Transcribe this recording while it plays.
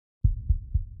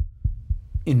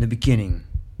In the beginning,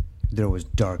 there was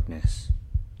darkness,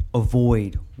 a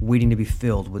void waiting to be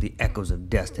filled with the echoes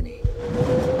of destiny.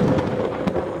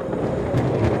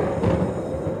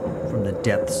 From the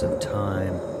depths of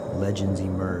time, legends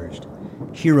emerged.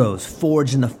 Heroes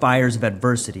forged in the fires of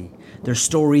adversity, their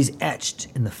stories etched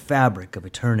in the fabric of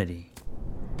eternity.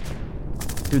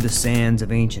 Through the sands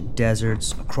of ancient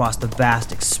deserts, across the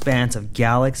vast expanse of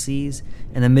galaxies,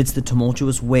 and amidst the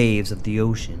tumultuous waves of the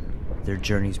ocean, their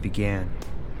journeys began.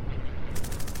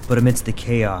 But amidst the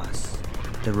chaos,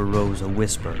 there arose a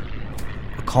whisper,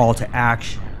 a call to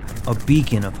action, a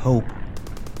beacon of hope.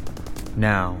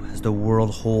 Now, as the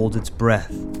world holds its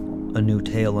breath, a new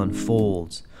tale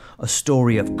unfolds, a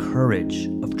story of courage,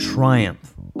 of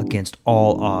triumph against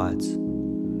all odds.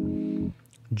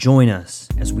 Join us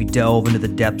as we delve into the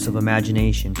depths of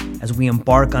imagination, as we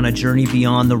embark on a journey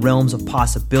beyond the realms of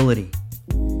possibility.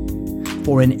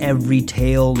 For in every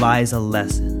tale lies a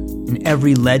lesson, in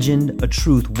every legend a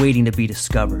truth waiting to be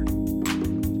discovered.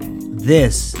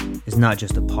 This is not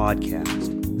just a podcast.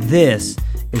 This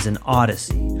is an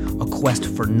odyssey, a quest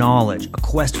for knowledge, a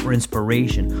quest for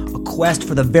inspiration, a quest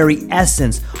for the very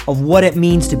essence of what it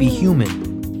means to be human.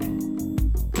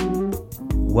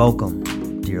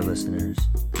 Welcome, dear listeners,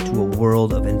 to a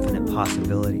world of infinite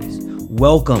possibilities.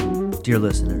 Welcome, dear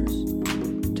listeners,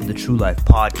 to the True Life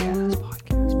Podcast.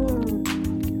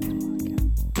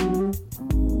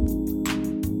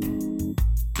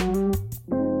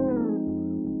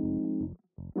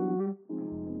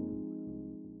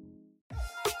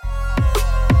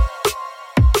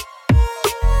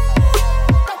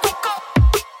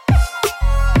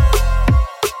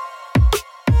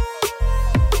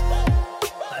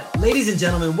 Ladies and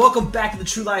gentlemen, welcome back to the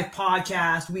True Life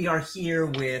Podcast. We are here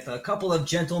with a couple of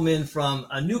gentlemen from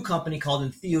a new company called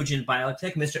Entheogen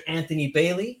Biotech, Mr. Anthony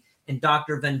Bailey and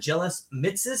Dr. Vangelis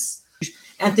Mitsis.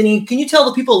 Anthony, can you tell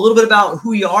the people a little bit about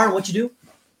who you are and what you do?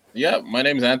 Yeah, my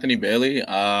name is Anthony Bailey.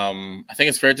 I think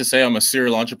it's fair to say I'm a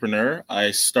serial entrepreneur.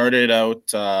 I started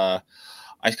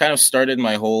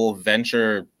my whole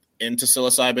venture into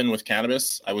psilocybin with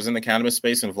cannabis. I was in the cannabis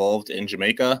space, involved in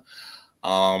Jamaica.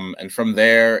 And from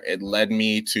there, it led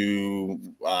me to,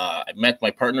 I met my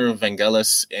partner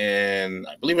Vangelis in,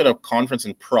 I believe at a conference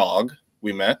in Prague,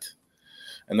 we met.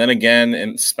 And then again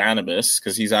in Spanibus,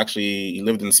 because he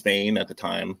lived in Spain at the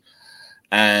time.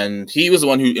 And he was the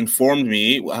one who informed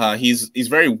me. He's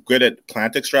very good at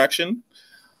plant extraction.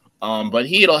 But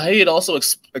he had also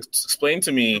explained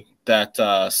to me that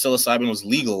psilocybin was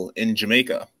legal in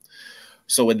Jamaica.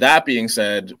 So with that being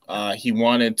said, he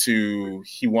wanted to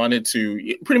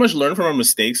pretty much learn from our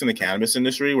mistakes in the cannabis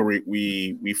industry, where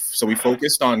we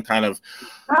focused on kind of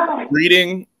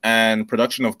breeding and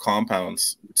production of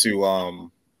compounds to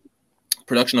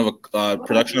production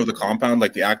of the compound,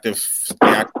 like the active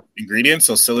ingredients,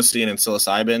 so psilocin and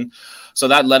psilocybin. So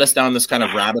that led us down this kind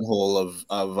of rabbit hole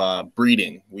of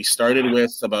breeding. We started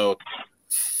with about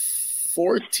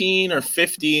 14 or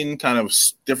 15 kind of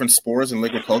different spores and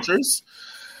liquid cultures.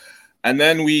 And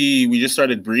then we just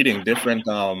started breeding different,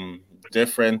 I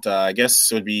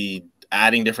guess it would be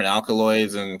adding different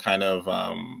alkaloids and kind of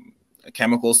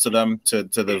chemicals to them, to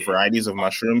the varieties of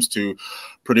mushrooms to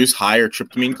produce higher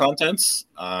tryptamine contents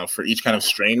for each kind of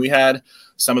strain we had.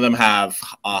 Some of them have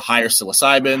higher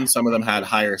psilocybin, some of them had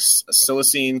higher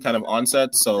psilocin kind of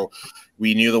onset. So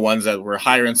we knew the ones that were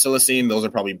higher in psilocin, those are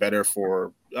probably better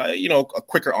for a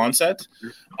quicker onset.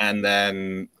 And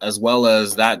then as well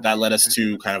as that led us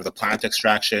to kind of the plant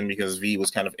extraction, because V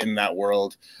was kind of in that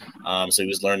world. So he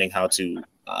was learning how to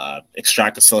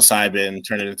extract the psilocybin,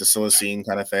 turn it into psilocin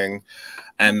kind of thing.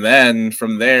 And then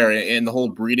from there, in the whole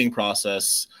breeding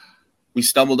process, we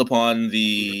stumbled upon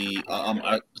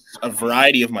a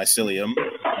variety of mycelium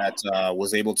that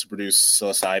was able to produce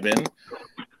psilocybin,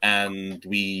 and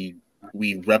we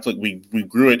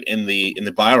grew it in the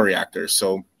bioreactor,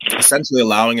 so essentially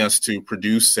allowing us to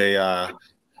produce psilocybin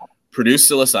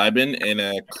in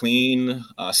a clean,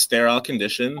 sterile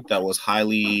condition that was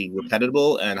highly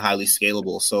repetible and highly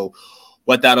scalable. So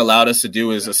what that allowed us to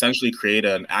do is essentially create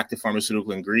an active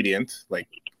pharmaceutical ingredient, like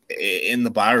in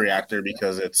the bioreactor,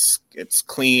 because it's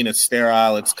clean, it's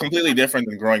sterile, it's completely different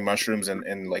than growing mushrooms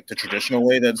in like the traditional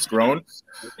way that's grown,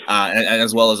 and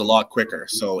as well as a lot quicker.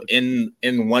 So in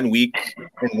 1 week,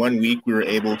 we were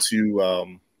able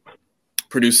to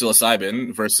produce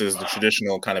psilocybin versus the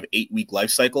traditional kind of 8-week life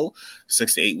cycle,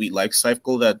 6 to 8 week life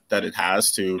cycle that it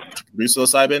has to produce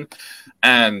psilocybin,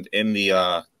 and in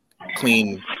the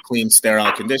clean,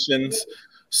 sterile conditions.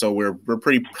 So we're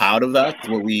pretty proud of that.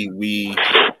 What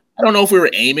I don't know if we were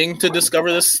aiming to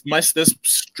discover this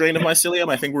strain of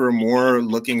mycelium. I think we were more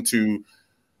looking to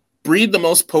breed the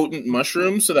most potent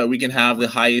mushrooms so that we can have the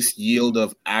highest yield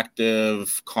of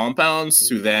active compounds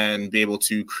to then be able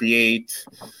to create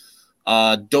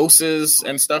doses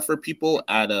and stuff for people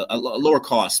at a lower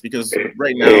cost. Because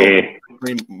right now,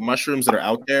 mushrooms that are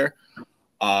out there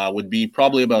would be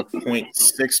probably about 0.6%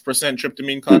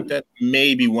 tryptamine content,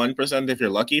 maybe 1% if you're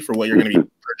lucky, for what you're going to be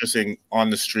purchasing on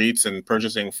the streets and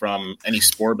purchasing from any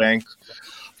spore bank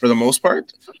for the most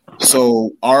part.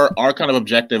 So our kind of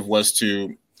objective was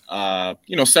to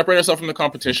separate ourselves from the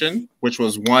competition, which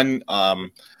was one,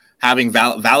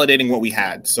 validating what we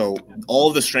had. So all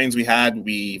of the strains we had,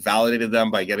 we validated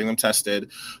them by getting them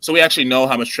tested. So we actually know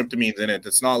how much tryptamine's in it.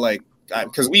 It's not like,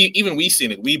 because we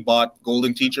seen it. We bought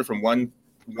Golden Teacher from one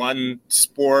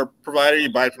spore provider,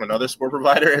 you buy it from another spore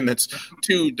provider, and they're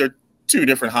two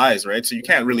different highs, right? So you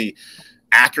can't really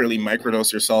accurately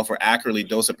microdose yourself or accurately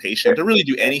dose a patient to really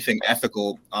do anything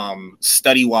ethical,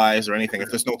 study-wise or anything, if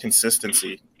there's no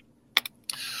consistency.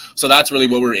 So that's really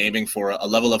what we're aiming for, a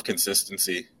level of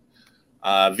consistency.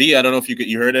 V, I don't know if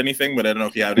you heard anything, but I don't know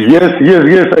if you have anything.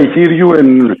 Yes, I hear you,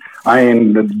 and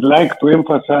I'd like to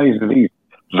emphasize this,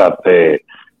 that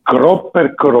crop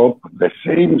per crop, the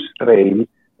same strain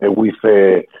with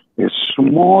a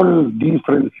small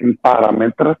difference in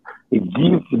parameters, it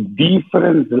gives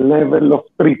different level of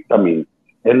tryptamine.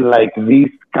 And like this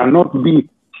cannot be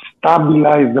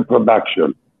stabilized the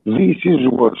production. This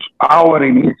was our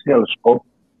initial scope.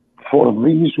 For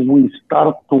this, we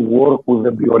start to work with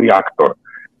the bioreactor.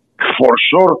 For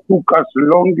sure, took us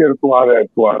longer to arrive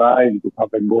to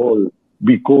have a goal,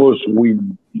 because we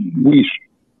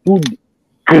should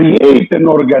create an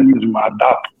organism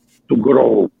adapt to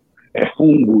grow a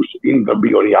fungus in the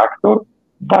bioreactor.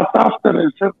 But after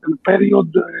a certain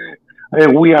period,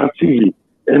 we are seeing,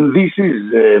 and this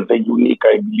is the unique,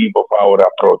 I believe, of our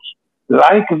approach.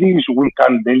 Like this, we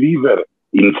can deliver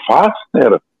in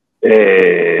faster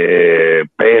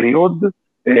period,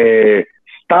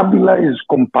 stabilized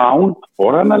compound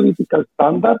for analytical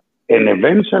standard, and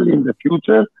eventually in the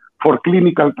future for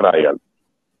clinical trials.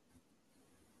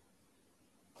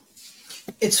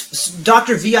 It's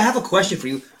Dr. V, I have a question for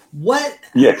you.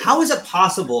 How is it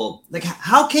possible? Like,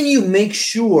 how can you make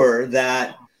sure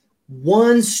that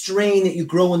one strain that you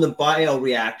grow in the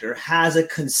bioreactor has a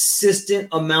consistent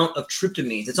amount of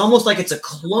tryptamines? It's almost like it's a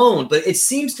clone, but it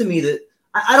seems to me that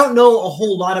I don't know a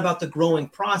whole lot about the growing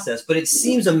process, but it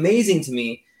seems amazing to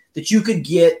me that you could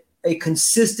get a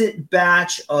consistent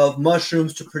batch of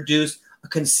mushrooms to produce a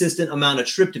consistent amount of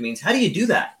tryptamines. How do you do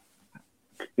that?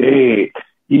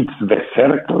 It's the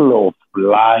circle of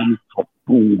life of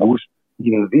fungus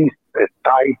in this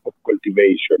type of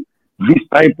cultivation. This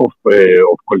type of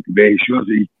cultivation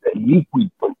is a liquid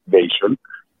cultivation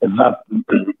that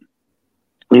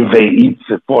it's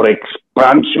for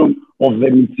expansion of the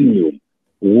mycelium.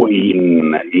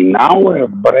 In our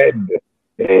bread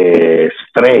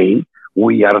strain,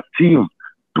 we achieve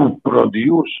to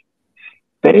produce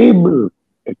stable,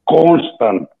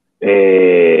 constant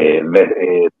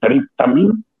the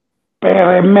tryptamine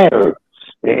per ml.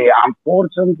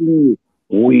 Unfortunately,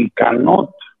 we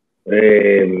cannot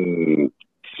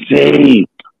say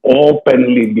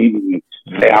openly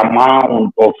the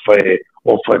amount of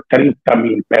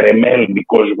tryptamine per ml,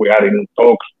 because we are in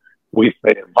talks with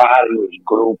various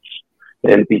groups,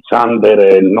 and it's under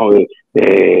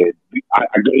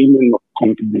agreement of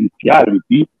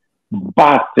confidentiality.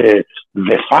 But the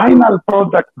final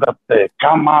product that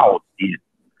come out is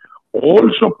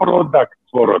also product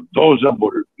for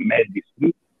dosable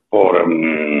medicine,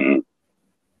 from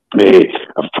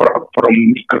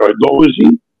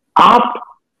microdosing up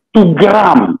to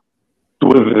gram, to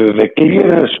the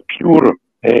clearest pure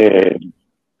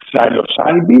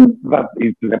psilocybin, that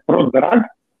is the prodrug,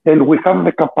 and we have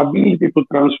the capability to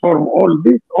transform all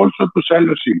this also to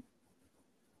psilocybin.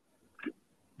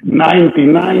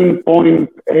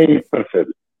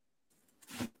 99.8%.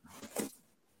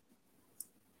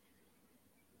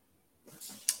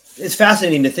 It's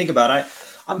fascinating to think about.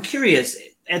 I'm curious,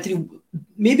 Anthony,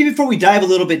 maybe before we dive a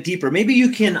little bit deeper, maybe you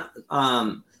can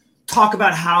talk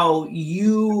about how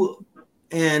you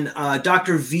and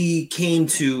Dr. V came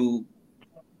to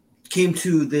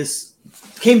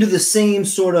the same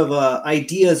sort of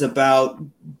ideas about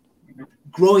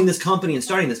growing this company and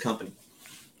starting this company.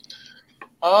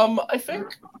 I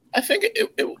think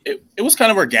it was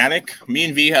kind of organic. Me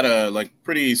and V had a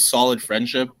pretty solid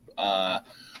friendship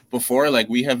before. Like,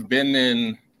 we have been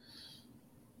in,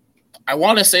 I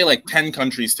want to say 10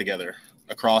 countries together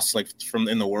across from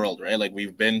in the world, right? Like,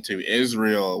 we've been to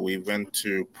Israel, we went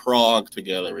to Prague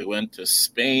together, we went to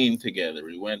Spain together,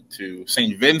 we went to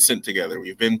St. Vincent together,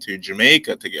 we've been to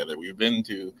Jamaica together, we've been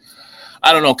to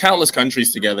I don't know, countless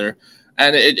countries together.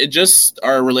 And it just,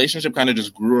 our relationship kind of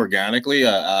just grew organically,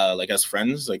 like as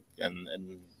friends, like, and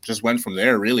just went from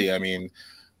there, really. I mean,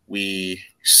 we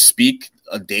speak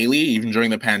daily, even during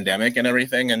the pandemic and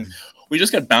everything. And we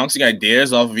just kept bouncing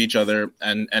ideas off of each other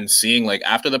and seeing, like,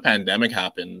 after the pandemic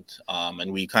happened,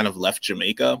 and we kind of left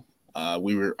Jamaica,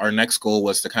 our next goal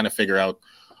was to kind of figure out,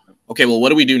 okay, well, what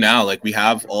do we do now? Like, we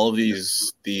have all of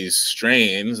these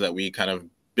strains that we kind of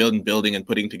building and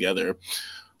putting together.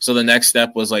 So the next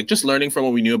step was like just learning from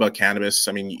what we knew about cannabis.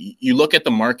 I mean, you look at the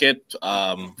market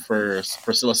for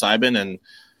psilocybin, and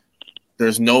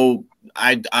there's no,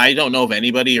 I don't know of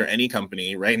anybody or any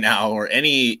company right now, or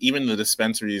even the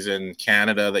dispensaries in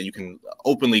Canada that you can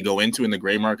openly go into in the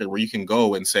gray market, where you can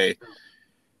go and say,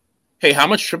 hey, how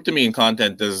much tryptamine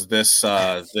content does this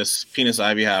Penis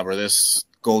Ivy have, or this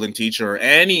Golden Teacher, or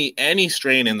any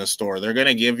strain in the store? They're going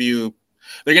to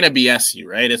BS you,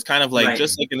 right? It's kind of like,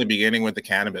 just like in the beginning with the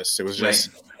cannabis, it was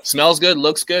just smells good,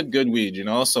 looks good weed, you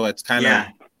know? So it's kind of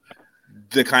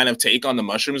the kind of take on the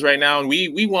mushrooms right now. And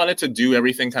we wanted to do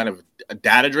everything kind of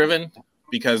data driven,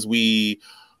 because we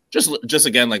just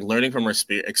again, like learning from our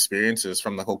experiences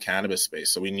from the whole cannabis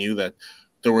space. So we knew that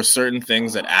there were certain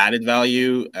things that added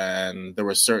value, and there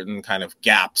were certain kind of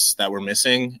gaps that were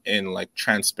missing in like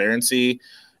transparency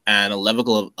and a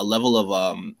level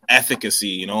of efficacy,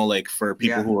 you know, like for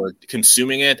people who are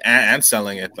consuming it and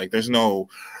selling it. Like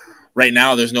right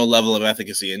now there's no level of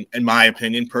efficacy in my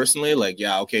opinion personally. Like,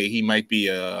 yeah, okay, he might be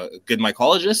a good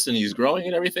mycologist and he's growing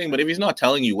and everything, but if he's not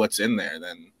telling you what's in there,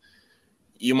 then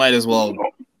you might as well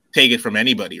take it from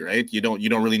anybody, right? You don't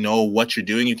really know what you're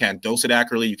doing. You can't dose it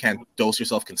accurately. You can't dose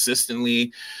yourself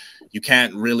consistently. You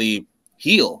can't really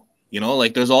heal. You know,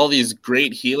 like there's all these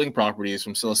great healing properties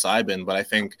from psilocybin, but I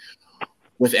think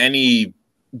with any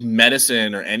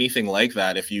medicine or anything like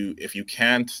that, if you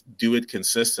can't do it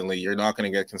consistently, you're not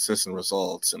going to get consistent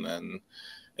results, and then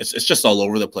it's just all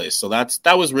over the place. So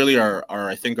that was really our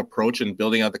I think approach in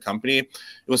building out the company. It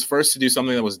was first to do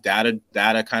something that was data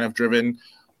kind of driven.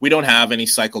 We don't have any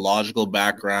psychological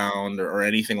background or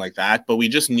anything like that, but we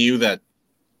just knew that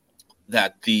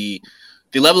the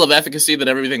level of efficacy that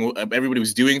everybody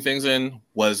was doing things in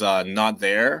was not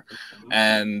there,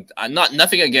 and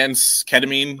nothing against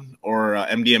ketamine or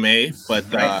MDMA, but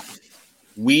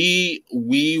we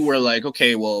were like,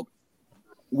 okay, well,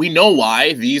 we know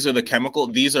why these are the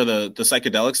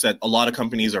psychedelics that a lot of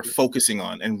companies are focusing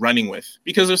on and running with,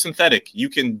 because they're synthetic. You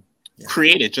can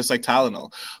create it just like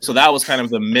Tylenol. So that was kind of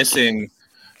the missing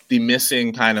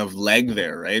kind of leg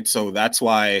there, right? So that's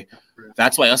why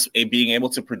us being able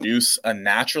to produce a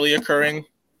naturally occurring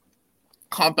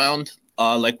compound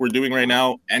like we're doing right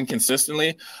now and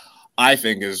consistently, I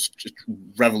think is just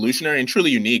revolutionary and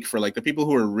truly unique for like the people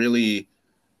who are really,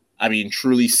 I mean,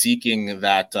 truly seeking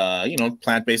that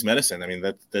plant-based medicine. I mean,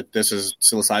 that this is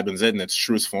psilocybin's in its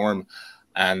truest form,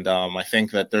 and I think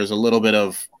that there's a little bit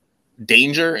of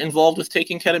danger involved with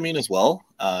taking ketamine as well.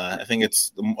 I think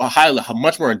it's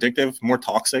much more addictive, more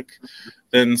toxic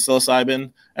than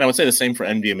psilocybin, and I would say the same for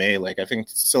MDMA. Like, I think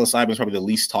psilocybin is probably the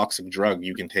least toxic drug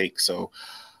you can take. So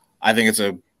I think it's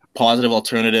a positive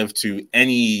alternative to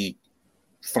any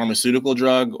pharmaceutical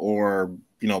drug or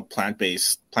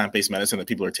plant-based medicine that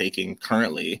people are taking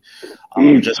currently.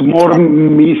 It's more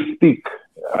mystic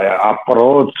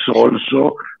approach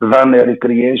also than a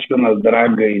recreational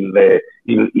drug in the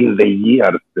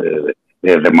years.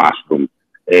 The mushroom,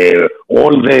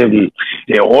 all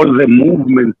the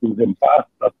movements in the past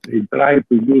that they tried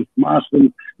to use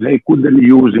mushroom, they couldn't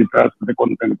use it as the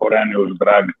contemporaneous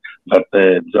drug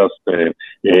that just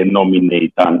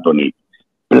nominate Anthony.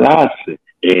 Plus,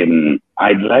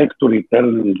 I'd like to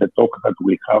return in the talk that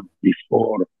we have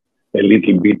before a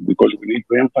little bit, because we need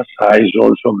to emphasize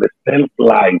also the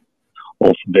shelf-life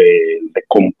of the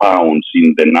compounds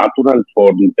in the natural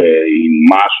form, in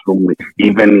mushroom,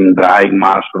 even dry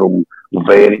mushroom,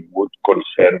 very good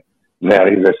conserve. There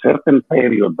is a certain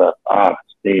period that are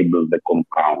stable, the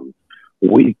compounds.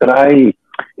 We try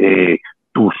to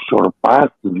surpass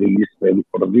this, and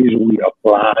for this we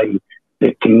apply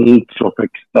techniques of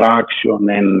extraction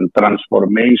and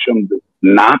transformation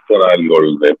naturally, or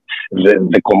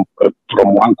from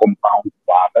one compound to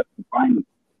other to find,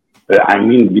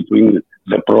 between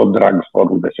the prodrug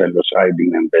form, the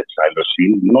psilocybin and the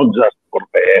psilocin, not just for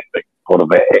the effect, for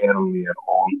the earlier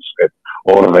onset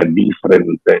or the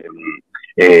different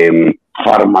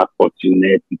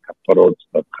pharmacokinetic approach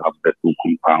that have the two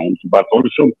compounds, but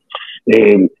also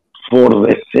for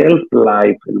the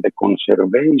shelf-life and the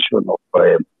conservation of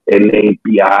an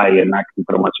API, an active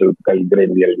pharmaceutical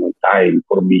ingredient in time,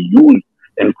 for being used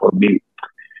and for being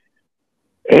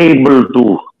able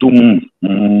to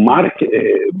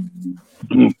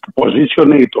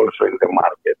position it also in the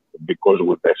market, because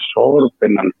with a short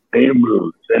and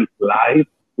unstable shelf life,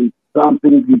 it's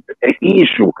something, an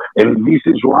issue. And this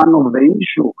is one of the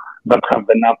issues that have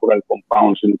the natural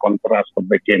compounds in contrast of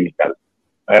the chemicals.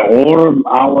 All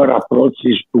our approach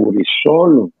is to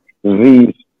resolve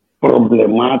these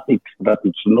problematics that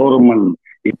it's normal,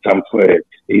 it's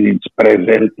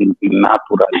present in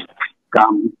natural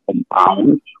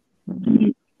compounds,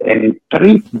 and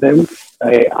treat them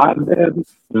under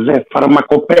the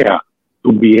pharmacopoeia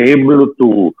to be able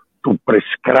to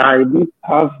prescribe it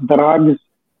as drugs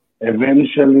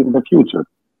eventually in the future.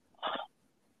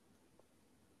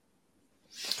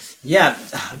 Yeah,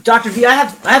 Dr. V, I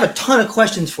have a ton of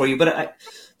questions for you, but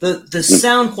the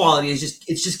sound quality is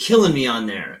just killing me on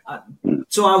there.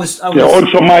 So I was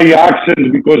also my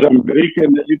accent, because I'm Greek,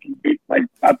 and a little bit my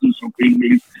status of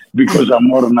English, because I'm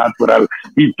more natural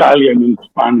Italian and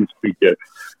Spanish speaker.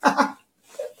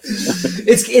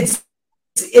 It's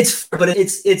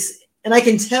and I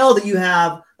can tell that you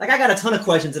have, like, I got a ton of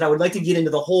questions, and I would like to get into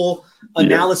the whole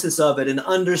analysis of it and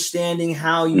understanding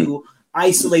how you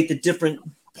isolate the different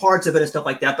parts of it and stuff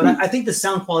like that. But I think the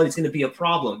sound quality is going to be a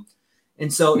problem.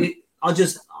 And so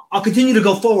I'll continue to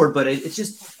go forward, but it's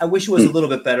just, I wish it was a little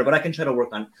bit better, but I can try to work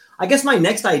on it. I guess my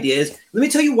next idea is, let me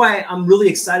tell you why I'm really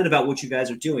excited about what you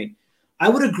guys are doing. I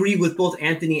would agree with both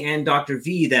Anthony and Dr.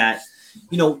 V that,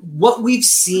 you know, what we've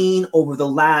seen over the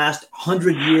last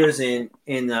 100 years in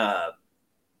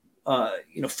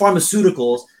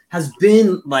pharmaceuticals has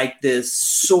been like this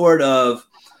sort of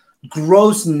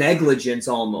gross negligence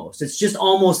almost. It's just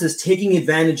almost as taking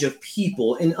advantage of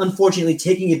people, and unfortunately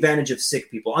taking advantage of sick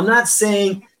people. I'm not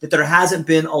saying that there hasn't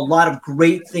been a lot of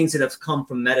great things that have come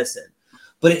from medicine,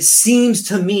 but it seems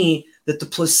to me that the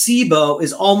placebo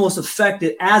is almost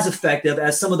effective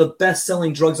as some of the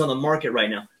best-selling drugs on the market right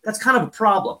now. That's kind of a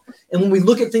problem. And when we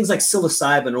look at things like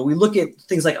psilocybin, or we look at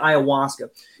things like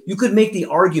ayahuasca, you could make the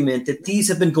argument that these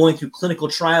have been going through clinical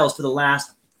trials for the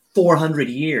last 400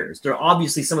 years. They're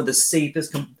obviously some of the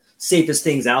safest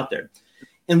things out there.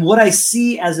 And what I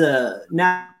see as a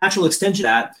natural extension of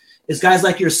that is guys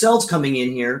like yourselves coming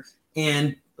in here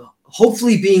and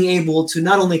hopefully being able to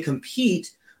not only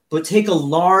compete, but take a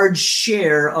large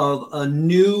share of a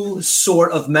new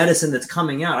sort of medicine that's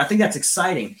coming out. I think that's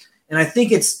exciting. And I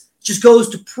think it's just goes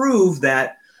to prove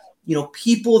that, you know,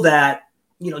 people that,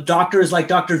 you know, doctors like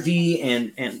Dr. V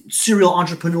and serial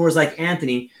entrepreneurs like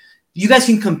Anthony, you guys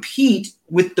can compete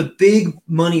with the big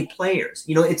money players.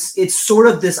 You know, it's sort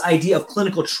of this idea of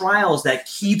clinical trials that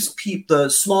keeps the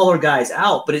smaller guys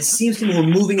out. But it seems to me we're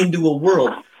moving into a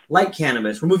world like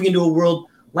cannabis. We're moving into a world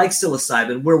like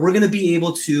psilocybin, where we're going to be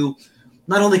able to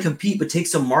not only compete, but take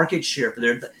some market share for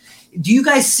there. Do you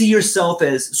guys see yourself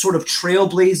as sort of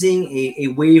trailblazing a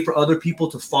way for other people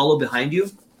to follow behind you?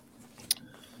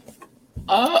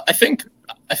 I think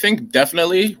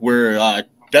definitely we're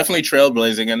definitely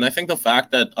trailblazing, and I think the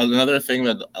fact that another thing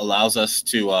that allows us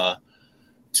to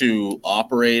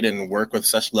operate and work with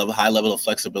such high level of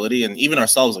flexibility, and even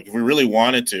ourselves, like if we really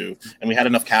wanted to, and we had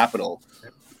enough capital,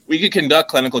 we could conduct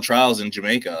clinical trials in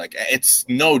Jamaica. Like it's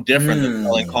no different than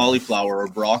selling cauliflower or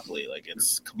broccoli. Like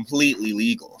it's completely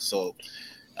legal. So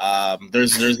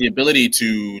there's the ability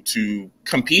to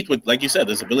compete with, like you said,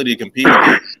 there's ability to compete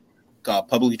with these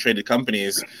publicly traded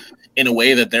companies in a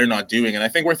way that they're not doing. And I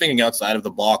think we're thinking outside of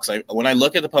the box. When I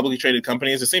look at the publicly traded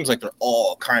companies, it seems like they're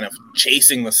all kind of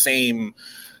chasing the same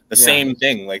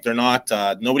thing. Like they're not,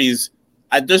 there's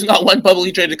not one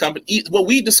publicly traded company. What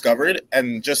we discovered,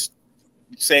 and just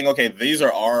saying, okay, these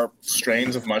are our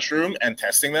strains of mushroom and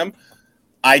testing them.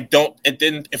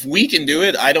 If we can do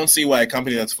it, I don't see why a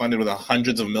company that's funded with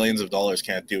hundreds of millions of dollars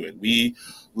can't do it. We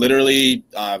literally,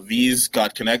 V's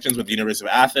got connections with the University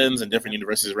of Athens and different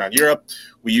universities around Europe.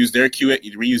 We use their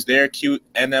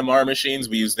NMR machines.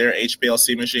 We use their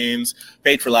HPLC machines,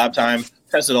 paid for lab time,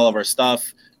 tested all of our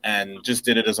stuff, and just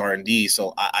did it as R&D.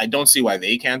 So I don't see why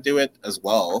they can't do it as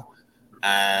well.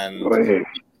 And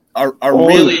are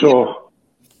really...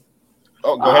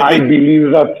 Oh, go ahead. I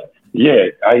believe that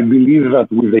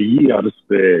with the years,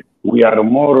 we are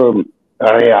more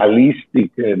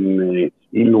realistic in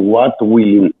what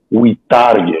we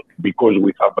target, because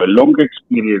we have a long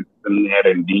experience in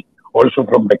R&D, also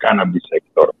from the cannabis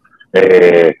sector.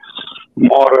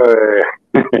 More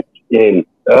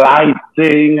light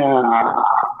saying,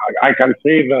 I can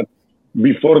say that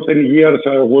before 10 years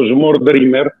I was more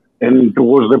dreamer. And it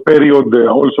was the period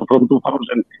also from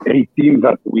 2018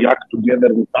 that we act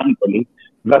together with Anthony.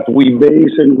 that we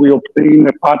base and we obtain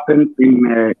a patent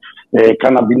in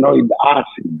cannabinoid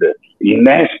acid, in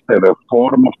ester, a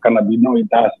form of cannabinoid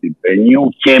acid, a new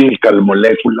chemical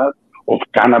molecule of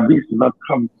cannabis that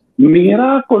have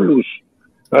miraculous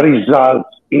results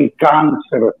in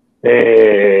cancer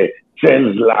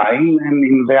cells line and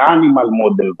in the animal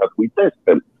model that we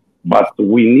tested. But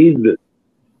we need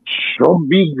so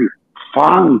big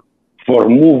fund for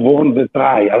move on the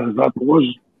trials that was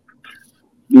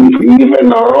even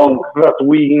wrong that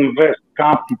we invest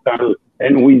capital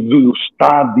and we do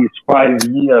studies 5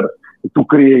 years to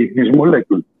create this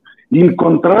molecule. In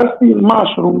contrast, in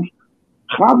mushrooms,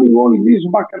 having all this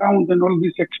background and all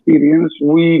this experience,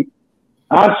 we,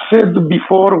 as said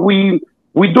before, we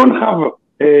don't have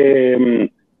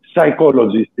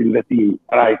psychologists in the team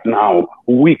right now.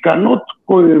 We cannot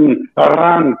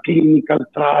run clinical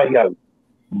trials,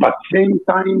 but same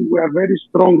time we are very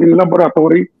strong in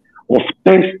laboratory of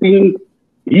testing,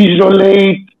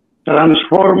 isolate,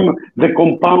 transform the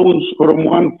compounds from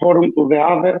one form to the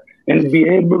other, and be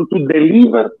able to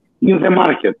deliver in the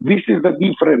market. This is the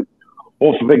difference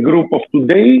of the group of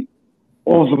today,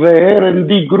 of the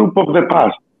R&D group of the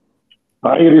past.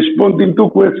 I respond in 2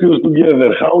 questions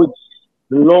together. How it's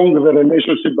long the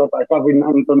relationship that I have in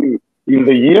Anthony in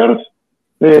the years,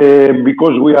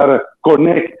 because we are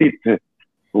connected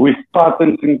with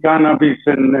patents in cannabis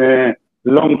and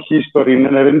long history in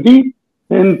R&D,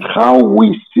 and how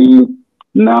we see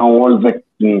now all the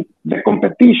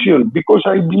competition, because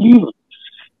I believe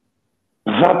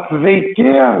that they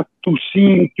care to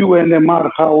see in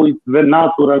QNMR how it's the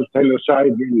natural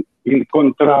psilocybin in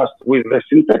contrast with the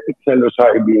synthetic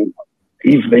psilocybin,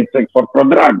 if they take for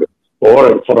prodrug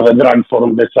or for the drug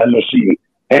form the psilocin,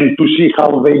 and to see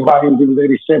how they bind in the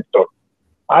receptor.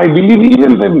 I believe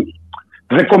even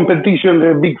the competition,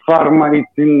 the big pharma, is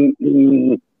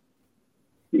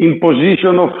in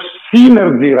position of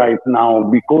synergy right now,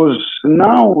 because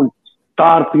now it's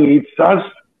starting, it's as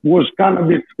was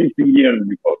cannabis 50 years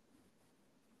before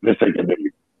the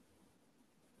psychedelic.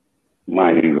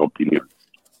 My opinion.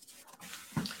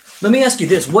 Let me ask you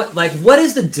this: what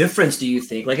is the difference? Do you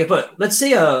think? Like, if let's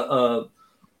say a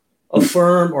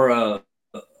firm or a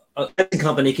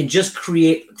company can just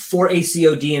create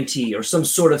 4-ACO-DMT or some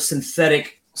sort of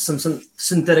synthetic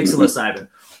psilocybin.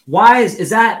 Why is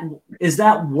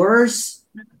that worse,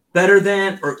 better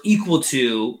than, or equal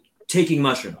to taking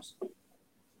mushrooms?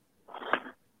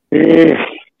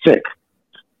 Check.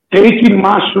 Taking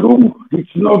mushroom,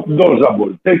 it's not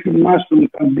dosable. Taking mushroom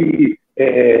can be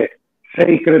a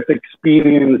sacred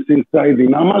experience inside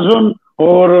in Amazon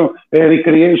or a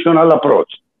recreational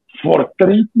approach. For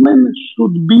treatment,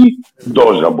 should be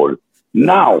dosable.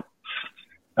 Now,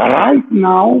 right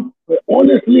now,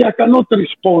 honestly, I cannot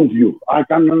respond you. I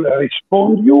can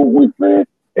respond you with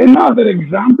another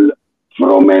example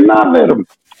from another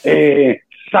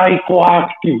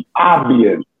psychoactive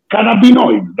ambient,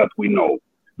 cannabinoid that we know,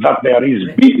 that there is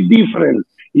big difference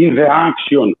in the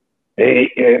action,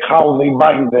 how they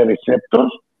bind the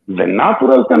receptors, the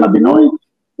natural cannabinoid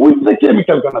with the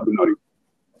chemical cannabinoid.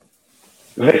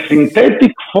 The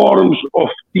synthetic forms of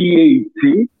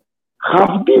THC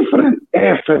have different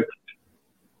effects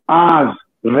as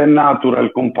the natural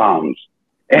compounds.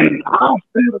 And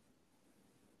after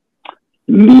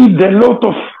need a lot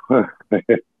of,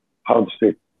 how to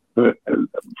say,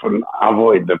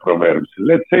 avoid the proverbs.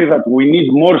 Let's say that we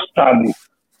need more studies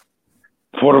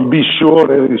for be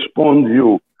sure and respond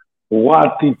you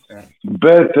what is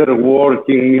better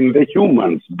working in the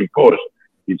humans, because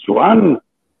it's one,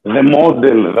 the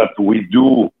model that we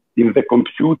do in the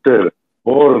computer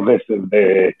or the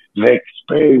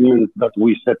experiments that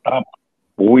we set up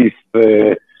with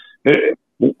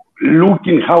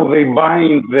looking how they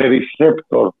bind the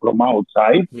receptor from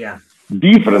outside. Yeah.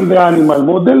 Different the animal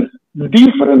models,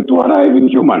 different to arrive in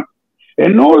humans.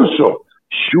 And also,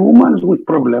 humans with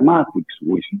problematics,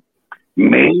 with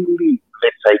mainly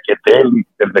the psychedelic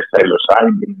and the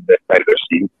psilocybin, the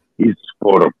psilocin, is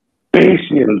for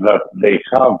patients that they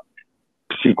have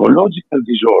psychological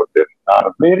disorders,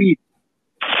 are very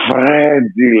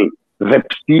fragile, the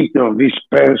psyche of this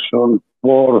person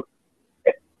for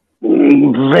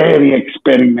very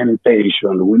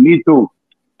experimentation. We need to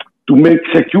make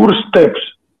secure steps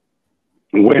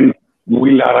when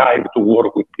we'll arrive to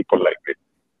work with people like this.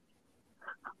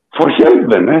 For help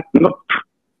them, not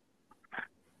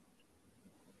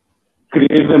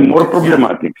create them more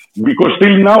problematic. Because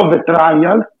till now the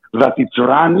trials that it's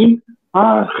running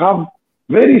have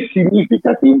very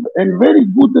significant and very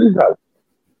good results.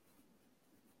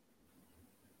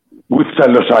 With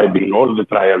psilocybin, all the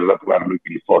trials that we are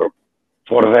looking for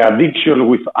for the addiction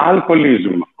with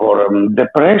alcoholism, for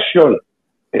depression,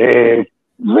 very,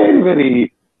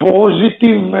 very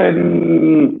positive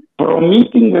and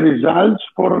promising results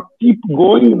for keep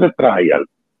going the trial.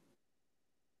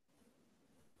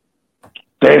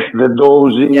 Test the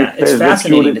dosing, test the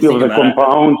purity of the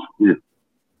compounds. Yeah.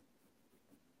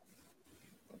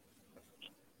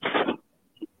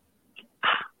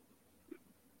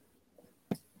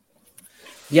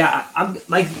 Yeah, I'm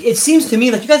like, it seems to me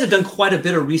like you guys have done quite a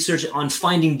bit of research on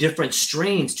finding different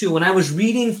strains too. When I was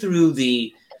reading through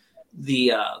the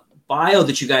bio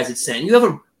that you guys had sent, you have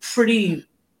a pretty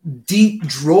deep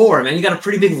drawer, man. You got a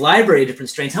pretty big library of different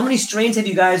strains. How many strains have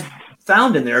you guys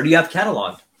found in there, or do you have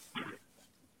cataloged?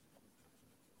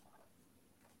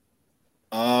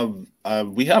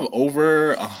 We have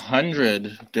over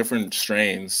 100 different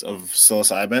strains of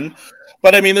psilocybin,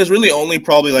 but I mean, there's really only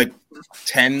probably like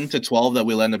 10 to 12 that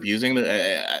we'll end up using.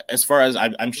 As far as I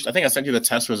think I sent you the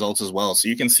test results as well, so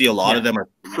you can see a lot of them are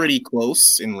pretty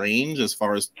close in range as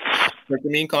far as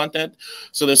tryptamine content.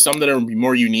 So there's some that are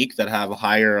more unique that have a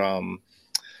higher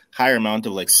amount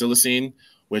of like psilocine,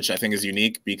 which I think is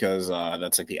unique because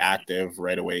that's like the active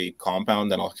right away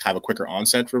compound that'll have a quicker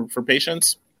onset for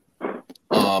patients.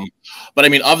 But I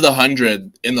mean, of the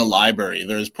 100 in the library,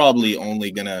 we're probably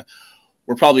only gonna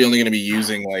be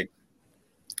using like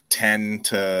 10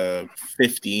 to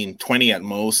 15, 20 at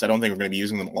most. I don't think we're going to be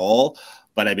using them all,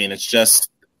 but I mean, it's just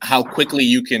how quickly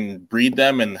you can breed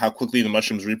them and how quickly the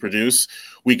mushrooms reproduce.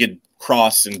 We could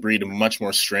cross and breed much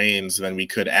more strains than we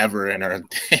could ever in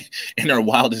our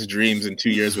wildest dreams in 2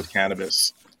 years with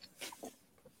cannabis.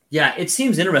 Yeah, it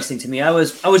seems interesting to me. I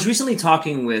was recently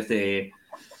talking with a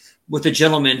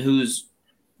gentleman who's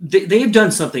they've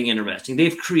done something interesting.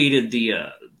 They've created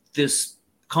this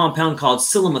compound called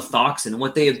psilomethoxin. And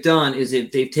what they have done is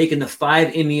they've taken the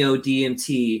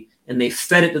 5-MeO-DMT and they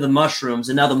fed it to the mushrooms,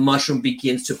 and now the mushroom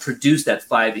begins to produce that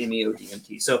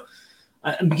 5-MeO-DMT. So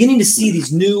I'm beginning to see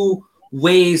these new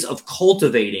ways of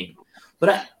cultivating. But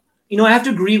I have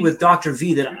to agree with Dr.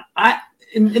 V that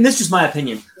and this is just my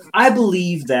opinion, I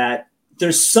believe that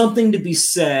there's something to be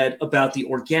said about the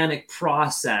organic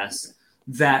process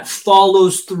that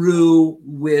follows through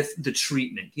with the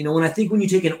treatment. When you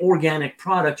take an organic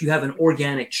product, you have an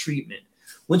organic treatment.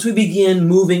 Once we begin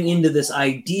moving into this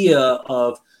idea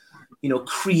of,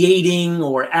 creating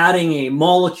or adding a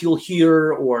molecule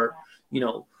here, or,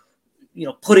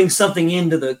 putting something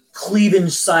into the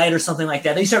cleavage site or something like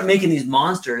that, they start making these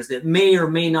monsters that may or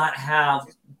may not have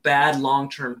bad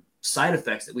long-term side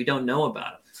effects that we don't know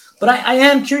about. But I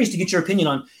am curious to get your opinion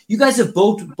on, you guys have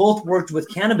both worked with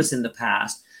cannabis in the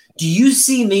past. Do you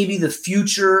see maybe the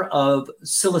future of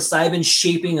psilocybin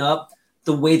shaping up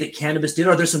the way that cannabis did?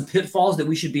 Are there some pitfalls that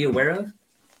we should be aware of?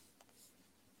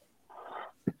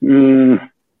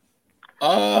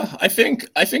 I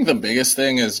think the biggest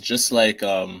thing is just like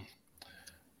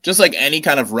any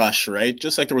kind of rush, right?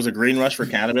 Just like there was a green rush for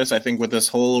cannabis, I think with this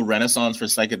whole renaissance for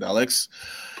psychedelics,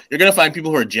 you're going to find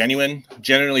people who are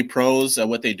genuinely pros at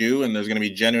what they do, and there's going to be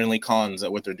genuinely cons at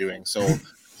what they're doing. So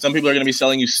some people are going to be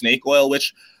selling you snake oil,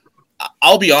 which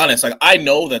I'll be honest, like I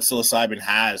know that psilocybin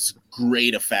has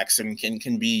great effects and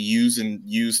can be used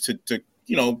to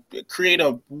create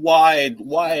a wide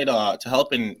to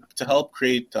help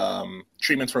create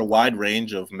treatments for a wide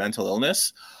range of mental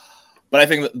illness. But I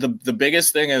think the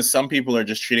biggest thing is some people are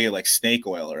just treating it like snake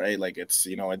oil, right? Like it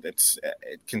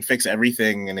can fix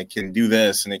everything, and it can do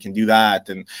this and it can do that.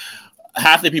 And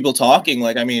half the people talking,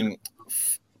 like, I mean,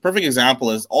 perfect example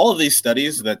is all of these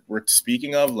studies that we're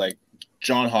speaking of, like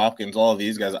John Hopkins, all of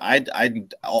these guys,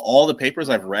 all the papers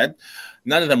I've read,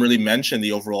 none of them really mention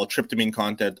the overall tryptamine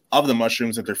content of the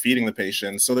mushrooms that they're feeding the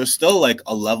patients. So there's still like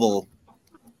a level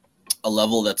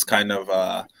that's kind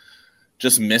of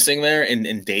just missing there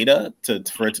in data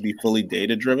for it to be fully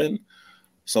data driven.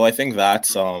 So I think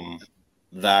that's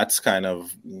kind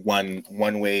of one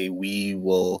way we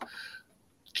will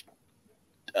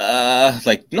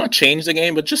not change the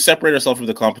game, but just separate ourselves from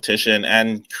the competition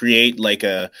and create like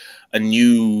a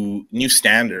new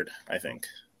standard, I think.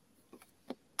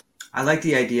 I like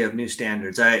the idea of new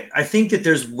standards. I think that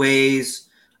there's ways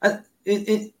I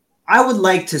would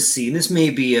like to see, and this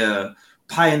may be a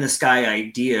pie in the sky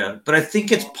idea, but I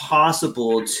think it's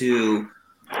possible to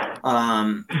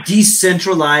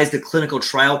decentralize the clinical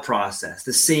trial process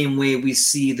the same way we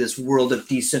see this world of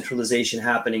decentralization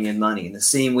happening in money, in the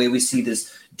same way we see this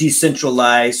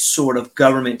decentralized sort of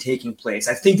government taking place.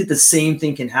 I think that the same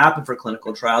thing can happen for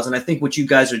clinical trials, and I think what you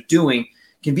guys are doing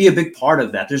can be a big part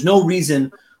of that. There's no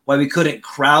reason why we couldn't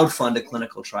crowdfund a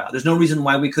clinical trial. There's no reason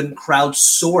why we couldn't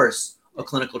crowdsource a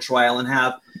clinical trial and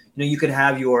have, you could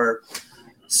have your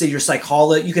say your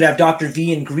psychologist, you could have Dr.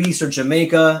 V in Greece or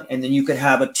Jamaica, and then you could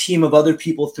have a team of other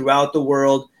people throughout the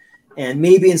world. And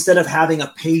maybe instead of having a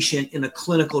patient in a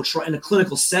clinical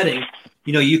setting,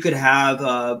 you could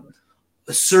have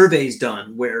surveys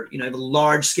done where, have a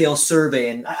large scale survey.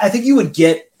 And I think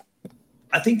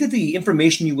that the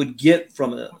information you would get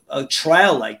from a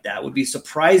trial like that would be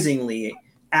surprisingly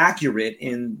accurate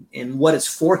in what it's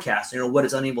forecasting or what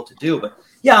it's unable to do. But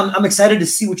yeah, I'm excited to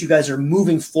see what you guys are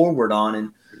moving forward on.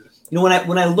 And when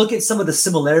I look at some of the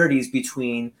similarities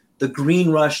between the green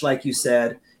rush, like you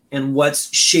said, and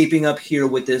what's shaping up here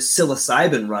with this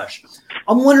psilocybin rush,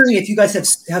 I'm wondering if you guys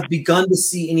have begun to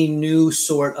see any new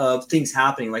sort of things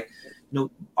happening. Like,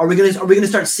 are we gonna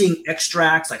start seeing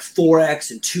extracts like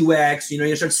 4X and 2X?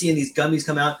 You start seeing these gummies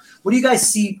come out. What do you guys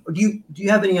see? Or do you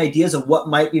have any ideas of what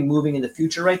might be moving in the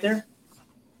future right there?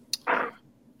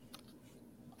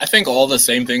 I think all the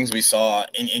same things we saw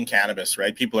in cannabis,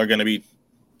 right? People are going to be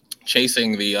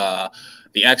chasing the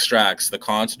extracts, the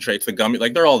concentrates, the gummy,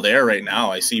 like they're all there right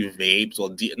now. I see vapes.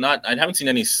 Well, I haven't seen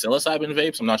any psilocybin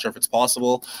vapes. I'm not sure if it's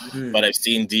possible, but I've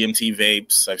seen DMT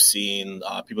vapes. I've seen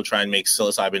people try and make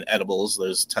psilocybin edibles.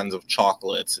 There's tons of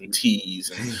chocolates and teas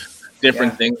and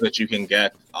different things that you can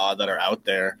get that are out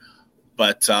there.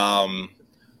 But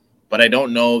I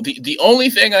don't know. The only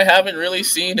thing I haven't really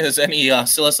seen is any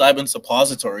psilocybin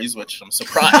suppositories, which I'm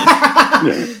surprised.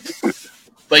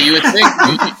 But you would think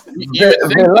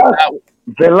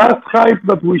the last hype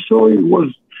that we saw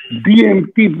was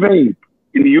DMT vape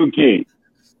in the UK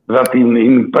that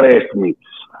impressed me.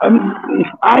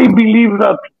 I believe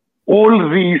that all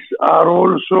these are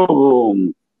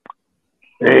also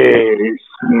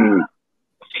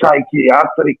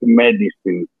psychiatric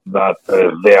medicine, that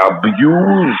the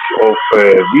abuse of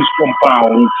these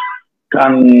compounds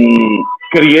can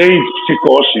create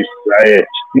psychosis.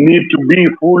 Need to be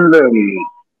full.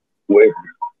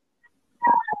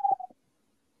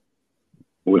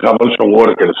 We have also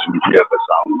workers who hear the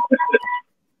sound.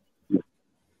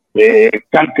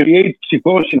 Can create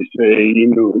psychosis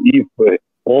if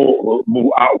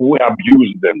we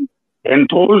abuse them.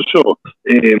 And also,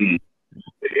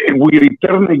 we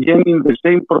return again in the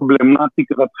same problematic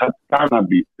that had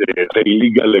cannabis, the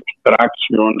illegal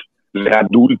extractions, the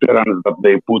adulterants that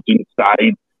they put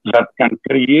inside, that can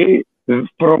create,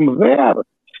 from there,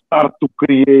 start to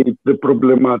create the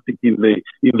problematic in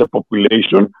the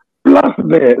population, plus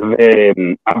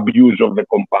the abuse of the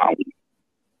compound.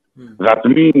 That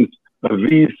means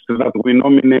this that we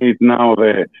nominate now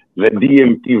the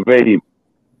DMT vape,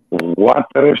 what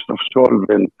rest of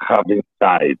solvent have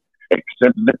inside,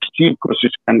 except the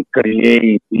psychosis can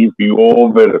create if you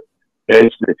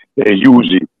use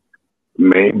it.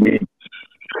 Maybe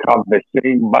have the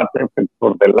same bad effect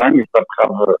for the lungs that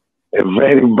have a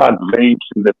very bad vapes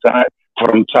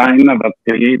from China that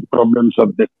create problems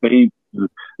at the States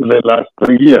the last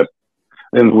 3 years.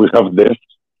 And we have this.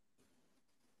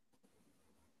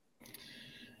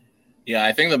 Yeah,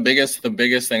 I think the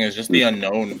biggest thing is just the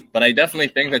unknown. But I definitely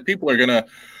think that people are gonna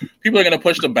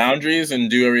push the boundaries and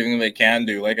do everything they can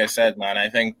do. Like I said, man, I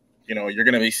think you're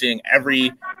gonna be seeing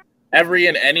every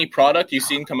and any product you've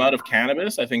seen come out of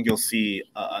cannabis. I think you'll see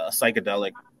a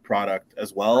psychedelic product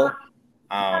as well.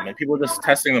 And people are just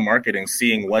testing the marketing,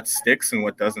 seeing what sticks and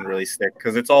what doesn't really stick,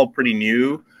 because it's all pretty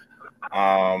new.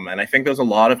 And I think there's a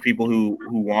lot of people who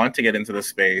want to get into the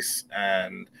space.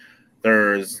 And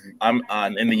there's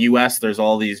in the US, there's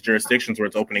all these jurisdictions where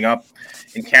it's opening up.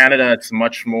 In Canada, it's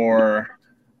much more.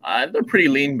 They're pretty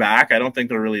lean back. I don't think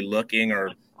they're really looking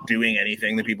or doing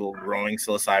anything. The people growing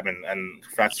psilocybin, and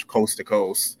that's coast to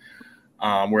coast.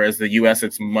 Whereas the U.S.,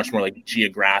 it's much more like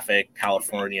geographic,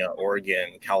 California,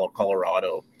 Oregon,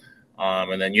 Colorado.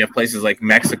 And then you have places like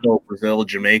Mexico, Brazil,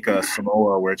 Jamaica,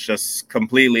 Samoa, where it's just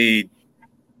completely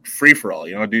free-for-all,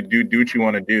 do what you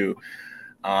want to do.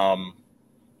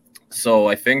 So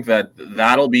I think that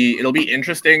it'll be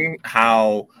interesting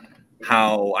how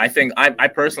I think I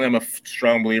personally am a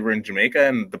strong believer in Jamaica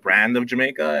and the brand of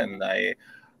Jamaica, and I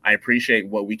appreciate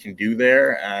what we can do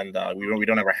there, and we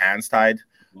don't have our hands tied.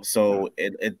 So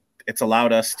it's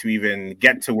allowed us to even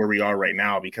get to where we are right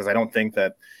now, because I don't think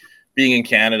that being in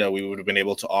Canada, we would have been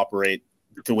able to operate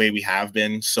the way we have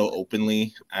been so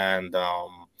openly and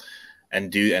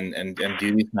do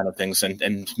these kind of things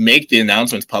and make the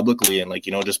announcements publicly and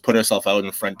just put ourselves out in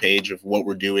the front page of what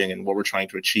we're doing and what we're trying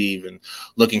to achieve and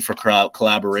looking for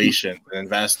collaboration and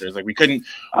investors. I'd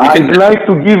like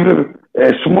to give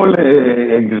a small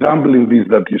example in this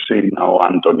that you say now,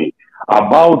 Anthony,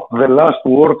 about the last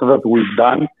work that we've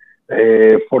done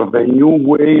for the new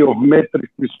way of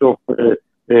matrices of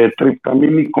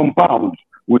tryptaminic compounds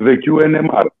with the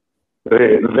QNMR.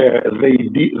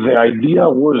 The idea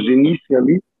was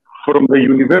initially from the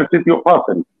University of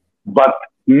Athens, but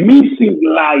missing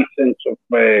license of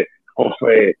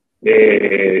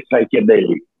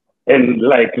psychedelic. And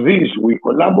like this, we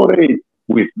collaborate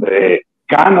with the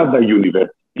Canada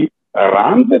University,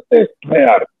 run the test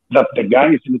there that the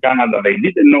guys in Canada, they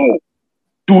didn't know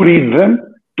to read them,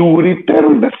 to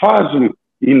return the fuzz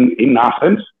in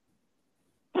Athens,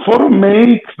 for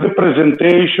make the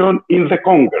presentation in the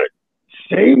Congress.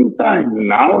 Same time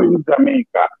now in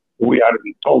Jamaica, we are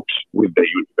in talks with the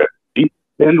university,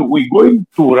 and we're going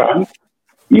to run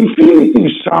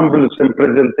infinity samples and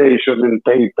presentation and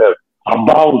paper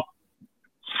about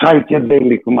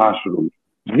psychedelic mushrooms.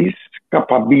 This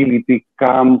capability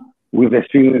comes with the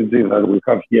synergy that we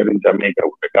have here in Jamaica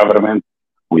with the government,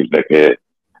 with the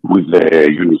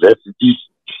universities,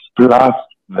 plus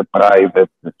the private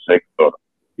sector.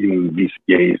 In this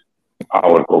case,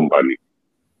 our company.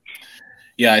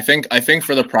 Yeah, I think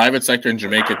for the private sector in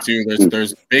Jamaica too,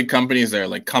 there's big companies there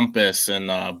like Compass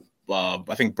and I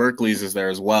think Berkeley's is there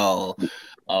as well.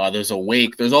 There's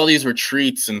Awake. There's all these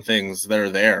retreats and things that are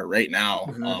there right now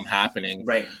happening.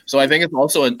 Right. So I think it's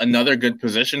also another good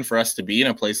position for us to be in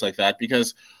a place like that,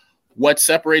 because what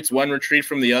separates one retreat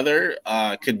from the other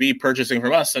could be purchasing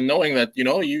from us and knowing that, you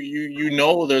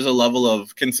know, there's a level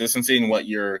of consistency in what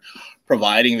you're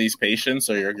providing these patients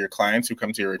or your clients who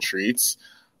come to your retreats.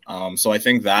 So I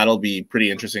think that'll be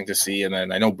pretty interesting to see. And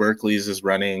then I know Berkeley's is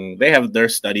running, they have their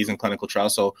studies and clinical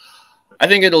trials. So I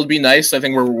think it'll be nice. I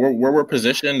think where we're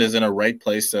positioned is in a right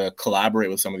place to collaborate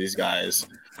with some of these guys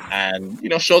and, you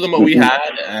know, show them what we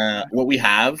had, what we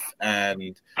have,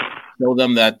 and show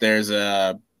them that there's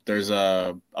a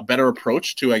better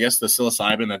approach to, I guess, the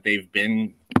psilocybin that they've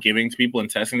been giving to people and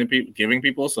testing to people, giving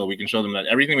people. So we can show them that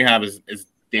everything we have is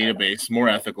database, more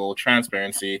ethical,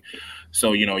 transparency.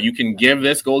 So, you know, you can give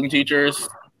this golden teachers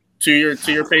to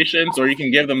your patients, or you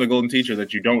can give them the golden teacher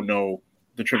that you don't know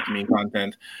the tryptamine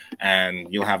content, and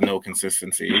you'll have no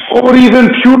consistency. Or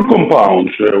even pure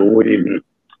compounds.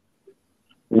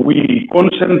 We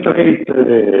concentrate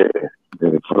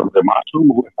from the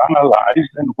mushroom, we analyze,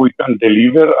 and we can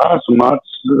deliver as much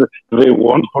they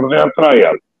want for their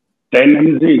trial. 10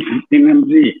 mg, 15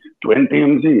 mg, 20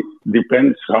 mg,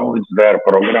 depends how it's their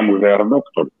program with their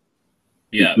doctor.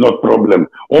 Yeah. It's not problem.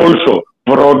 Also,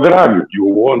 pro-drug, you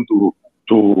want to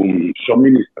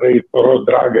administrate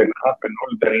pro-drug and happen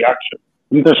all the reaction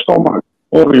in the stomach,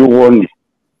 or you want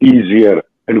easier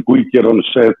and quicker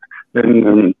onset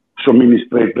and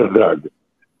administrate the drug.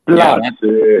 Plus,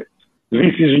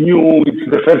 this is new.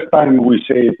 It's the first time we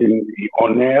say it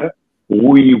on air.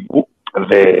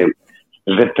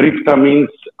 The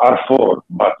tryptamines are 4,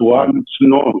 but one is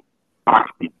not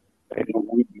active. And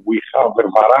we have a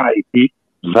variety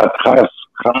that has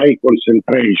high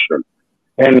concentration.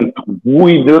 And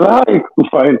we'd like to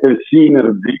find a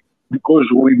synergy because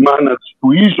we managed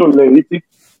to isolate it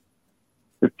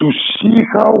to see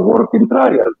how it works in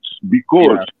trials.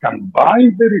 Because can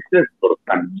bind the receptor,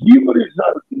 can give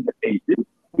results in the patient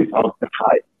without the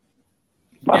high.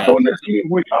 But honestly,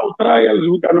 without trials,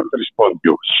 we cannot respond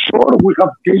to. Sure, we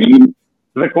have cleaned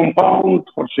the compound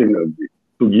for synergy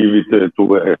to give it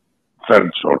to a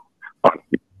third sort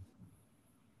party.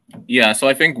 Yeah, so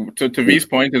I think to V's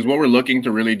point is what we're looking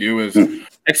to really do is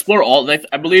explore all.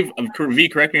 I believe V,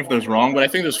 correct me if there's wrong, but I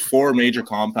think there's 4 major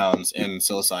compounds in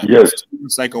psilocybin. Yes. 2 are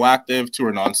psychoactive, 2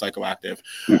 are non-psychoactive.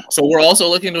 So we're also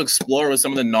looking to explore with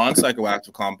some of the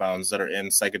non-psychoactive compounds that are in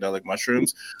psychedelic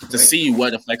mushrooms to see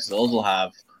what effects those will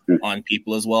have on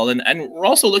people as well. And we're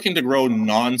also looking to grow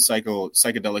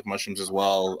psychedelic mushrooms as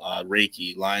well,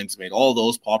 Reiki, lion's mane, all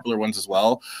those popular ones as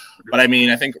well. But I mean,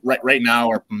 I think right now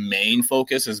our main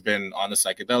focus has been on the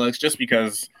psychedelics, just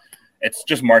because it's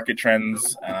just market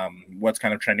trends, what's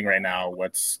kind of trending right now,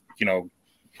 what's, you know,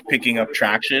 picking up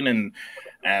traction,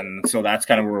 and so that's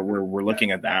kind of where we're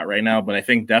looking at that right now. But I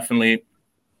think definitely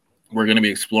we're going to be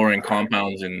exploring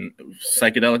compounds in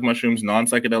psychedelic mushrooms,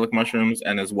 non-psychedelic mushrooms,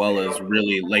 and as well as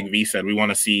really, like V said, we want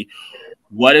to see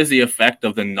what is the effect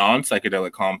of the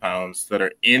non-psychedelic compounds that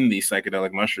are in these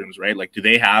psychedelic mushrooms, right? Like, do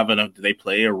they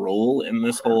play a role in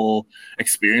this whole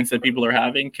experience that people are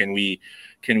having? Can we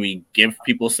give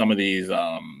people some of these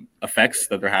effects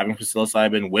that they're having for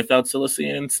psilocybin without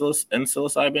psilocybin and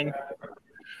psilocybin?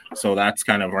 So that's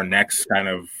kind of our next kind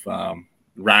of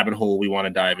rabbit hole we want to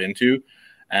dive into.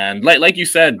 And like you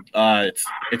said,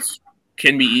 it's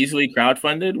can be easily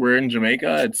crowdfunded. We're in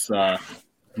Jamaica. It's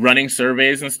running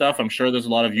surveys and stuff. I'm sure there's a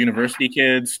lot of university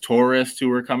kids, tourists who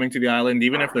are coming to the island,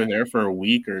 even if they're there for a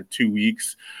week or 2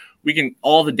 weeks.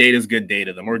 All the data is good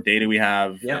data. The more data we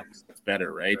have, it's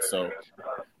better, right? So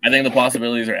I think the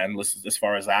possibilities are endless as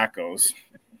far as that goes.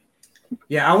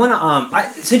 Yeah, I want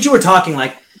to, since you were talking,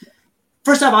 like,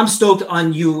 first off, I'm stoked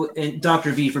on you and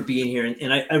Dr. V for being here.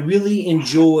 And I really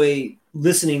enjoy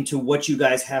listening to what you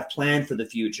guys have planned for the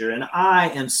future. And I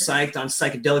am psyched on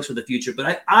psychedelics for the future.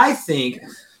 But I think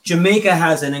Jamaica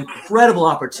has an incredible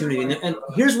opportunity. And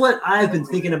here's what I've been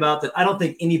thinking about that I don't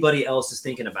think anybody else is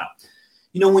thinking about.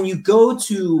 You know, when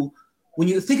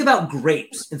you think about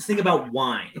grapes and think about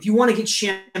wine, if you want to get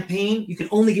champagne, you can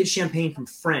only get champagne from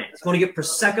France. If you want to get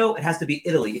Prosecco, it has to be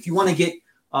Italy. If you want to get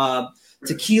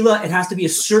tequila, it has to be a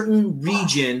certain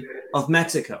region of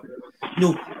Mexico.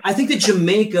 You know, I think that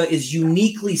Jamaica is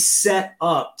uniquely set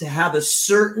up to have a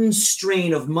certain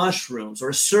strain of mushrooms or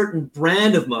a certain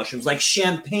brand of mushrooms, like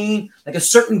champagne, like a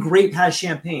certain grape has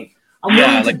champagne.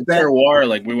 Like a terroir,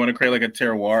 like we want to create like a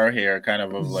terroir here, kind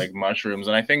of like mushrooms.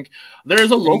 And I think there is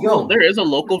a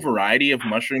local variety of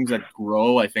mushrooms that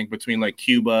grow, I think, between like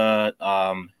Cuba,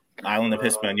 island of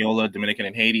Hispaniola, Dominican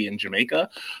and Haiti, and Jamaica.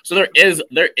 So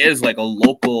there is like a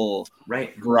local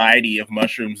variety of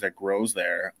mushrooms that grows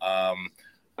there.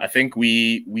 I think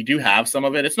we do have some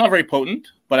of it. It's not very potent,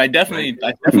 but I definitely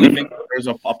think there's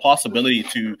a possibility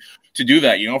to do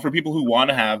that, you know, for people who want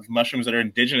to have mushrooms that are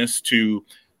indigenous to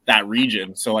that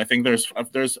region. So I think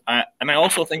and I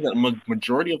also think that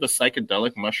majority of the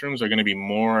psychedelic mushrooms are going to be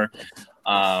more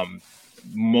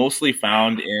mostly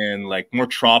found in like more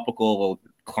tropical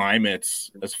climates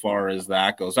as far as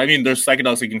that goes. I mean, there's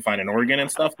psychedelics you can find in Oregon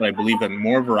and stuff, but I believe that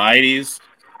more varieties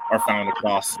are found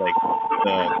across like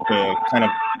the kind of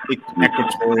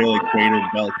equatorial equator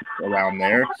belt around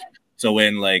there. So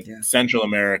in like Central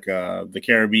America, the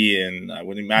Caribbean, I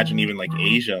would imagine even like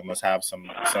Asia must have some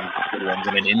good ones,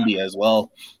 and in India as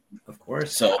well. Of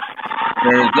course. So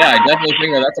I definitely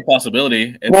think that's a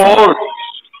possibility.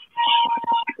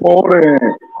 For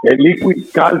a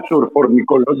liquid culture for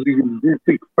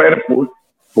mycologistic purpose,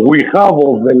 we have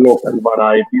all the local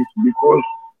varieties because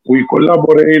we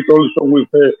collaborate also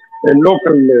with a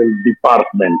local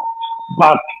department.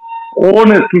 But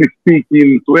honestly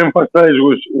speaking, to emphasize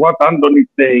with what Anthony is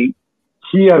saying,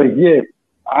 here, yes,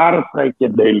 are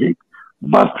psychedelic,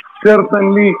 but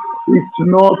certainly it's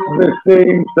not the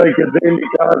same psychedelic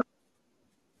as.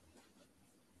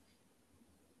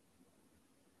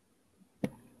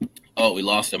 Oh, we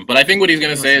lost him. But I think what he's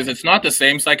going to say is it's not the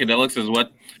same psychedelics as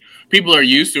what people are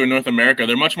used to in North America.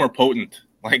 They're much more potent.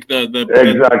 Like the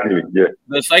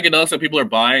psychedelics that people are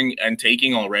buying and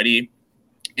taking already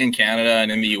in Canada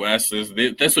and in the US,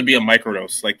 this would be a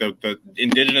microdose. Like the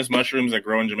indigenous mushrooms that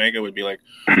grow in Jamaica would be like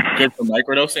good for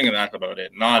microdosing, and that's about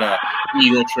it. Not a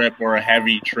eagle trip or a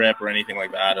heavy trip or anything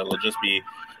like that. It'll just be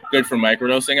good for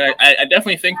microdosing. And I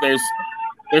definitely think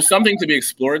there's something to be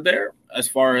explored there as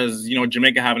far as, you know,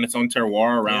 Jamaica having its own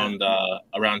terroir around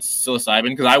psilocybin,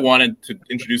 because I wanted to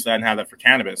introduce that and have that for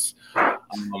cannabis.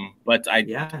 But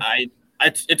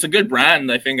it's a good brand.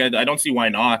 I think I don't see why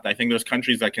not. I think there's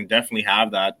countries that can definitely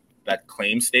have that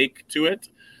claim stake to it.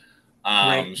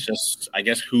 It's just, I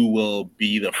guess, who will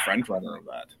be the front runner of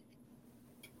that.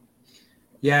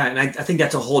 Yeah, and I think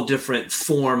that's a whole different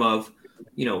form of,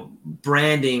 you know,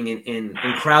 branding and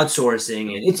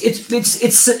crowdsourcing, and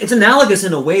it's analogous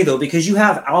in a way though, because you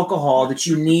have alcohol that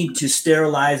you need to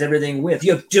sterilize everything with.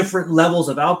 You have different levels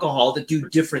of alcohol that do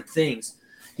different things,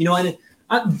 you know. And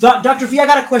Dr. V, I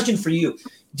got a question for you.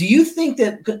 Do you think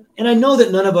that, and I know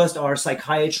that none of us are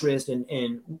psychiatrists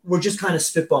and we're just kind of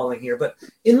spitballing here, but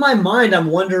in my mind, I'm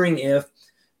wondering if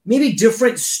maybe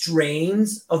different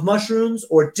strains of mushrooms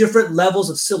or different levels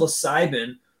of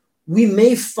psilocybin, we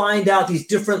may find out these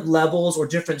different levels or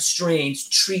different strains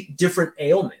treat different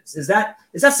ailments. Is that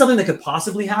something that could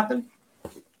possibly happen?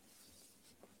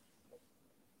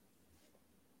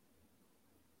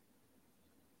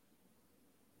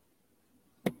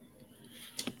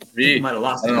 I don't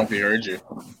know if he heard you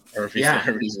or if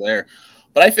he's there,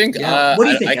 but I think. What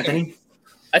do you think, Anthony?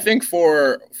 I think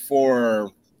for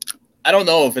I don't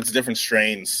know if it's different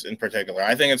strains in particular.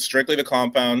 I think it's strictly the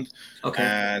compound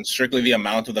and strictly the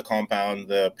amount of the compound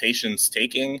the patient's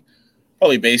taking,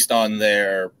 probably based on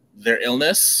their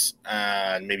illness,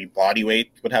 and maybe body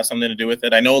weight would have something to do with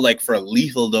it. I know, like, for a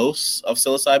lethal dose of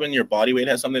psilocybin, your body weight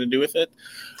has something to do with it.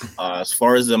 As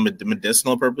far as the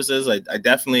medicinal purposes, I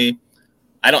definitely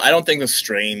I don't think the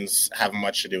strains have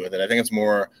much to do with it. I think it's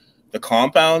more the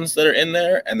compounds that are in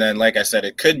there, and then, like I said,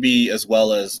 it could be as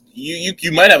well as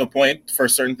you might have a point for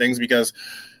certain things, because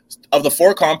of the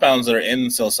 4 compounds that are in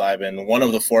psilocybin, one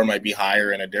of the 4 might be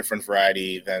higher in a different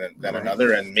variety than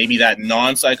another, and maybe that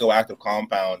non-psychoactive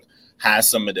compound has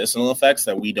some medicinal effects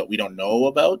that we don't know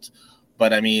about.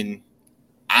 But I mean,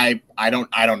 I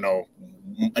don't know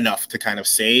enough to kind of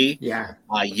say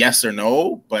yes or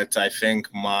no. But I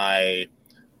think my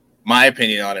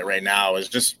opinion on it right now is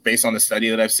just based on the study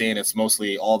that I've seen. It's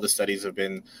mostly all the studies have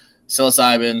been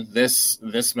psilocybin,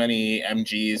 this many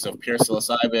mgs of pure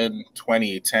psilocybin,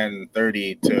 20, 10,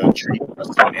 30 to treat a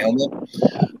certain ailment. So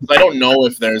I don't know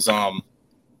if there's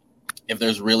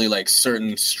really like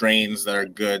certain strains that are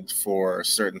good for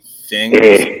certain things.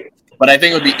 But I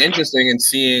think it would be interesting in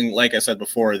seeing, like I said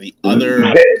before, the other.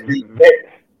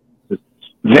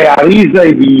 There is,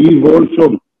 I believe,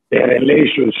 also a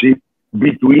relationship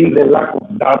between the lack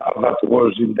of data that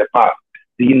was in the past.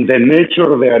 In the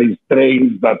nature, there is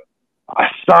strains that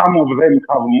some of them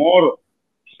have more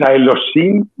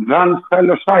psilocin than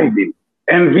psilocybin,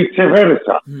 and vice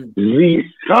versa. These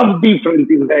have different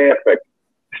in the effect.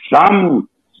 Some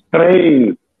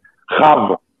strains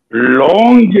have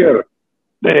longer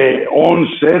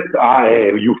onset.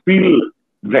 You feel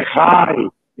the high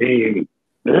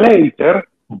later,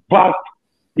 but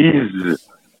is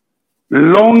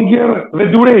longer the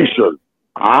duration.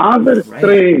 Other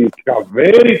strains have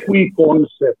very quick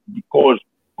onset because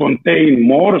contain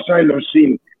more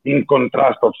psilocin in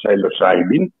contrast of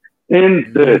psilocybin,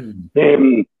 and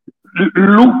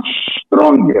look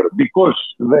stronger because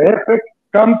the effect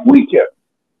come quicker.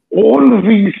 All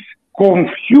these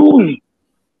confuse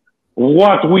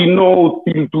what we know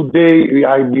till today,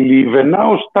 I believe, and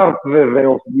now start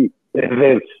the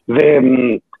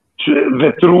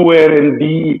true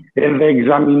R&D and the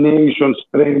examination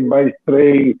strain by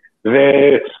strain,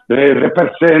 the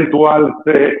percentual,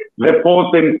 the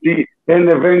potency,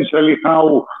 and eventually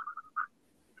how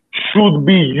should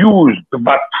be used.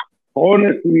 But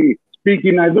honestly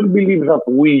speaking, I don't believe that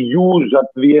we use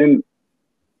at the end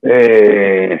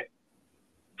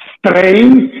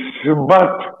strains,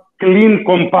 but clean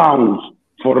compounds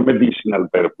for medicinal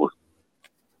purpose.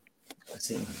 I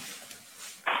see.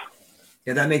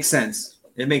 Yeah, that makes sense.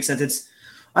 It makes sense.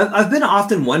 I've been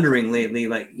often wondering lately,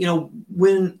 like,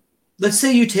 when, let's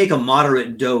say you take a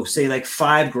moderate dose, say like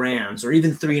 5 grams or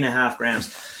even 3.5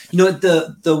 grams,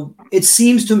 it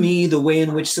seems to me the way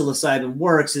in which psilocybin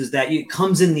works is that it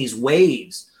comes in these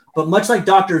waves. But much like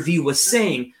Dr. V was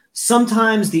saying,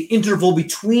 sometimes the interval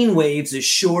between waves is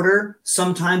shorter,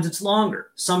 sometimes it's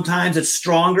longer, sometimes it's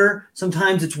stronger,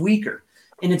 sometimes it's weaker.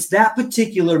 And it's that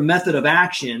particular method of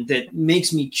action that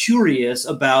makes me curious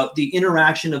about the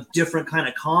interaction of different kind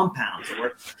of compounds.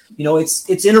 Or,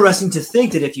 it's interesting to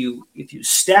think that if you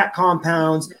stack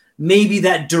compounds, maybe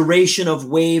that duration of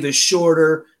wave is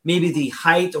shorter, maybe the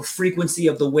height or frequency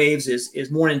of the waves is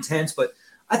more intense. But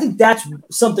I think that's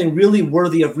something really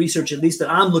worthy of research, at least that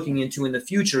I'm looking into in the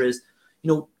future, is,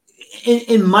 and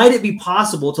might it be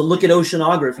possible to look at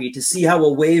oceanography to see how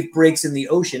a wave breaks in the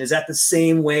ocean? Is that the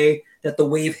same way that the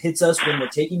wave hits us when we're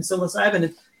taking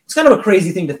psilocybin? It's kind of a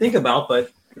crazy thing to think about,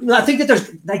 but I think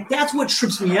that that's what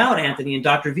trips me out, Anthony and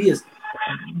Dr. V, is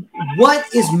what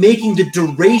is making the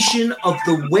duration of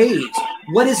the waves?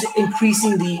 What is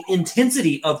increasing the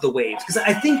intensity of the waves? Because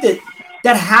I think that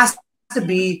has to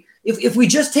be, if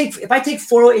I take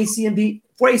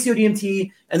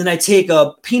 4-ACO-DMT, and then I take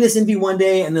a penis envy one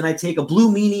day, and then I take a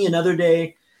blue meanie another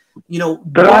day,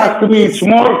 Trust me, it's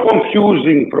more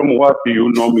confusing from what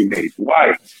you nominate.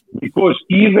 Why? Because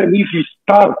even if you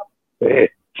start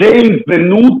change the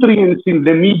nutrients in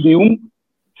the medium,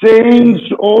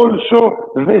 change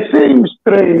also the same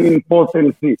strain in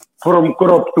potency from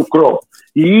crop to crop.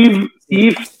 If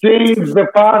change the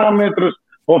parameters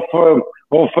of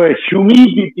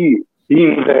humidity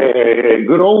in the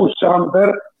growth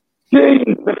sample,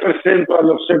 change the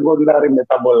percentual of secondary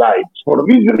metabolites. For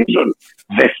this reason,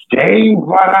 the same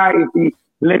variety,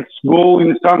 let's go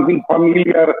in something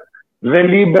familiar, the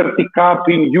Liberty Cup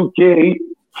in UK,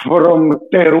 from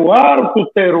terroir to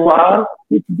terroir,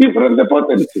 it's different the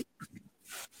potency.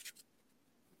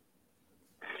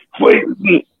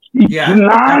 It's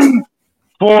nice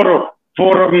for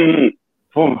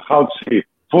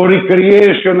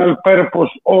recreational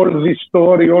purpose, all this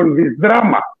story, all this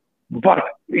drama. But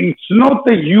it's not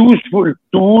a useful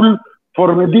tool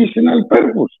for medicinal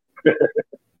purpose.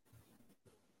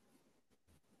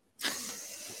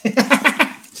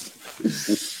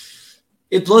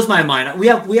 It blows my mind. We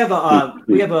have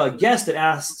a guest that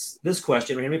asks this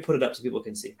question. Let me put it up so people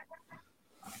can see.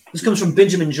 This comes from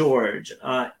Benjamin George.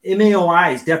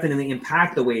 MAOIs definitely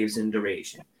impact the waves in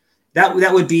duration. That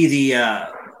would be the.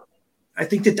 I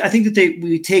think that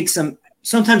we take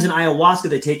sometimes in ayahuasca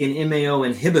they take an MAO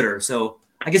inhibitor. So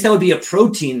I guess that would be a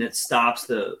protein that stops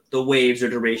the waves or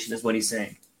duration, is what he's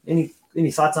saying. Any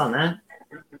thoughts on that?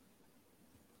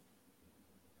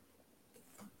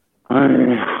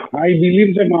 I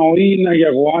believe the Maori in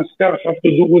ayahuasca have to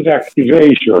do with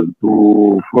activation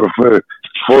to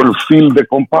fulfill the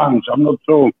compounds. I'm not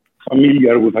so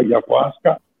familiar with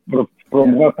ayahuasca, but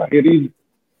from what I read, it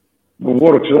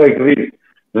works like this,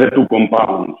 the two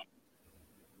compounds.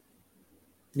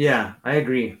 Yeah, I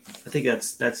agree. I think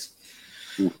that's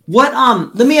what.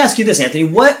 Let me ask you this, Anthony.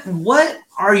 What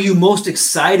are you most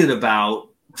excited about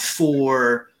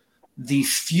for the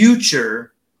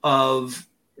future of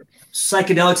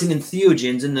psychedelics and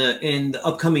entheogens in the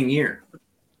upcoming year?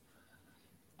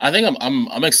 I think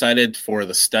I'm excited for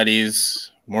the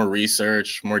studies, more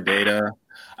research, more data.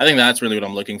 I think that's really what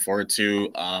I'm looking forward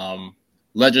to.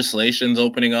 Legislation's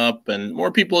opening up and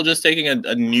more people just taking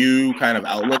a new kind of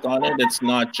outlook on it. It's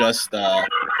not just like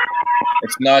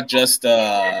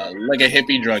a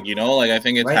hippie drug, you know. Like I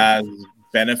think it has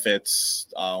benefits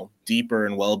deeper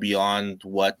and well beyond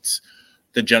what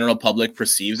the general public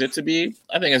perceives it to be.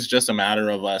 I think it's just a matter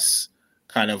of us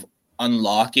kind of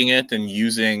unlocking it and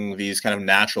using these kind of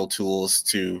natural tools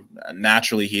to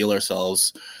naturally heal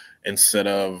ourselves instead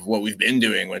of what we've been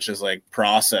doing, which is like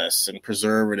process and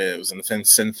preservatives and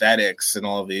synthetics and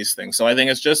all of these things. So I think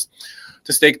it's just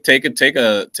to take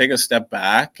a step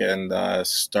back and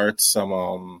start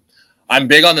some. I'm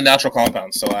big on the natural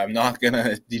compounds, so I'm not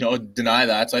gonna deny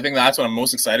that. So I think that's what I'm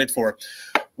most excited for.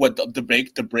 What the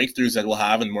breakthroughs that we'll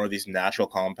have in more of these natural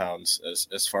compounds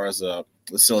as far as the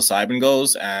psilocybin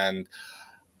goes, and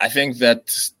I think that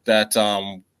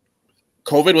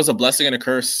COVID was a blessing and a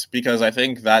curse because I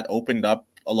think that opened up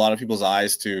a lot of people's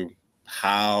eyes to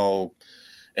how,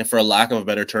 and for a lack of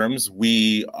better terms,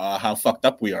 how fucked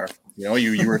up we are. You know,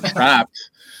 you were trapped.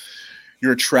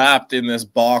 You're trapped in this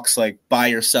box, like by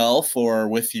yourself or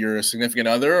with your significant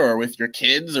other or with your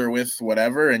kids or with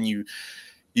whatever, and you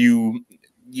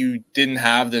didn't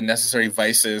have the necessary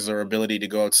vices or ability to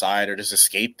go outside or just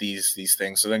escape these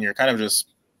things. So then you're kind of just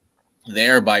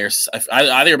there by yourself,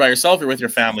 either by yourself or with your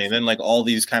family, and then like all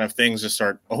these kind of things just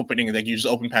start opening. Like you just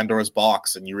open Pandora's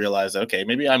box and you realize that, okay,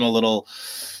 maybe I'm a little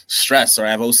stressed, or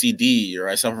I have OCD, or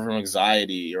I suffer from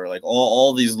anxiety, or like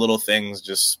all these little things.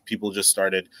 Just people just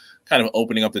started kind of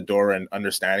opening up the door and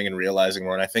understanding and realizing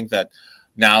more. And I think that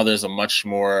now there's a much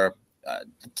more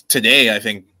today. I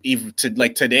think even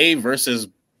today versus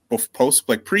post,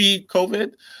 like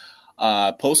pre-COVID.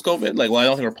 Post-COVID, I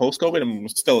don't think we're post-COVID. I'm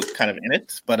still kind of in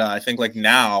it, but I think like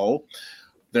now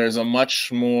there's a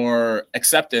much more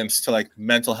acceptance to like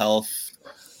mental health,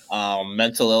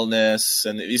 mental illness,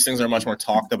 and these things are much more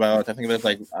talked about. I think there's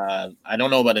like I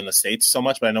don't know about in the States so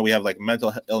much, but I know we have like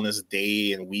mental illness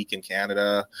day and week in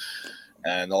Canada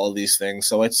and all of these things.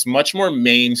 So it's much more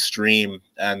mainstream,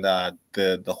 and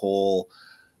the whole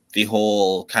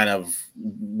kind of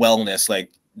wellness, like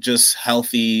just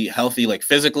healthy, like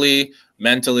physically,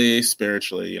 mentally,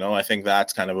 spiritually, I think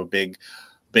that's kind of a big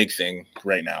thing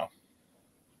right now.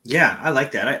 Yeah, I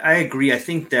like that. I agree. I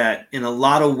think that in a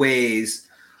lot of ways,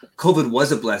 COVID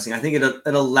was a blessing. I think it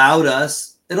allowed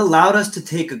us to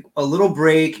take a little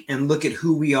break and look at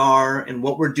who we are and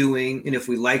what we're doing, and if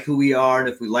we like who we are and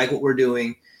if we like what we're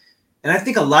doing. And I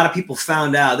think a lot of people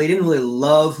found out they didn't really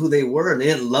love who they were and they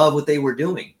didn't love what they were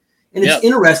doing. And it's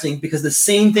interesting because the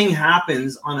same thing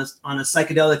happens on a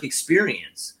psychedelic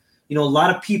experience. A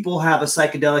lot of people have a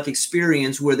psychedelic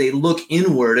experience where they look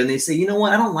inward and they say, you know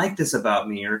what, I don't like this about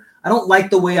me, or I don't like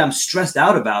the way I'm stressed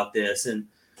out about this. And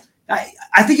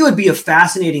I think it would be a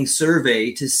fascinating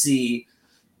survey to see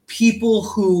people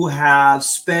who have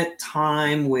spent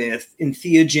time with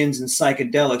entheogens and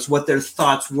psychedelics, what their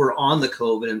thoughts were on the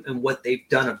COVID and what they've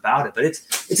done about it. But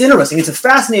it's interesting. It's a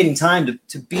fascinating time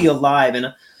to be alive.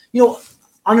 And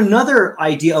on another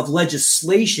idea of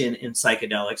legislation in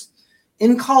psychedelics,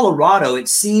 in Colorado, it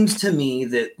seems to me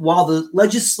that while the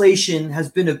legislation has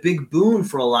been a big boon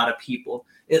for a lot of people,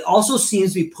 it also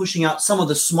seems to be pushing out some of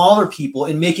the smaller people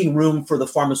and making room for the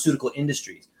pharmaceutical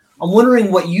industries. I'm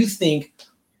wondering what you think,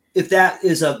 if that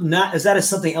is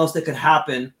something else that could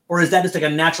happen, or is that just like a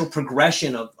natural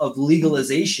progression of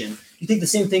legalization? Do you think the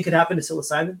same thing could happen to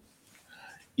psilocybin?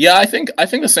 Yeah, I think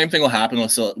the same thing will happen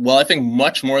with I think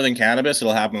much more than cannabis,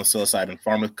 it'll happen with psilocybin.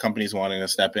 Pharma companies wanting to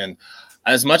step in.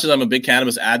 As much as I'm a big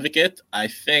cannabis advocate, I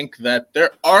think that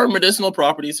there are medicinal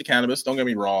properties to cannabis. Don't get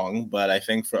me wrong, but I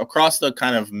think for across the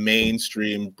kind of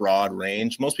mainstream broad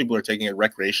range, most people are taking it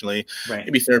recreationally,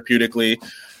 maybe therapeutically.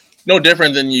 No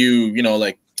different than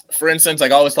like, for instance,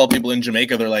 like I always tell people in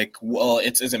Jamaica, they're like, well,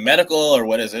 is it medical or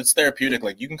what is it? It's therapeutic.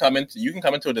 Like you can come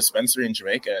into a dispensary in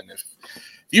Jamaica, and if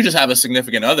you just have a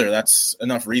significant other, that's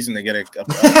enough reason to get a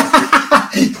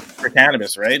for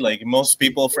cannabis, right? Like most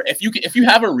people, if you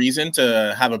have a reason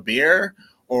to have a beer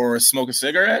or smoke a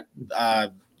cigarette,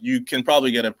 you can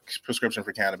probably get a prescription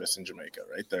for cannabis in Jamaica,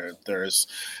 right? There's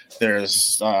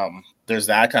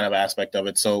that kind of aspect of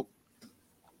it. So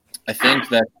I think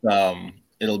that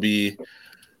it'll be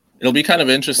kind of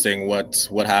interesting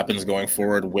what happens going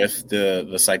forward with the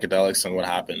psychedelics and what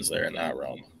happens there in that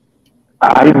realm.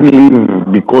 I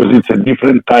believe because it's a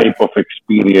different type of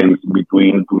experience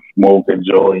between to smoke a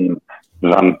joint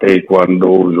than take one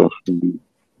dose of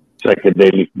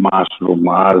psychedelic mushroom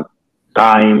as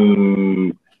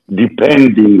time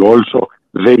depending also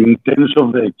the intention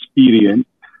of the experience,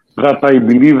 that I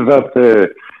believe that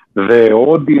the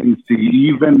audience,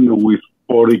 even with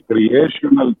for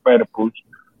recreational purpose,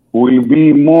 will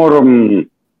be more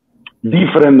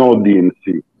different audience,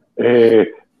 a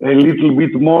little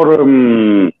bit more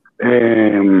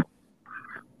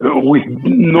with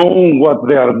knowing what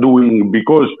they are doing,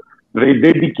 because they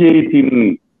dedicate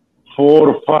in 4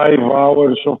 or 5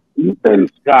 hours of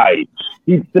intense guide.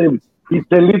 It's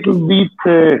a little bit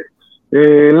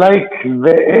like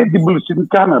the edibles in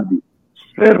cannabis.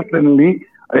 Certainly,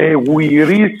 we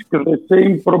risk the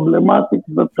same problematics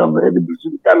that have edibles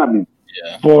in cannabis.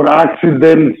 Yeah. For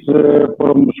accidents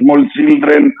from small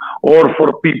children, or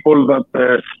for people that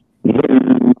have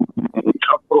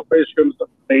professions that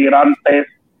they run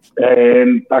tests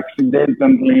and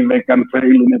accidentally they can fail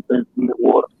in a test in the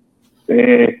work.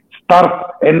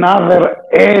 Start another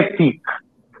ethic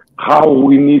how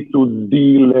we need to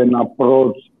deal and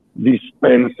approach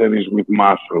dispensaries with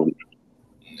mushrooms.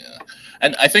 Yeah,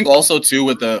 and I think also too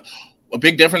with a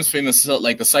big difference between the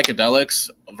psychedelics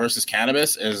versus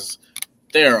cannabis is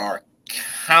there are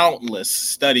countless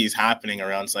studies happening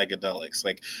around psychedelics.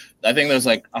 Like I think there's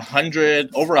like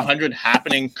over 100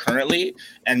 happening currently,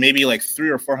 and maybe like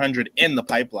 300 or 400 in the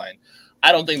pipeline.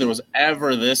 I don't think there was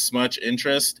ever this much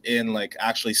interest in like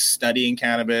actually studying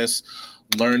cannabis,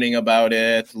 learning about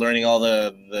it, learning all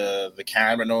the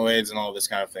cannabinoids and all this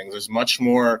kind of things. There's much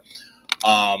more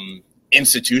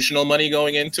institutional money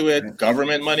going into it,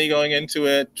 government money going into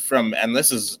it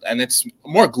and it's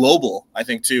more global, I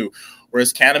think too.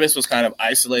 Whereas cannabis was kind of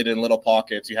isolated in little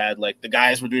pockets. You had like the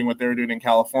guys were doing what they were doing in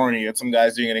California. You had some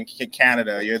guys doing it in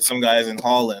Canada. You had some guys in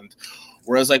Holland.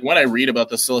 Whereas like when I read about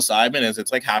the psilocybin,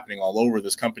 it's like happening all over.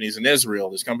 There's companies in Israel.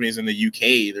 There's companies in the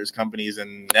UK. There's companies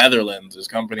in Netherlands. There's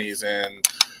companies in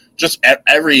just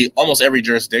almost every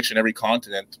jurisdiction, every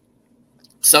continent.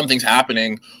 Something's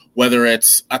happening, whether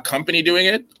it's a company doing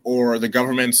it or the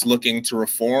government's looking to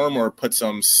reform or put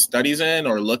some studies in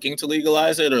or looking to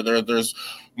legalize it, or there's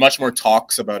much more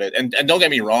talks about it. And don't get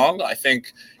me wrong, I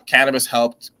think cannabis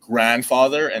helped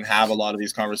grandfather and have a lot of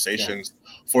these conversations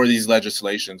for these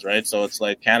legislations, right? So it's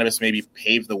like cannabis maybe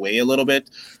paved the way a little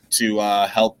bit to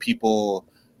help people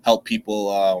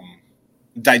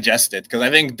digest it, because I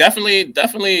think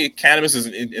definitely cannabis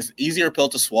is easier pill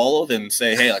to swallow than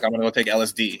say, hey, like I'm gonna go take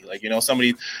LSD. Like, you know,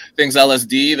 somebody thinks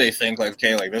LSD, they think like,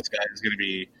 okay, like this guy is gonna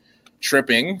be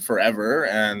tripping forever,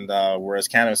 and whereas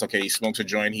cannabis, okay, he smokes a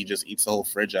joint, he just eats the whole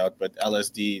fridge out. But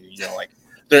LSD, you know, like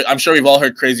I'm sure we've all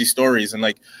heard crazy stories, and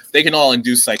like they can all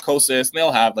induce psychosis and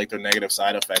they'll have like their negative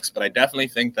side effects. But I definitely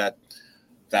think that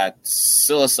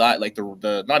psilocybin, like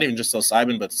the not even just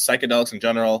psilocybin, but psychedelics in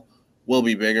general, will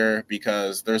be bigger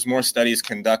because there's more studies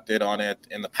conducted on it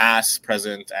in the past,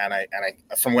 present, and I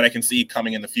from what I can see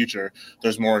coming in the future,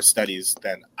 there's more studies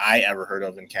than I ever heard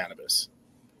of in cannabis.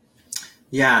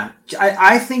 Yeah,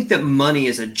 I think that money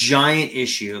is a giant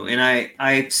issue, and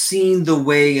I've seen the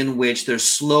way in which they're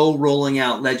slow rolling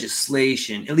out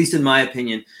legislation, at least in my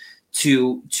opinion,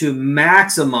 to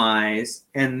maximize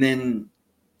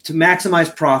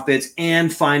profits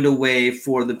and find a way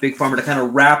for the big pharma to kind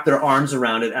of wrap their arms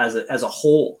around it as a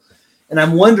whole. And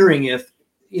I'm wondering if,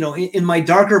 you know, in my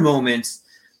darker moments,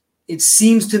 it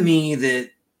seems to me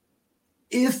that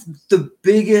if the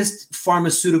biggest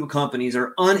pharmaceutical companies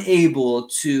are unable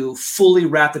to fully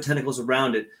wrap the tentacles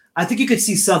around it, I think you could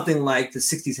see something like the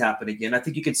 60s happen again. I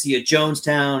think you could see a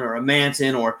Jonestown or a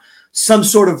Manson or some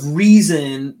sort of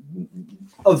reason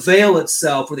avail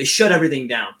itself where they shut everything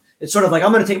down. It's sort of like,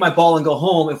 I'm going to take my ball and go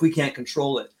home if we can't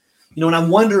control it. You know, and I'm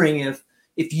wondering if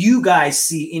you guys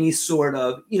see any sort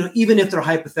of, you know, even if they're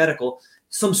hypothetical,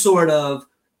 some sort of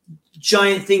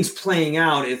giant things playing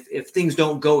out if things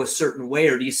don't go a certain way,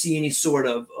 or do you see any sort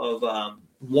of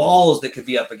walls that could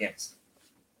be up against?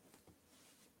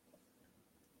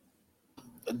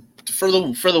 For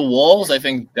the walls, I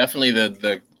think definitely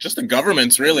the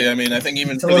governments, really. I mean, I think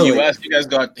even for the U.S.,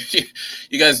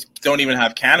 you guys don't even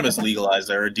have cannabis legalized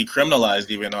there or decriminalized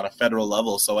even on a federal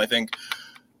level. So I think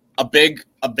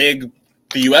the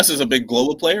U.S. is a big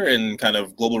global player in kind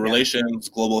of global relations,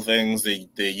 global things, the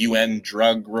UN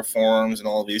drug reforms and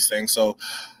all of these things. So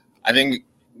I think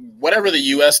whatever the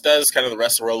U.S. does, kind of the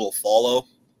rest of the world will follow.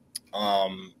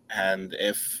 And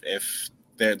if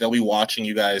they'll be watching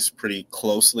you guys pretty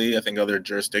closely, I think other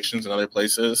jurisdictions and other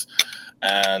places,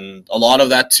 and a lot of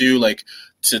that too, like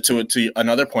to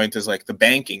another point is like the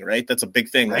banking, right? That's a big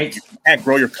thing. Right. Like, you can't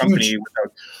grow your company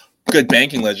without good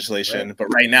banking legislation. Right.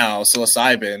 But right now,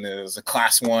 psilocybin is a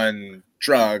class 1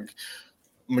 drug.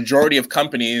 Majority of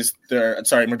countries, their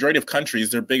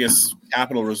biggest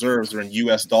capital reserves are in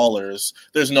US dollars.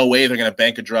 There's no way they're going to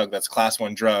bank a drug that's class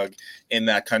 1 drug in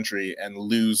that country and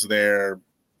lose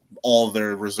all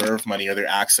their reserve money or their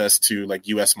access to like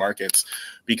US markets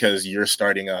because you're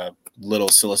starting a little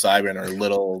psilocybin or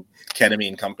little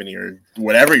ketamine company or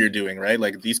whatever you're doing, right?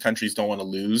 Like, these countries don't want to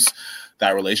lose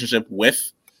that relationship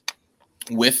with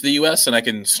the U.S. And I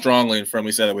can strongly and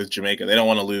firmly say that with Jamaica, they don't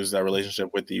want to lose that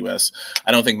relationship with the U.S.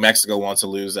 I don't think Mexico wants to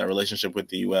lose that relationship with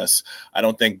the U.S. I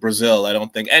don't think Brazil, I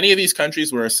don't think any of these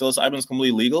countries where psilocybin is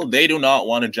completely legal, they do not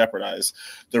want to jeopardize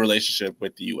the relationship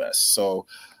with the U.S. So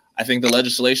I think the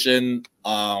legislation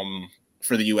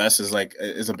for the U.S.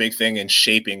 is a big thing in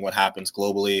shaping what happens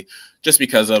globally, just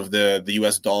because of the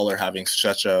U.S. dollar having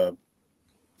such a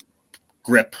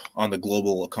grip on the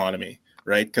global economy.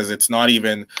 Right, because it's not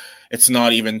even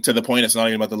to the point. It's not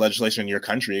even about the legislation in your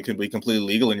country. It could be completely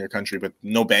legal in your country, but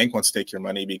no bank wants to take your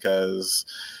money because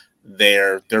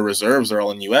their reserves are all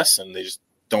in U.S. and they just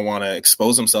don't want to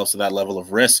expose themselves to that level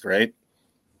of risk, right?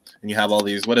 And you have all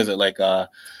these,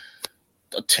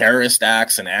 terrorist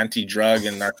acts and anti-drug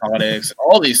and narcotics,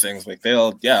 all these things. Like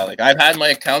I've had my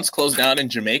accounts closed down in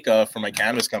Jamaica for my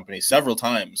cannabis company several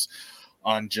times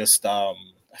on just I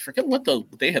forget what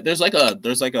they had. There's like a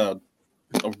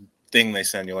thing they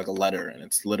send you, like a letter, and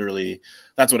it's literally,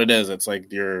 that's what it is. It's like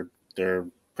they're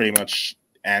pretty much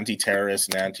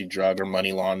anti-terrorist and anti-drug or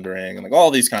money laundering and like all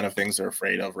these kind of things they're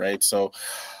afraid of, right? So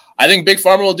I think Big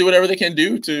Pharma will do whatever they can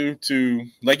do to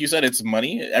like you said, it's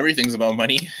money. Everything's about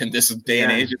money in this day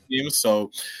and age, it seems.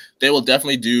 So they will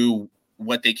definitely do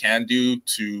what they can do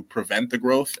to prevent the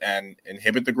growth and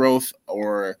inhibit the growth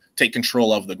or take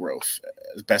control of the growth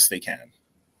as best they can.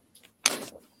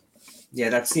 Yeah,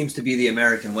 that seems to be the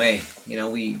American way. You know,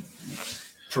 we,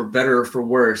 for better or for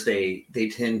worse, they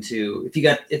tend to.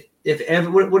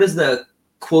 What is the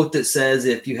quote that says,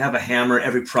 if you have a hammer,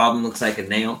 every problem looks like a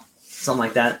nail, something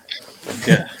like that.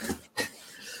 Yeah.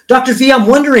 Dr. V, I'm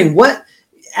wondering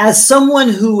as someone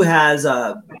who has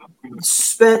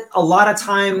spent a lot of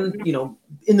time,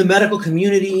 in the medical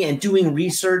community and doing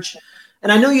research, and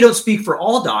I know you don't speak for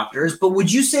all doctors, but would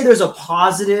you say there's a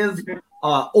positive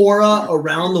aura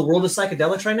around the world of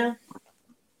psychedelics right now?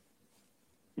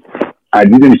 I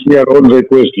didn't hear all the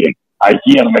question. I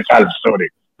hear the half, sorry.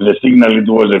 The signal, it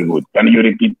wasn't good. Can you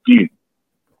repeat, please?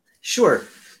 Sure.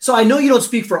 So I know you don't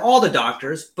speak for all the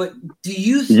doctors, but do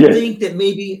you think that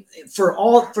maybe for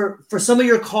some of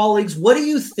your colleagues, what do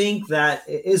you think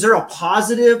is there a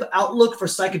positive outlook for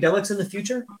psychedelics in the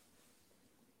future?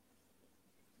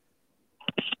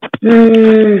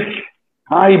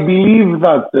 I believe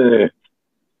that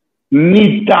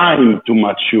need time to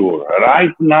mature.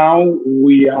 Right now,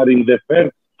 we are in the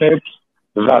first steps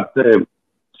that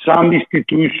some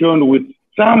institutions with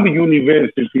some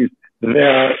universities, they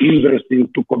are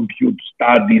interested to compute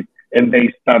studies and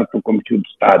they start to compute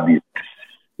studies.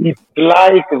 It's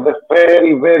like the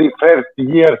very, very first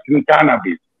years in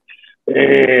cannabis.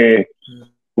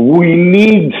 We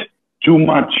need to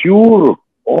mature,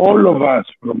 all of us,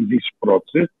 from this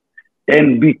process,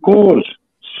 and because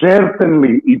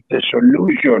certainly it's a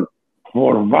solution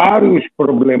for various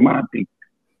problematics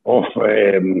of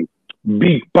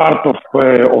big part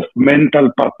of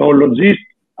mental pathologies,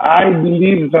 I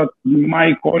believe that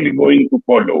my colleague is going to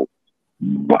follow.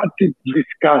 But it's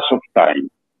discuss of time.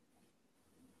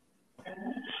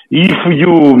 If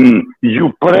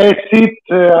you press it,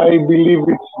 I believe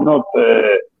it's not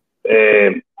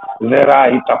the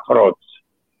right approach.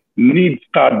 Need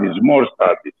studies, more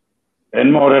studies,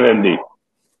 and more R&D.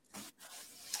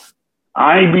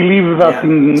 I believe that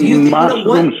in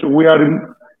mushrooms we are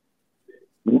in...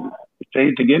 Say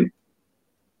it again.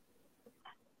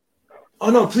 Oh,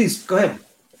 no, please, go ahead.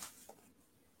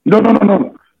 No.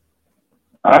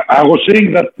 I was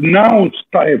saying that now it's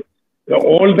time.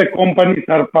 All the companies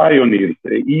are pioneers,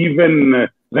 even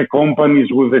the companies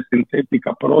with a synthetic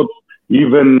approach,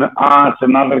 even us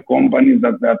and other companies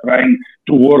that are trying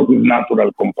to work with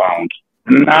natural compounds.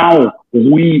 Now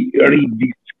we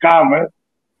rediscover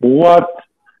what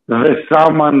the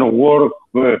shaman worked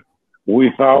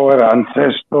with our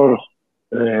ancestors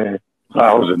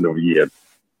thousands of years.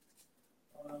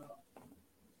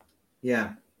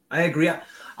 Yeah, I agree.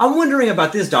 I'm wondering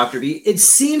about this, Dr. B. It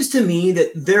seems to me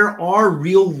that there are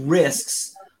real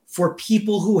risks for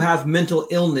people who have mental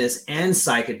illness and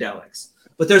psychedelics.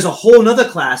 But there's a whole nother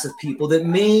class of people that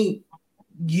may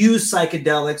use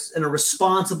psychedelics in a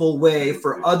responsible way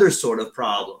for other sort of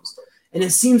problems. And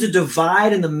it seems a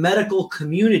divide in the medical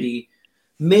community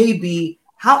may be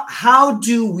how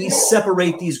do we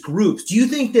separate these groups? Do you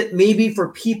think that maybe for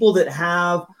people that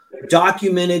have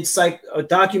documented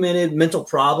mental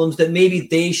problems that maybe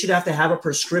they should have to have a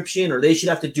prescription, or they should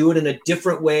have to do it in a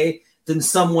different way than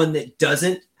someone that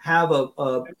doesn't have a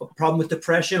problem with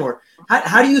depression? Or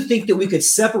how do you think that we could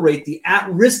separate the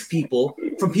at-risk people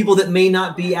from people that may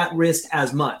not be at risk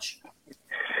as much?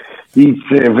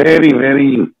 It's a very,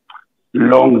 very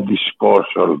long discourse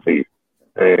of this.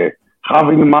 Have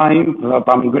in mind that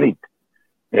I'm Greek,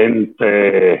 and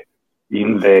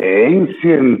in the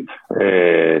ancient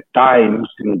times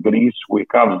in Greece, we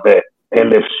have the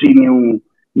Eleusinian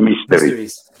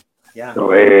mysteries. Yeah.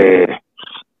 So,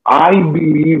 I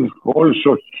believe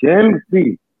also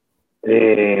healthy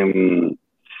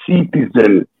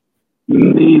citizens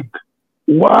need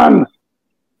once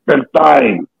per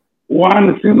time,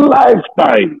 once in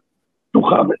lifetime, to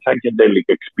have a psychedelic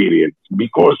experience,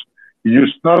 because you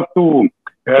start to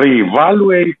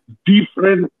reevaluate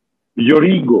different your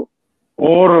ego,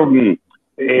 or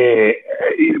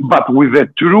but with a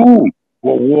true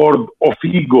word of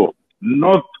ego,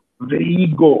 not the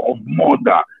ego of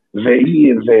Moda, this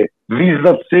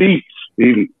that say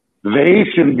the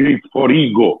ancient Greek for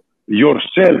ego,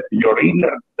 yourself, your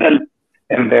inner self,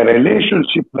 and the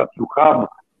relationship that you have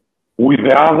with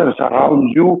the others around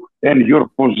you, and your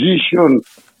position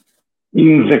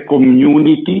in the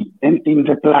community and in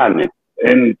the planet.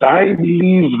 And I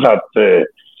believe that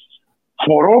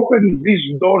for opening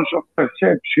these doors of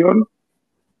perception,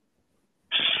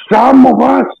 some of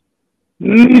us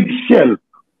need help.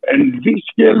 And this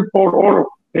help, or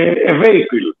a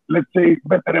vehicle, let's say it's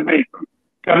better a vehicle,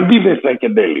 can be the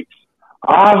psychedelics.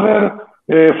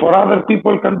 For other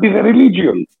people can be the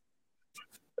religion.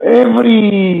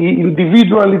 Every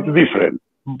individual is different.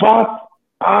 But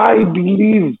I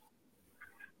believe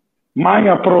my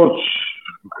approach,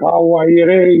 how I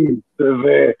raise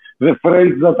the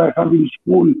friends that I have in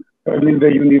school and in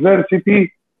the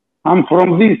university, I'm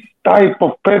from this type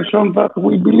of person that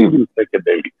we believe in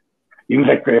psychedelics, in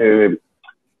the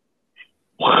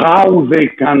how they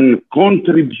can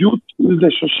contribute in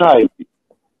the society.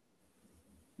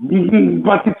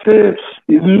 But it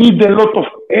needs a lot of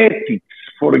ethics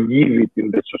for giving it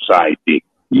in the society.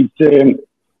 It's a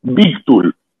big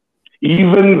tool.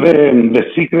 Even the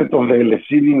secret of the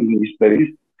Eleusinian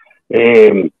mysteries,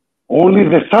 only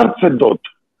the sacerdote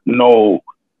know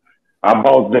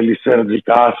about the lysergic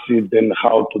acid and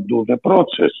how to do the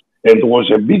process. And it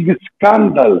was a big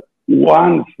scandal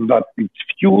once that it's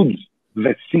huge,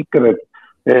 the secret,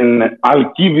 and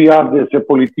Alcibiades, as a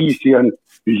politician,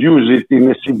 used it in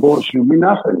a symposium in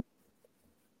Athens.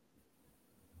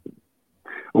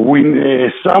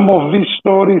 When some of these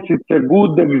stories, it's a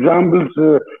good example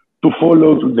to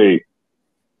follow today.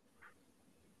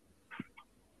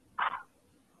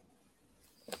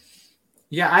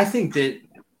 Yeah, I think that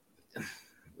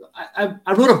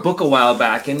I wrote a book a while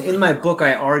back, and in my book,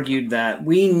 I argued that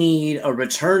we need a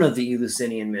return of the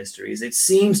Eleusinian mysteries. It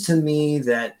seems to me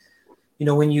that, in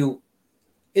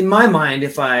my mind,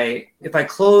 if I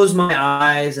close my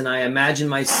eyes and I imagine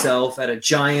myself at a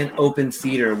giant open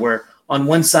theater where on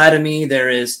one side of me there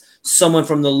is someone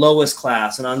from the lowest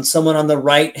class, and on the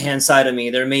right hand side of me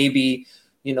there may be,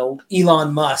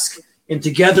 Elon Musk. And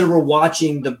together we're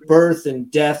watching the birth and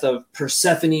death of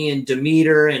Persephone and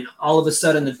Demeter, and all of a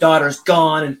sudden the daughter's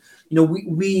gone. And,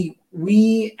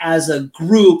 we as a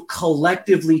group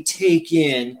collectively take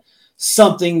in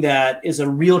something that is a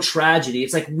real tragedy.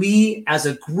 It's like we as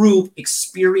a group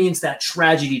experience that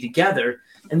tragedy together,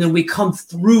 and then we come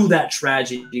through that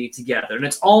tragedy together. And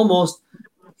it's almost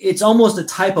a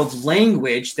type of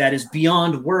language that is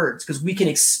beyond words, because we can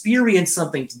experience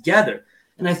something together.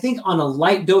 And I think on a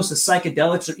light dose of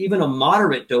psychedelics, or even a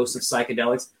moderate dose of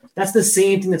psychedelics, that's the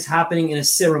same thing that's happening in a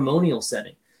ceremonial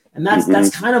setting. And that's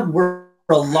kind of where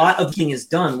a lot of healing is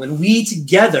done. When we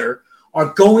together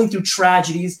are going through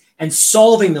tragedies and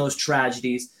solving those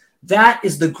tragedies, that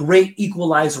is the great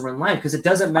equalizer in life, because it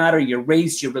doesn't matter your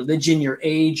race, your religion, your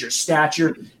age, your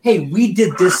stature. Hey, we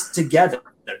did this together.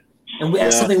 And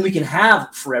that's something we can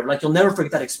have forever. Like, you'll never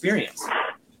forget that experience.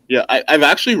 Yeah, I've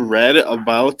actually read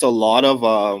about a lot of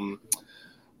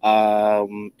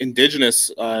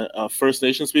indigenous First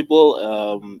Nations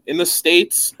people in the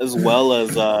States, as well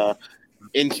as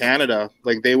in Canada.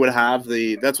 Like, they would have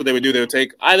that's what they would do. They would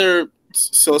take either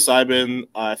psilocybin,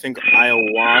 I think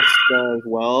ayahuasca as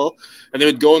well, and they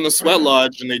would go in the sweat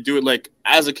lodge and they do it like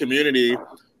as a community.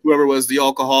 Whoever was the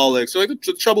alcoholic, so like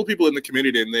the troubled people in the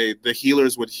community, and the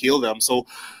healers would heal them. So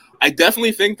I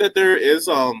definitely think that there is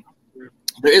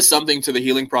something to the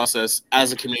healing process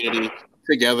as a community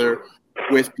together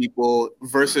with people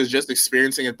versus just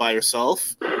experiencing it by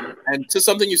yourself. And to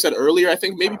something you said earlier, I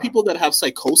think maybe people that have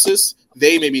psychosis,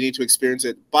 they maybe need to experience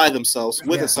it by themselves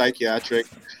with a psychiatric.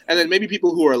 And then maybe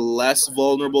people who are less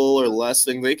vulnerable or less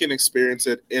thing, they can experience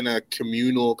it in a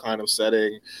communal kind of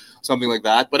setting, something like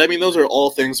that. But I mean, those are all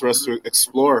things for us to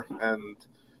explore, and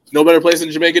no better place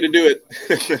than Jamaica to do it.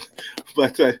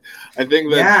 But I think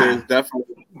that there's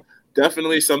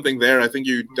definitely something there. I think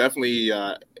you definitely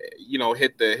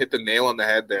hit the nail on the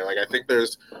head there. Like, I think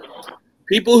there's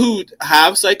people who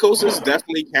have psychosis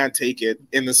definitely can't take it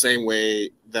in the same way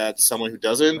that someone who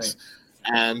doesn't. Right.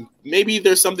 And maybe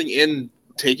there's something in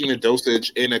taking a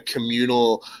dosage in a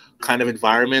communal kind of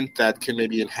environment that can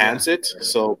maybe enhance it.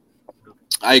 So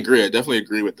I agree. I definitely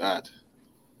agree with that.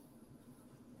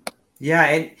 Yeah.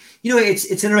 And,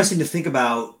 it's interesting to think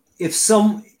about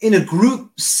in a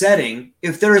group setting,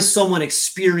 if there is someone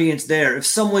experienced there, if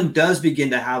someone does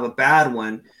begin to have a bad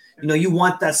one, you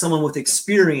want that someone with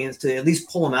experience to at least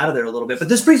pull them out of there a little bit. But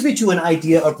this brings me to an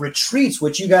idea of retreats,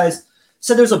 which you guys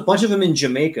said there's a bunch of them in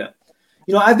Jamaica.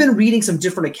 I've been reading some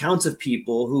different accounts of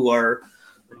people who are,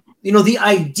 the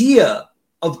idea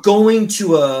of going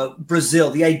to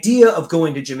Brazil, the idea of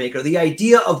going to Jamaica, the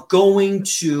idea of going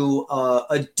to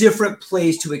a different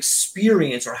place to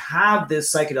experience or have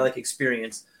this psychedelic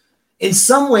experience in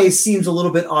some ways seems a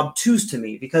little bit obtuse to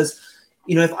me because,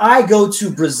 if I go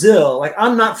to Brazil, like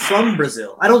I'm not from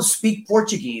Brazil, I don't speak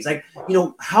Portuguese. Like,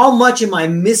 how much am I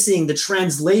missing the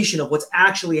translation of what's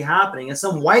actually happening? And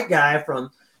some white guy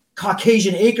from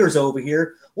Caucasian Acres over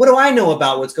here, what do I know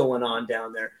about what's going on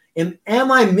down there?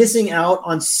 Am I missing out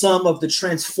on some of the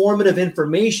transformative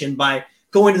information by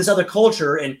going to this other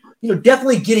culture and,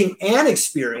 definitely getting an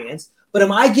experience, but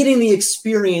am I getting the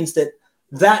experience that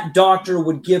doctor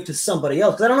would give to somebody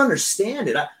else? Because I don't understand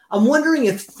it. I'm wondering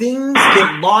if things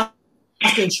get lost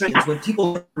in trends when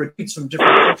people retreats from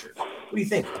different cultures. What do you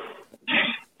think?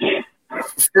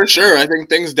 For sure. I think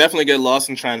things definitely get lost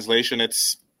in translation.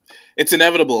 It's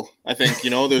inevitable. I think,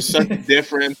 there's such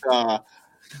different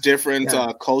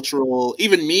cultural,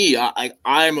 even me,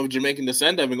 I'm of Jamaican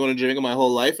descent. I've been going to Jamaica my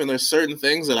whole life, and there's certain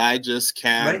things that I just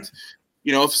can't, right.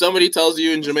 If somebody tells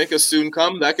you in Jamaica soon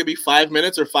come, that could be 5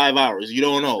 minutes or 5 hours. You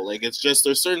don't know. Like, it's just,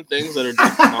 there's certain things that are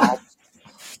just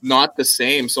not the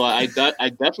same. So I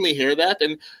definitely hear that.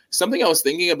 And something I was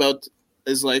thinking about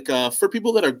is like, for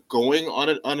people that are going on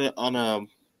a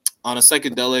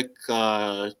psychedelic,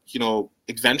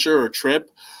 adventure or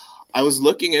trip, I was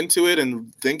looking into it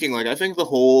and thinking, like, I think the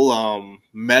whole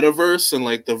metaverse and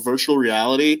like the virtual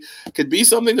reality could be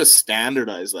something to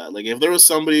standardize that. Like, if there was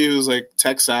somebody who's like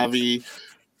tech savvy,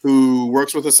 who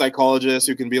works with a psychologist,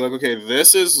 who can be like, okay,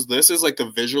 this is like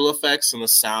the visual effects and the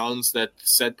sounds that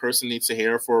said person needs to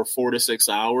hear for 4 to 6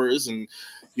 hours, and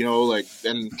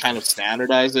and kind of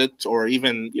standardize it, or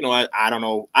even I don't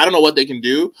know what they can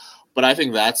do, but I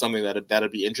think that's something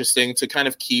that'd be interesting to kind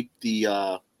of keep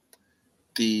the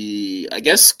the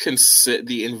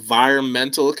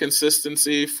environmental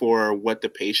consistency for what the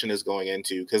patient is going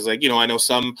into. Because I know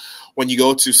when you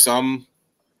go to some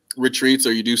retreats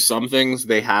or you do some things,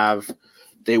 they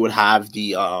would have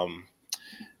the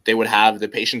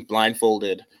patient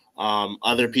blindfolded.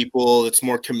 Other people, it's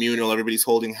more communal. Everybody's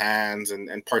holding hands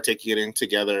and partaking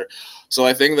together. So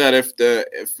I think that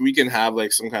if we can have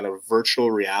like some kind of virtual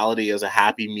reality as a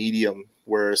happy medium,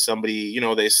 where somebody,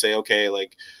 they say, okay,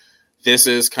 like, this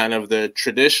is kind of the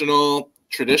traditional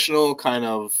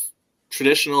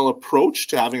approach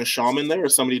to having a shaman there, or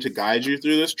somebody to guide you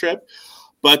through this trip,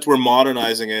 but we're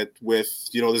modernizing it with,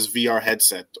 this VR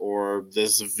headset or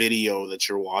this video that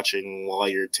you're watching while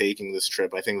you're taking this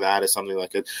trip. I think that is something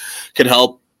that could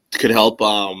help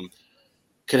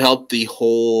the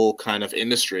whole kind of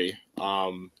industry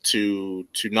to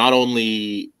not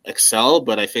only excel,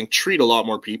 but I think treat a lot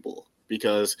more people,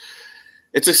 because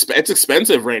it's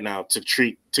expensive right now to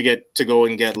go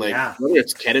and get whether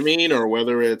it's ketamine or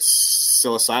whether it's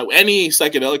psilocybin, any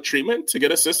psychedelic treatment, to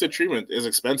get assisted treatment is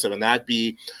expensive. And that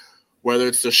be whether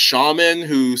it's the shaman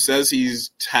who says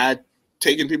he's had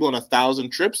taken people on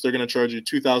 1,000 trips, they're going to charge you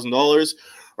 $2,000.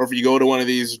 Or if you go to one of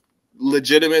these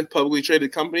legitimate publicly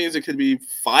traded companies, it could be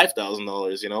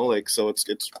 $5,000, so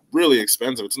it's really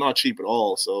expensive. It's not cheap at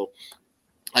all. So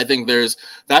I think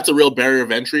that's a real barrier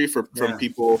of entry from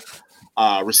people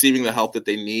receiving the help that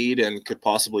they need and could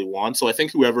possibly want. So I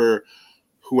think whoever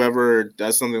whoever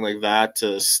does something like that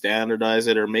to standardize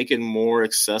it or make it more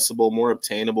accessible, more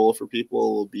obtainable for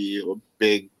people will be a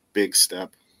big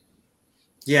step.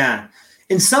 Yeah.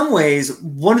 In some ways,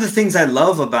 one of the things I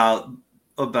love about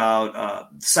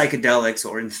psychedelics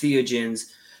or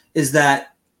entheogens is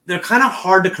that they're kind of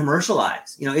hard to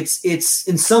commercialize. You know, it's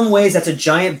in some ways that's a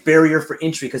giant barrier for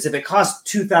entry, because if it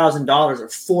costs $2,000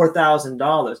 or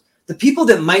 $4,000, the people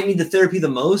that might need the therapy the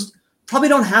most probably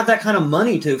don't have that kind of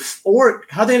money to, or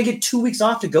how are they going to get 2 weeks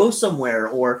off to go somewhere,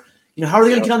 or you know, how are they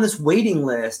going to get on this waiting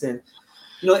list? And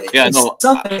you know,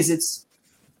 some ways it's.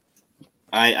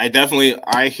 I definitely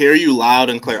hear you loud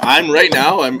and clear. I'm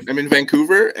in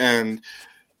Vancouver, and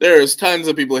there's tons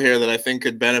of people here that I think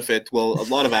could benefit. Well, a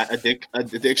lot of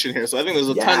addiction here. So I think there's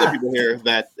a ton of people here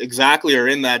that exactly are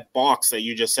in that box that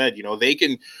you just said. You know, they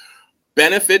can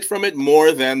benefit from it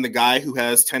more than the guy who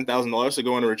has $10,000 to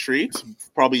go on a retreat.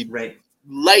 Probably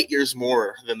light years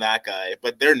more than that guy,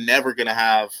 but they're never going to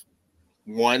have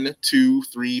 $1, $2,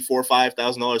 $3, $4,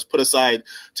 $5,000 put aside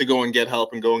to go and get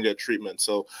help and go and get treatment.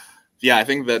 So yeah, I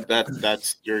think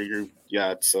that's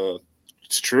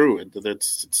it's true.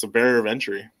 It's a barrier of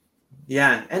entry.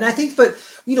 Yeah, and I think, but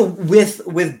you know,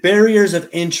 with barriers of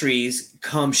entries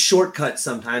come shortcuts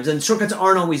sometimes, and shortcuts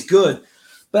aren't always good.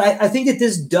 But I think that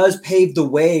this does pave the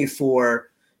way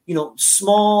for, you know,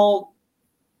 small.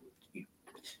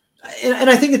 And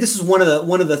I think that this is one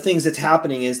of the things that's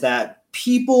happening is that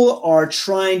people are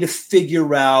trying to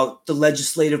figure out the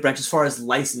legislative branch as far as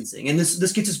licensing. And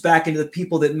this gets us back into the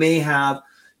people that may have,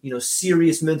 you know,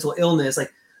 serious mental illness.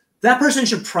 Like that person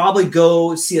should probably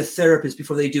go see a therapist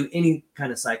before they do any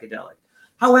kind of psychedelic.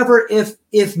 However,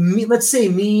 if me, let's say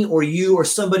me or you or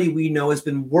somebody we know has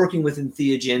been working with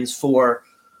entheogens for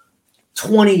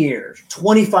 20 years,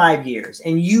 25 years,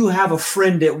 and you have a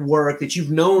friend at work that you've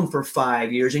known for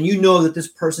 5 years, and you know that this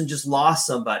person just lost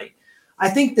somebody. I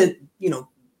think that, you know,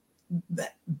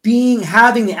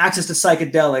 having the access to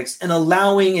psychedelics and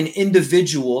allowing an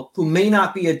individual who may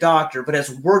not be a doctor but has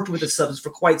worked with a substance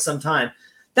for quite some time,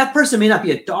 that person may not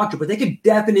be a doctor, but they could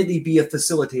definitely be a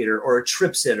facilitator or a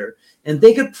trip sitter, and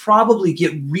they could probably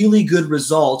get really good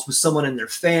results with someone in their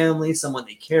family, someone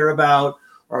they care about,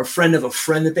 or a friend of a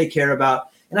friend that they care about.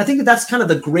 And I think that that's kind of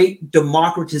the great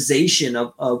democratization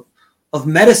of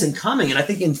medicine coming. And I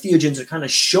think entheogens are kind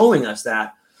of showing us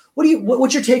that.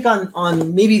 What's your take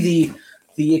on maybe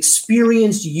the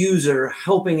experienced user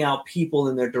helping out people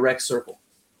in their direct circle?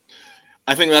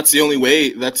 I think that's the only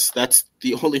way. That's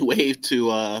the only way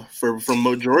to for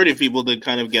majority of people to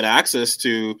kind of get access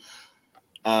to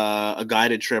a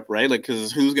guided trip, right? Like,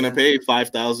 because who's going to pay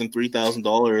 $5,000,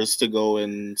 $3,000 to go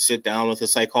and sit down with a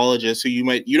psychologist who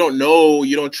you don't know,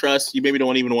 you don't trust, you maybe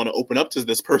don't even want to open up to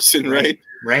this person, right?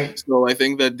 Right. So I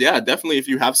think that, yeah, definitely if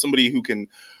you have somebody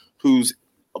who's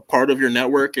a part of your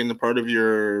network and a part of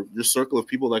your circle of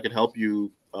people that can help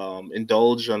you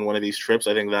indulge on one of these trips,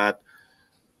 I think that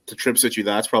the trip suits you,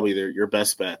 that's probably your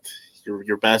best bet.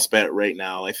 Your best bet right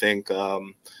now. I think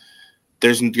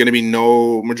there's going to be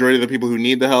no majority of the people who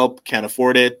need the help can't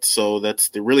afford it. So that's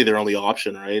really their only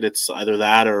option, right? It's either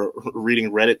that or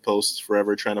reading Reddit posts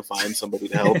forever trying to find somebody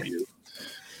to help you.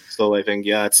 So I think,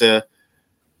 yeah,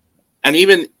 and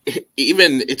even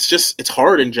it's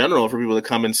hard in general for people to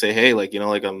come and say, hey, like, you know,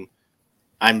 like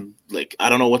I'm like, I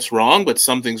don't know what's wrong, but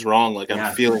something's wrong. Like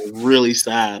I'm feeling really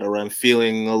sad, or I'm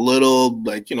feeling a little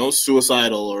like, you know,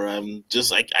 suicidal, or I'm just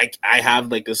like, I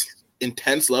have like this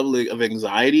intense level of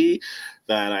anxiety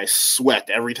that I sweat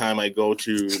every time I go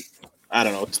to, I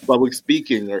don't know, public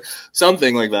speaking or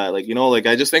something like that. Like, you know, like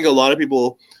I just think a lot of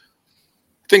people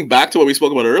think back to what we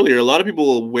spoke about earlier. A lot of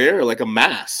people wear like a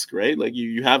mask, right? Like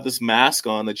you have this mask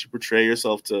on that you portray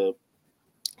yourself to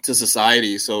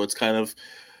society. So it's kind of,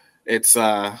 I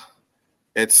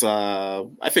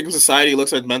think society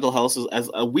looks at mental health as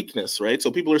a weakness, right?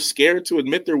 So people are scared to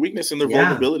admit their weakness and their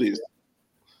vulnerabilities.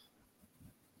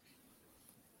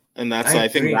 And I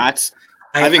think that's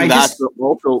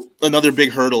also another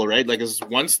big hurdle, right? Like, is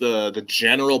once the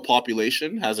general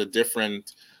population has a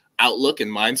different outlook and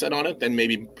mindset on it, then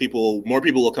maybe more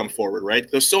people will come forward, right?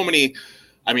 There's so many.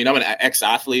 I mean, I'm an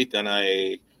ex-athlete, and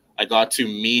I got to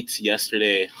meet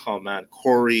yesterday. Oh man,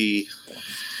 Corey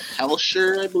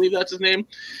Helsher, I believe that's his name.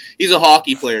 He's a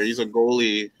hockey player. He's a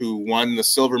goalie who won the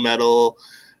silver medal,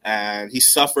 and he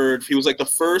suffered. He was like the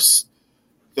first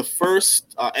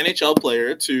NHL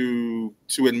player to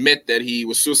admit that he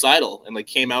was suicidal, and like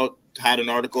came out, had an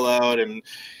article out, and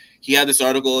he had this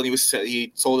article, and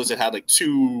he told us it had like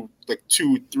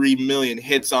 3 million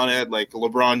hits on it, like a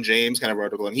LeBron James kind of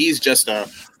article, and he's just a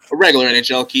regular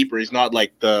NHL keeper. He's not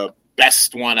like the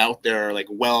best one out there, like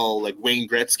Wayne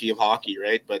Gretzky of hockey,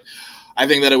 right? But I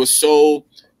think that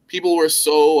people were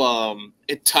so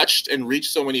it touched and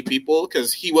reached so many people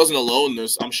because he wasn't alone.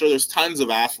 I'm sure there's tons of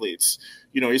athletes.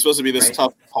 He's supposed to be this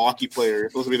tough hockey player.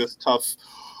 He's supposed to be this tough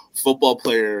football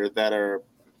player that are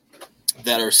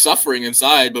suffering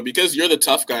inside. But because you're the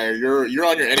tough guy, you're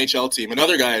on your NHL team.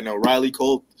 Another guy I know, Riley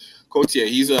Cotier,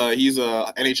 he's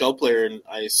a NHL player, and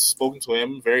I've spoken to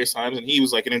him various times, and he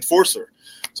was like an enforcer.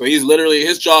 So he's literally,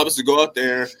 his job is to go out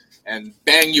there and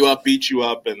bang you up, beat you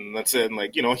up, and that's it.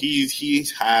 And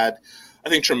he's had, I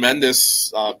think,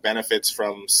 tremendous benefits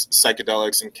from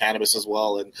psychedelics and cannabis as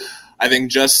well. And I think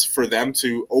just for them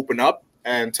to open up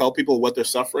and tell people what they're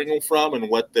suffering from and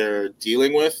what they're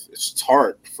dealing with, it's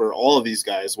hard for all of these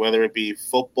guys, whether it be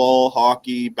football,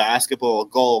 hockey, basketball,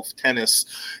 golf, tennis.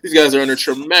 These guys are under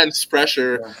tremendous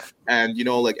pressure. Yeah.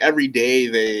 And, every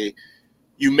day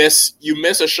you miss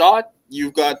a shot,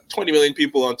 you've got 20 million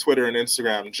people on Twitter and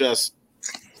Instagram just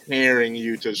tearing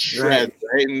you to shreds,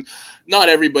 right? And not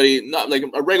everybody, not like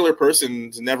a regular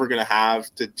person's never going to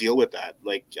have to deal with that.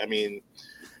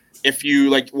 If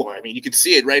you you can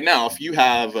see it right now. If you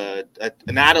have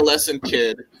an adolescent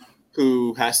kid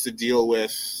who has to deal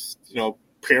with,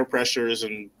 peer pressures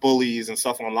and bullies and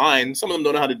stuff online, some of them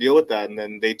don't know how to deal with that. And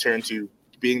then they turn to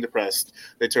being depressed.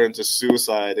 They turn to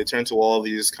suicide. They turn to all of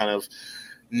these kind of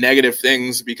negative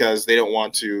things because they don't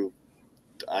want to,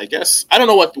 I guess, I don't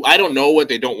know what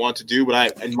they don't want to do,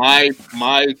 but my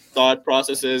thought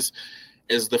process is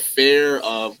the fear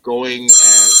of going and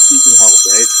seeking help,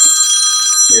 right,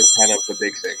 is kind of the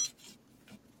big thing.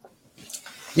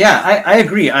 Yeah, I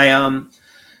agree. And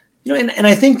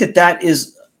I think that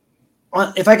is,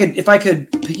 if I could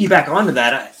piggyback onto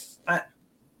that,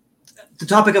 the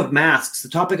topic of masks, the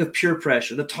topic of peer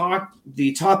pressure,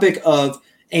 the topic of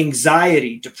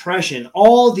anxiety, depression,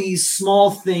 all these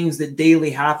small things that daily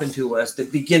happen to us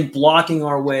that begin blocking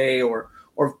our way or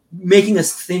making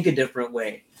us think a different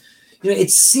way. It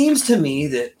seems to me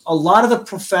that a lot of the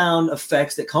profound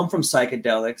effects that come from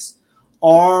psychedelics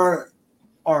are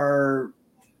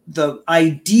the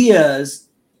ideas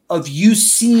of you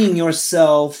seeing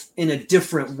yourself in a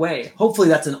different way. Hopefully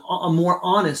that's a more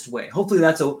honest way. Hopefully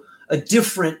that's a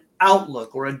different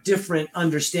outlook or a different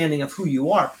understanding of who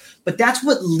you are. But that's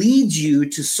what leads you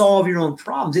to solve your own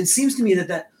problems. It seems to me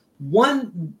that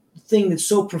one thing that's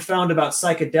so profound about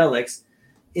psychedelics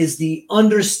is the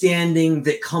understanding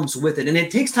that comes with it. And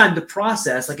it takes time to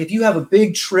process. Like if you have a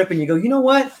big trip and you go, you know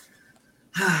what?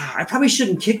 I probably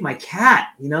shouldn't kick my cat.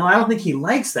 I don't think he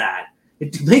likes that.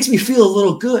 It makes me feel a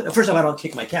little good. First of all, I don't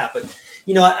kick my cat, but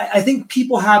I think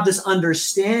people have this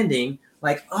understanding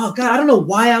like, oh God, I don't know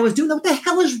why I was doing that. What the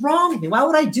hell is wrong with me? Why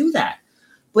would I do that?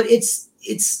 But it's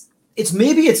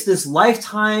maybe it's this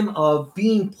lifetime of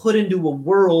being put into a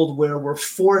world where we're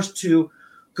forced to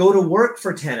go to work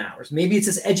for 10 hours. Maybe it's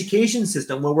this education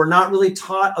system where we're not really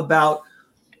taught about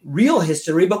real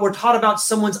history, but we're taught about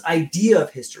someone's idea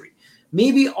of history.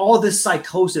 Maybe all this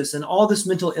psychosis and all this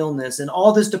mental illness and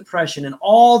all this depression and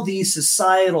all these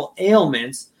societal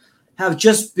ailments have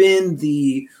just been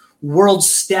the world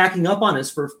stacking up on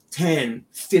us for 10,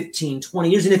 15, 20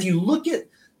 years. And if you look at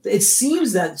it,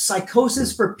 seems that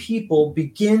psychosis for people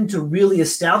begin to really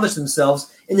establish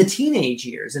themselves in the teenage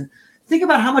years. And think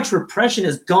about how much repression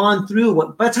has gone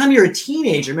through. By the time you're a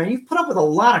teenager, man, you've put up with a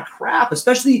lot of crap,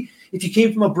 especially if you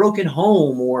came from a broken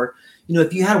home or,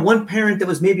 if you had one parent that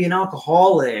was maybe an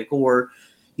alcoholic or,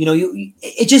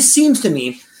 it just seems to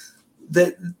me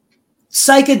that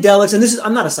psychedelics, and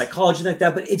I'm not a psychologist like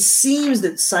that, but it seems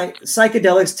that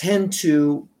psychedelics tend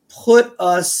to put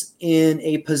us in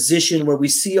a position where we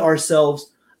see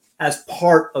ourselves as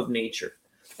part of nature.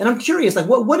 And I'm curious, like,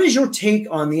 what is your take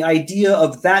on the idea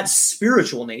of that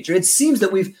spiritual nature? It seems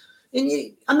that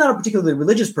I'm not a particularly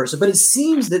religious person, but it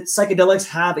seems that psychedelics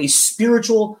have a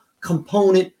spiritual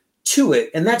component to it.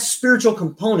 And that spiritual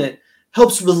component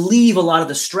helps relieve a lot of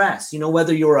the stress,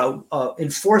 whether you're a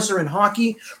enforcer in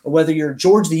hockey or whether you're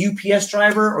George, the UPS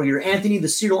driver, or you're Anthony, the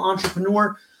serial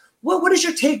entrepreneur. What is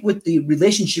your take with the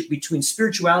relationship between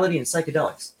spirituality and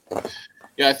psychedelics?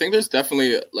 Yeah, I think there's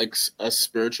definitely like a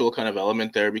spiritual kind of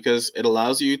element there because it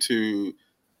allows you to,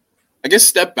 I guess,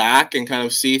 step back and kind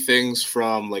of see things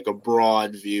from like a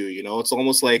broad view. It's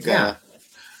almost like, how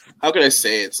could I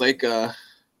say? It's like,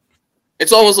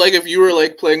 it's almost like if you were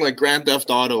like playing like Grand Theft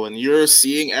Auto and you're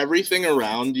seeing everything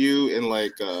around you in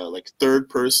like third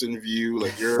person view,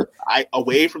 like you're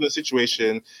away from the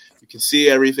situation. You can see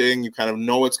everything. You kind of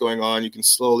know what's going on. You can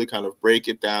slowly kind of break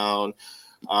it down.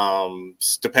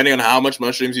 Depending on how much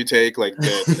mushrooms you take, like the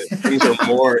things are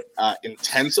more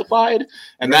intensified,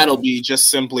 and that'll be just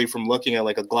simply from looking at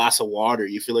like a glass of water.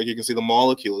 You feel like you can see the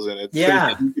molecules in it.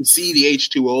 Yeah, you can see the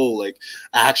H2O like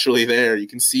actually there. You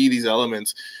can see these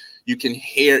elements. You can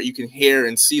hear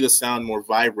and see the sound more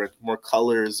vibrant, more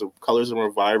colors are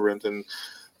more vibrant, and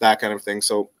that kind of thing.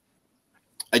 So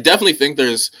I definitely think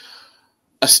there's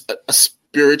a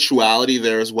spirituality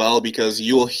there as well, because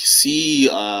you'll see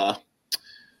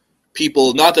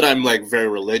people, not that I'm like very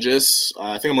religious,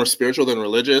 I think I'm more spiritual than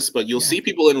religious, but you'll see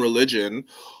people in religion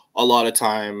a lot of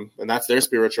time, and that's their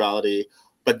spirituality,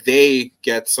 but they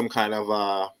get some kind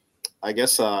of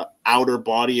outer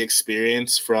body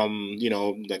experience from,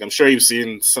 like I'm sure you've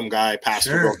seen some guy pass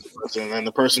through the person and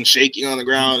the person shaking on the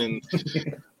ground and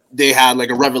they had like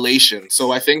a revelation.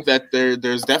 So I think that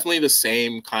there's definitely the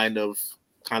same kind of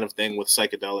thing with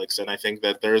psychedelics. And I think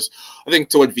that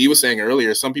to what V was saying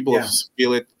earlier, some people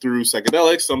feel it through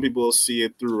psychedelics, some people see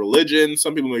it through religion,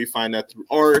 some people maybe find that through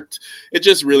art. It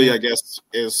just really, I guess,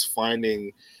 is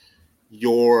finding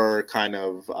your kind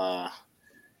of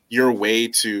your way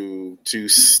to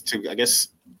I guess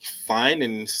find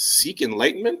and seek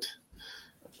enlightenment,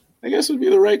 I guess would be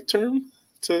the right term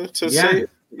to say.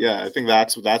 Yeah, I think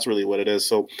that's really what it is.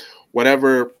 So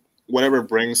whatever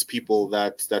brings people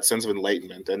that sense of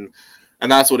enlightenment, and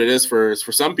that's what it is for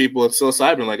some people. It's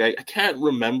psilocybin. Like I can't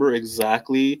remember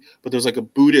exactly, but there's like a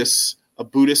Buddhist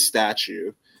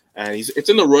statue, and it's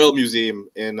in the Royal Museum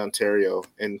in Ontario,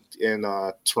 in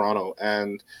Toronto,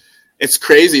 and it's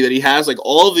crazy that he has like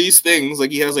all these things,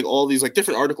 like he has like all these like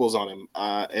different articles on him.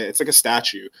 It's like a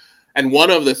statue. And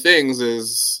one of the things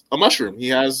is a mushroom. He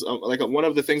has one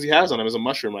of the things he has on him is a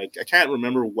mushroom. Like I can't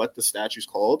remember what the statue's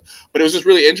called, but it was just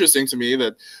really interesting to me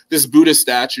that this Buddhist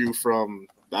statue from,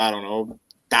 I don't know,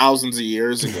 thousands of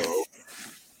years ago,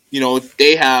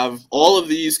 they have all of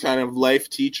these kind of life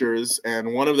teachers,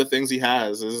 and one of the things he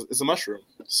has is a mushroom.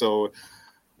 So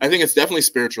I think it's definitely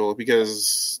spiritual,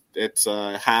 because it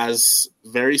has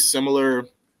very similar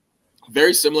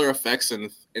effects and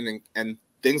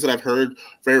things that I've heard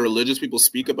very religious people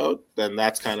speak about. Then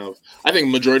that's kind of, I think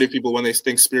majority of people, when they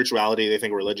think spirituality, they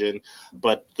think religion,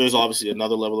 but there's obviously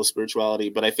another level of spirituality.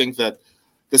 But I think that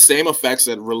the same effects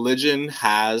that religion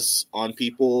has on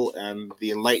people, and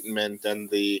the enlightenment and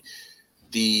the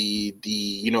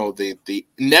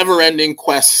never-ending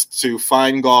quest to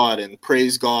find God and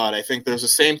praise God, I think there's the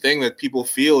same thing that people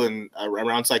feel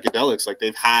around psychedelics. Like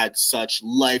they've had such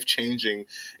life-changing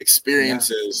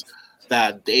experiences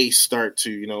that they start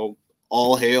to,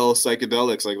 all hail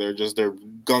psychedelics. Like they're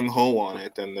gung-ho on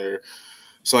it, and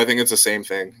so I think it's the same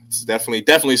thing. It's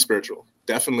definitely spiritual.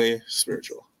 Definitely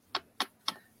spiritual.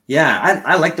 Yeah,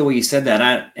 I like the way you said that.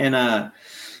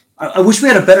 I wish we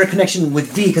had a better connection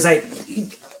with V, because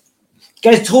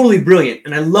guy's totally brilliant,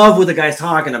 and I love what the guy's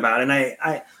talking about. And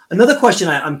I another question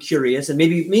I'm curious, and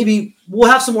maybe we'll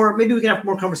have some more. Maybe we can have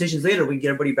more conversations later. We can get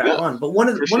everybody back on. But one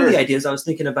of the ideas I was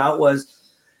thinking about was,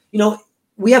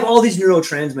 we have all these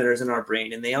neurotransmitters in our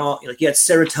brain, and they all, you have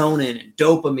serotonin and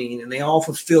dopamine, and they all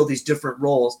fulfill these different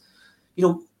roles.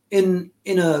 In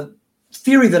a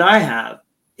theory that I have,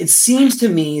 it seems to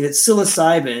me that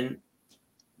psilocybin,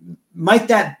 might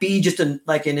that be just an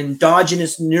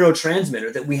endogenous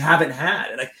neurotransmitter that we haven't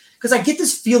had? And because I get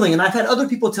this feeling, and I've had other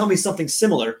people tell me something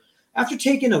similar, after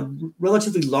taking a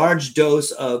relatively large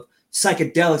dose of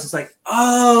psychedelics, it's like,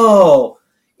 oh,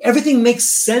 everything makes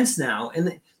sense now.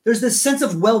 And there's this sense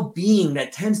of well-being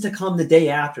that tends to come the day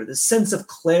after, this sense of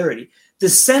clarity,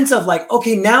 this sense of like,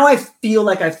 okay, now I feel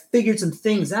like I've figured some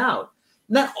things out.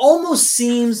 And that almost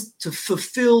seems to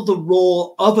fulfill the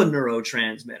role of a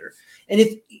neurotransmitter.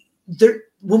 And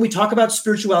when we talk about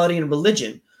spirituality and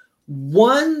religion,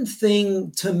 one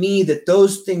thing to me that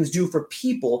those things do for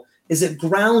people is it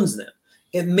grounds them.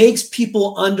 It makes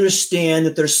people understand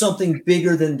that there's something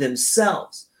bigger than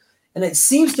themselves. And it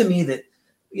seems to me that,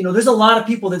 there's a lot of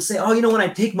people that say, oh, when I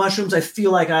take mushrooms, I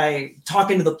feel like I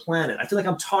talking to the planet. I feel like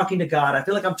I'm talking to God. I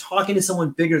feel like I'm talking to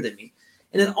someone bigger than me.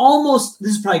 And it almost,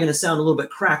 this is probably going to sound a little bit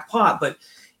crackpot, but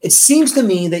it seems to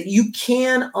me that you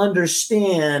can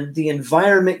understand the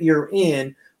environment you're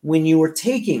in when you are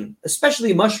taking,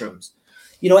 especially mushrooms,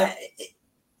 and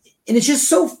it's just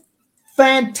so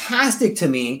fantastic to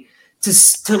me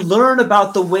to learn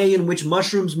about the way in which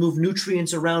mushrooms move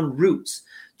nutrients around roots,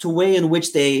 to the way in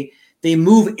which they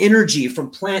move energy from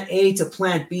plant A to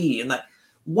plant B. And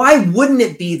why wouldn't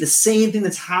it be the same thing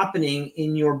that's happening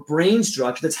in your brain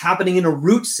structure that's happening in a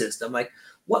root system? Like,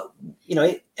 what,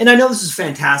 and I know this is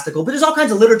fantastical, but there's all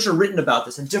kinds of literature written about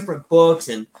this in different books.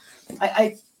 And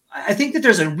I think that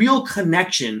there's a real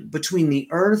connection between the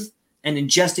earth and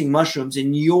ingesting mushrooms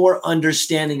in your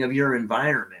understanding of your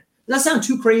environment. Does that sound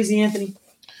too crazy, Anthony?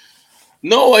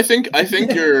 No, I think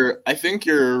you're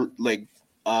like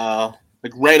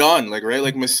right on, like right,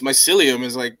 like mycelium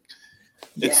is like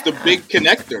it's the big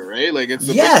connector, right? Like it's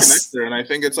the big connector, and I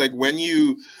think it's like when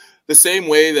you the same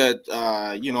way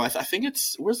that you know, I think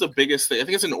it's where's the biggest thing? I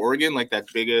think it's in Oregon, like that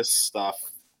biggest stuff,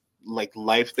 like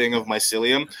life thing of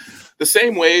mycelium. The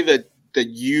same way that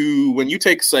you when you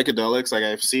take psychedelics, like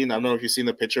I've seen, I don't know if you've seen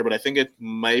the picture, but I think it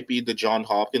might be the John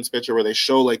Hopkins picture where they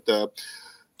show like the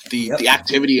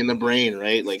activity in the brain,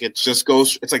 right? Like it just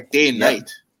goes, it's like day and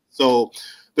night. So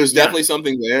there's definitely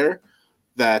something there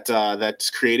that that's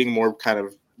creating more kind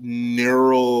of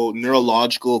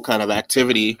neurological kind of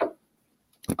activity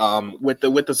with the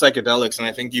psychedelics, and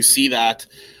I think you see that,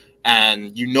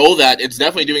 and you know that it's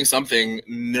definitely doing something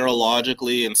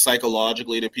neurologically and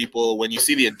psychologically to people when you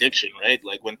see the addiction, right?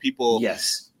 Like when people,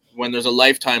 when there's a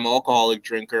lifetime alcoholic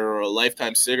drinker or a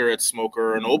lifetime cigarette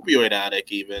smoker or an opioid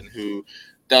addict even who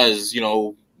does, you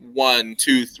know, 1,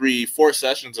 2, 3, 4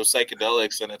 sessions of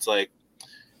psychedelics, and it's like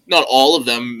not all of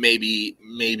them maybe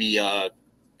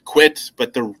quit,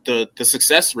 but the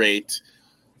success rate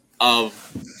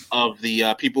of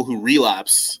the people who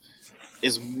relapse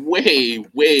is way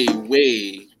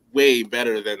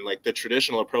better than like the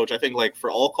traditional approach. I think like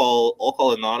for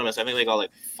Alcohol Anonymous, I think they got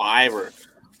like 5 or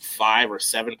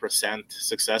 7%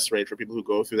 success rate for people who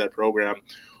go through that program.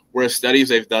 Whereas studies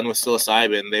they've done with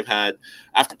psilocybin, they've had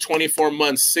after 24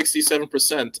 months,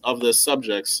 67% of the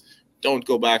subjects don't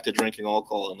go back to drinking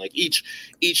alcohol. And like each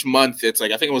month, it's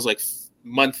like I think it was like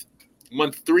month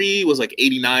 3 was like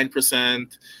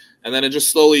 89%, and then it just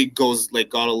slowly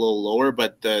got a little lower.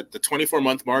 But the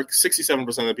 24-month mark, 67%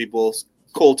 of the people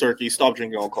cold turkey stop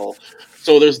drinking alcohol.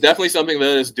 So there's definitely something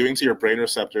that is doing to your brain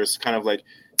receptors, kind of like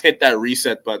hit that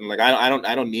reset button. Like I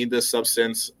don't need this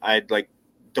substance.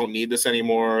 Don't need this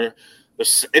anymore.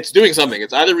 It's doing something.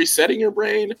 It's either resetting your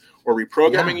brain or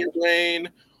reprogramming your brain,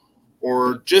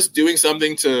 or just doing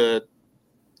something to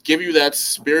give you that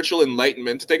spiritual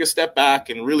enlightenment to take a step back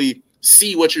and really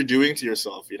see what you're doing to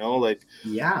yourself, you know, like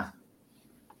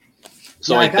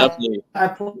So I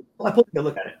pulled a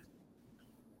look at it.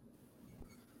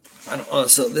 I don't know.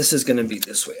 So this is going to be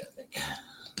this way, I think.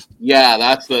 Yeah,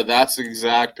 that's the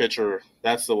exact picture.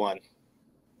 That's the one.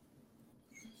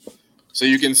 So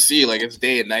you can see like it's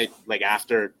day and night, like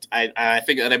after I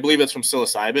think, and I believe it's from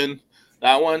psilocybin,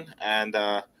 that one, and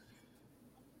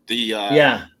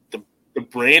the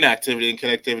brain activity and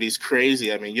connectivity is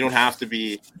crazy. I mean, you don't have to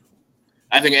be.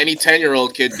 I think any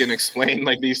 10-year-old kid can explain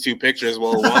like these two pictures.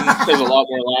 Well, one has a lot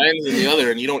more lines than the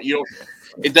other, and you don't.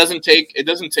 It doesn't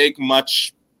take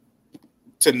much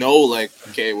to know. Like,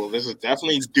 okay, well, this is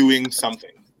definitely doing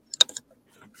something.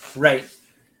 Right.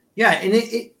 Yeah, and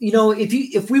it you know,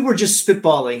 if we were just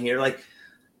spitballing here, like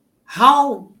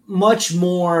how much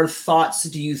more thoughts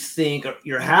do you think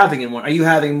you're having in one? Are you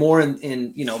having more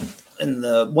in you know, in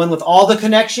the one with all the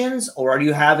connections, or are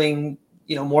you having,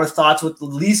 you know, more thoughts with the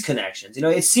least connections? You know,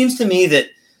 it seems to me that,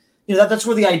 you know, that's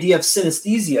where the idea of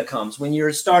synesthesia comes, when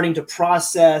you're starting to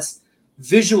process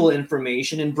visual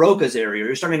information in Broca's area.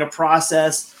 You're starting to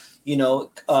process, you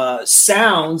know,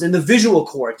 sounds in the visual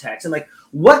cortex, and like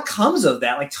what comes of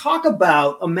that. Like, talk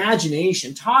about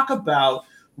imagination, talk about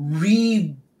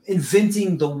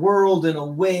reinventing the world in a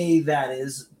way that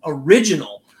is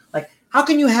original. Like, how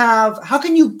can you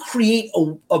create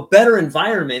a better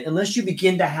environment unless you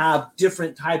begin to have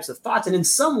different types of thoughts? And in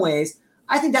some ways,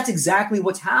 I think that's exactly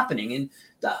what's happening. And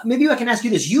maybe I can ask you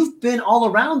this: you've been all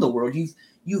around the world.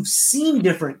 You've seen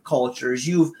different cultures.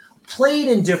 You've played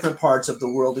in different parts of the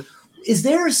world. Is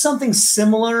there something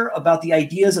similar about the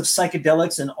ideas of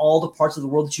psychedelics in all the parts of the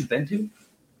world that you've been to?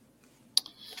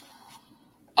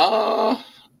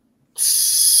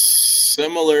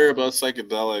 Similar about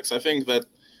psychedelics. I think that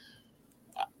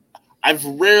I've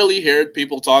rarely heard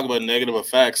people talk about negative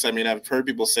effects. I mean, I've heard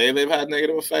people say they've had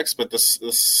negative effects, but the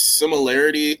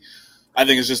similarity, I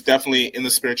think, is just definitely in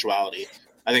the spirituality.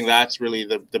 I think that's really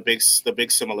the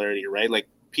big similarity, right? Like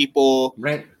people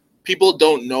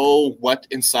don't know what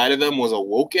inside of them was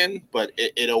awoken, but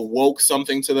it awoke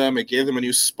something to them. It gave them a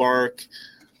new spark.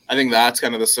 I think that's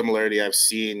kind of the similarity I've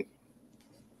seen,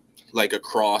 like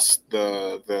across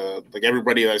the like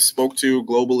everybody that I spoke to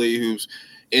globally who's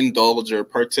indulged or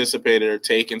participated or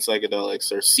taken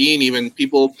psychedelics, or seen even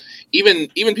people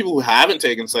who haven't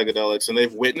taken psychedelics and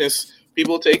they've witnessed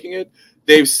people taking it.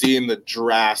 They've seen the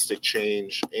drastic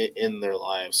change in their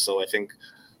lives. So I think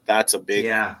that's a big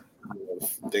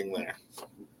thing there.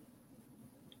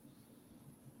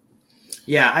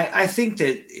 Yeah, I think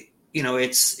that, you know,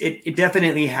 it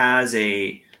definitely has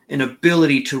a an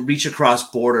ability to reach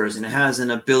across borders, and it has an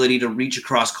ability to reach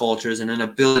across cultures, and an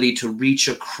ability to reach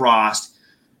across,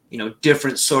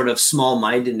 different sort of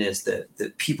small-mindedness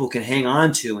that people can hang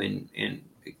on to, and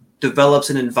develops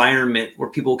an environment where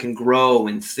people can grow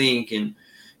and think and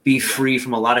be free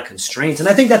from a lot of constraints. And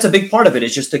I think that's a big part of it,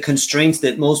 is just the constraints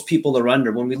that most people are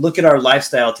under. When we look at our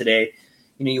lifestyle today,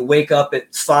 you wake up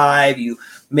at 5, you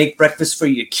make breakfast for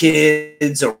your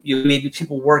kids, or maybe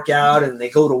people work out and they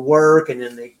go to work, and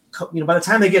then they, by the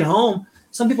time they get home,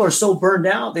 some people are so burned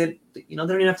out that, they don't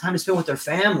even have time to spend with their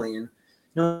family. And,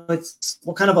 it's,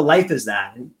 what kind of a life is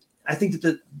that? And I think that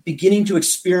the beginning to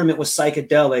experiment with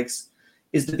psychedelics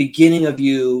is the beginning of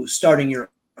you starting your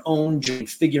own journey,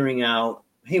 figuring out,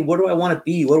 hey, what do I want to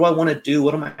be? What do I want to do?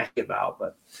 What am I happy about?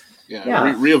 But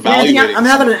reevaluating. Yeah, I'm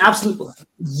having an absolute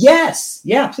yes.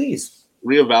 Yeah, please.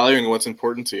 Reevaluating what's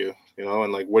important to you,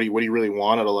 and like, what do you really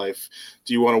want out of life?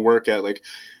 Do you want to work at, like,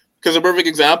 because a perfect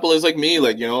example is like me,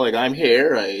 like, like I'm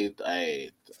here.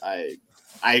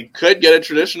 I could get a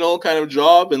traditional kind of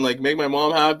job and like make my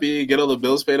mom happy, get all the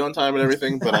bills paid on time and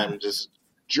everything, but I'm just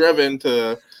driven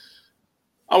to,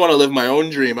 I want to live my own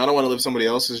dream. I don't want to live somebody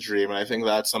else's dream. And I think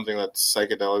that's something that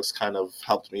psychedelics kind of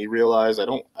helped me realize.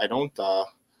 And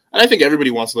I think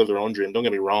everybody wants to live their own dream. Don't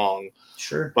get me wrong.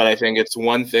 Sure. But I think it's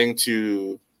one thing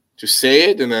to say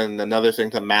it, and then another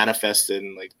thing to manifest it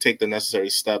and like take the necessary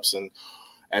steps and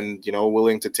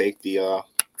willing to take the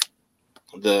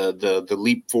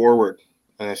leap forward.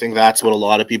 And I think that's what a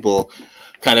lot of people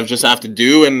kind of just have to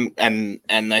do. And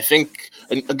I think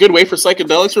a good way for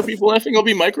psychedelics for people, I think, will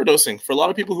be microdosing. For a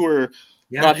lot of people who are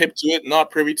not hip to it,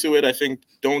 not privy to it, I think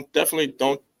don't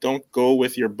go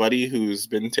with your buddy who's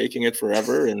been taking it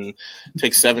forever and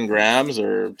take 7 grams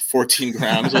or 14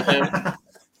 grams with him,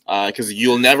 because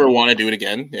you'll never want to do it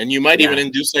again. And you might even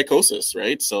induce psychosis,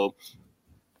 right? So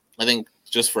I think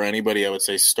just for anybody, I would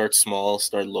say start small,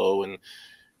 start low, and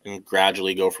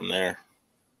gradually go from there.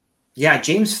 Yeah,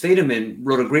 James Fadiman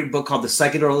wrote a great book called The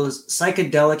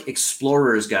Psychedelic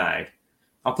Explorer's Guide.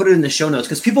 I'll put it in the show notes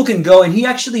because people can go, and he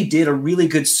actually did a really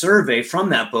good survey from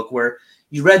that book where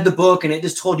you read the book and it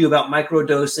just told you about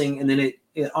microdosing, and then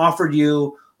it offered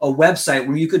you a website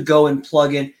where you could go and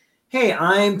plug in, hey,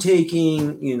 I'm taking,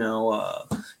 an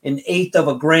 1/8 of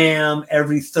a gram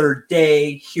every 3rd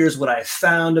day. Here's what I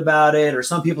found about it. Or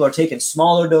some people are taking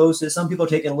smaller doses. Some people are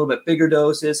taking a little bit bigger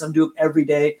doses. Some do it every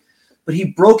day. But he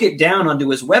broke it down onto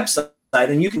his website,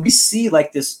 and you can see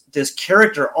like this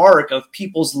character arc of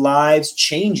people's lives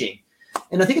changing.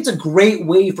 And I think it's a great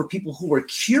way for people who are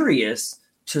curious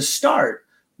to start.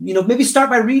 Maybe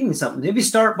start by reading something. Maybe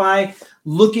start by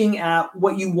looking at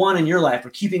what you want in your life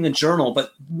or keeping a journal.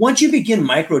 But once you begin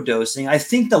microdosing, I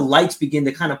think the lights begin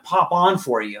to kind of pop on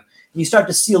for you. And you start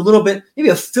to see a little bit, maybe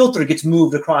a filter gets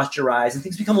moved across your eyes and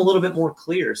things become a little bit more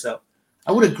clear. So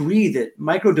I would agree that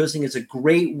microdosing is a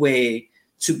great way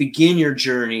to begin your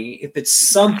journey if it's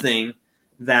something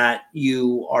that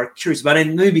you are curious about.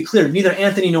 And let me be clear, neither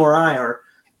Anthony nor I are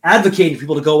advocating for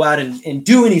people to go out and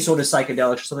do any sort of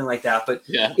psychedelics or something like that. But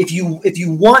if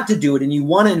you want to do it and you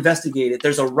want to investigate it,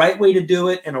 there's a right way to do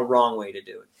it and a wrong way to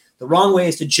do it. The wrong way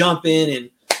is to jump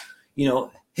in and,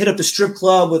 hit up the strip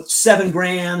club with 7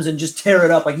 grams and just tear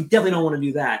it up. Like, you definitely don't want to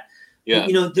do that. Yeah.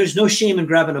 But, there's no shame in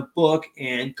grabbing a book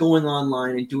and going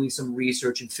online and doing some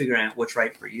research and figuring out what's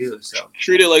right for you. So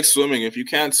treat it like swimming. If you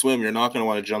can't swim, you're not going to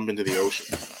want to jump into the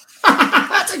ocean.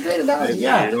 That's a great analogy.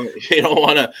 Yeah. You don't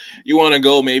want to. You want to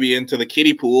go maybe into the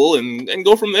kiddie pool and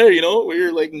go from there. Where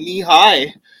you're like knee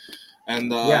high,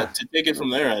 and to take it from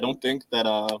there. I don't think that.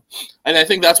 And I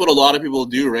think that's what a lot of people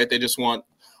do, right? They just want.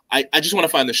 I just want to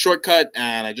find the shortcut,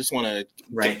 and I just want to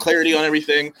get clarity on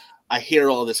everything. I hear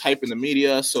all this hype in the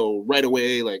media, so right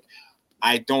away, like,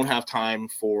 I don't have time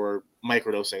for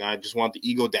microdosing. I just want the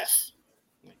ego death.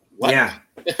 Like, what? Yeah.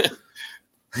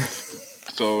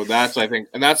 So that's, I think,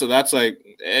 and that's like,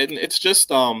 and it's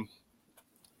just, I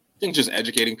think just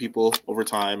educating people over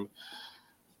time,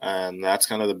 and that's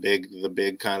kind of the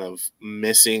big kind of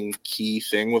missing key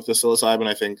thing with the psilocybin.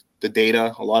 I think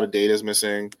a lot of data is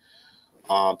missing.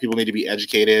 People need to be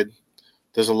educated.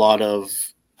 There's a lot of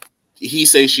he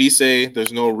say, she say.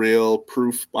 There's no real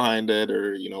proof behind it,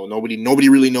 or nobody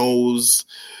really knows.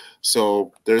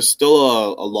 So there's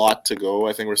still a lot to go.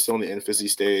 I think we're still in the infancy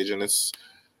stage, and it's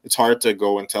hard to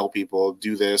go and tell people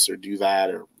do this or do that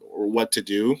or what to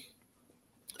do.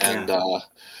 And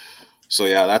so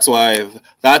that's why,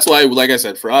 like I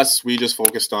said, for us, we just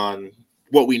focused on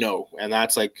what we know, and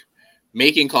that's like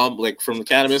making like from the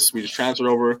cannabis, we just transferred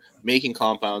over, making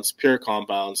compounds, pure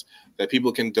compounds that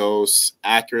people can dose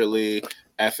accurately,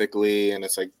 ethically, and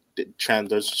it's like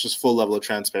there's just full level of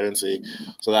transparency.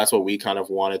 So that's what we kind of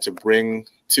wanted to bring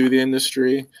to the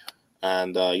industry,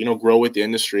 and grow with the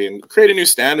industry and create a new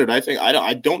standard. I think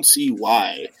I don't see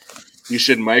why you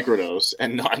should microdose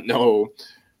and not know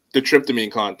the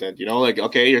tryptamine content.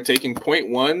 Okay, you're taking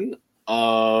 0.1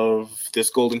 of this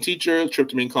golden teacher.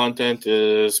 Tryptamine content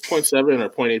is 0.7 or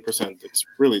 0.8%.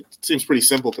 It seems pretty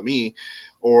simple to me.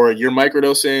 Or you're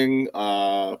microdosing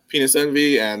Penis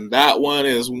Envy, and that one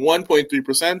is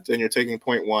 1.3%, and you're taking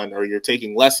 0.1, or you're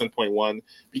taking less than 0.1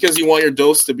 because you want your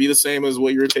dose to be the same as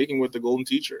what you're taking with the golden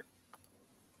teacher.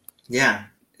 Yeah,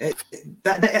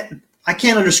 I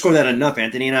can't underscore that enough,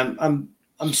 Anthony. And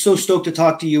I'm so stoked to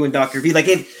talk to you and Dr. V. Like,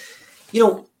 in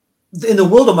the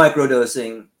world of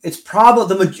microdosing,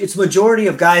 it's majority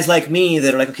of guys like me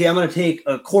that are like, okay, I'm going to take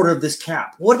a quarter of this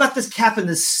cap. What about this cap in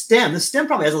this stem? The stem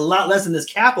probably has a lot less than this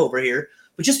cap over here,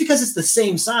 but just because it's the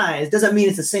same size doesn't mean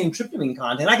it's the same tryptamine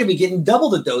content. I could be getting double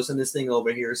the dose in this thing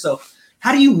over here. So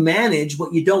how do you manage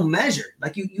what you don't measure?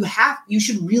 Like you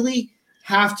should really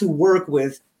have to work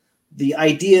with the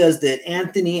ideas that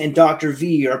Anthony and Dr.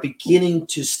 V are beginning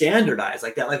to standardize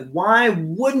like that. Like, why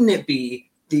wouldn't it be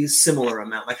the similar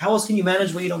amount? Like, how else can you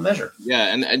manage what you don't measure?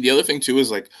 Yeah, and the other thing too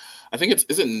is, like, I think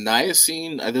is it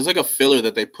niacin? There's like a filler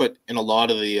that they put in a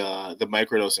lot of the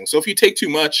microdosing. So if you take too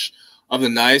much of the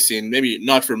niacin, maybe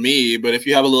not for me, but if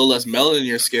you have a little less melanin in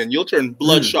your skin, you'll turn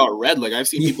bloodshot red. Like, I've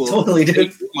seen people totally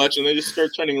take too much and they just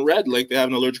start turning red, like they have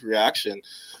an allergic reaction,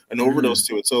 an overdose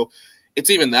to it. So it's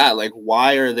even that, like,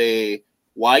 why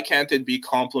can't it be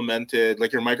complemented,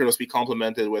 like your microdose be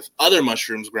complemented with other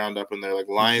mushrooms ground up in there, like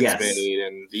lion's mane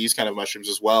and these kind of mushrooms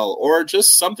as well, or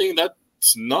just something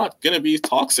that's not going to be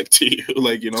toxic to you?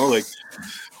 Like,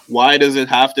 why does it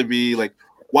have to be, like,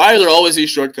 why are there always these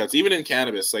shortcuts, even in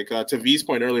cannabis? Like, to V's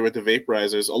point earlier with the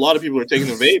vaporizers, a lot of people are taking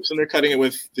the vapes and they're cutting it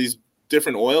with these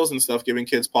different oils and stuff, giving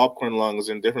kids popcorn lungs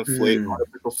and different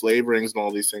artificial flavorings and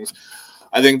all these things.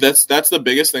 I think that's the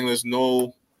biggest thing. It's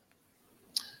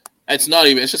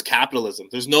just capitalism.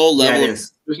 There's no level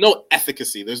there's no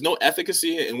efficacy. There's no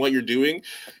efficacy in what you're doing.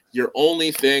 Your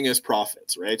only thing is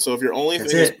profits, right? So if your only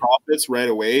thing is profits right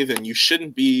away, then you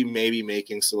shouldn't be maybe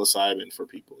making psilocybin for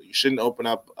people. You shouldn't open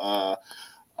up a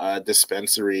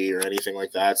dispensary or anything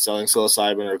like that, selling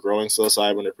psilocybin or growing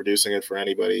psilocybin or producing it for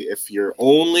anybody. If your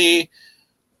only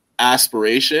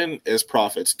aspiration is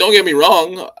profits. Don't get me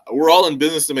wrong, we're all in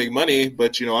business to make money,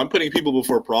 but I'm putting people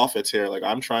before profits here. Like,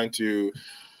 I'm trying to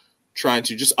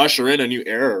just usher in a new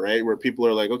era, right? Where people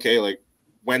are like, okay, like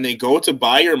when they go to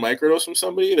buy your microdose from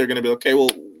somebody, they're going to be, okay, well,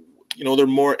 they're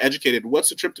more educated. What's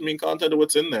the tryptamine content of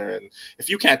what's in there? And if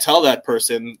you can't tell that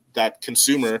person, that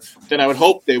consumer, then I would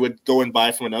hope they would go and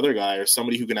buy from another guy or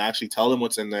somebody who can actually tell them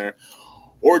what's in there,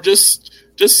 or just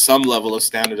some level of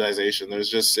standardization. It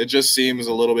just seems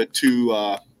a little bit too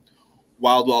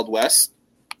wild west,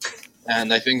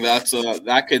 and I think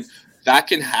that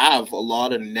can have a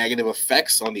lot of negative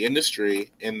effects on the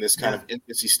industry in this kind of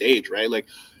infancy stage, right? Like,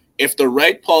 if the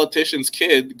right politician's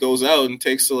kid goes out and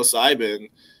takes psilocybin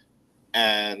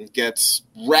and gets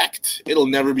wrecked, it'll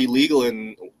never be legal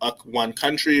in one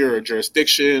country or a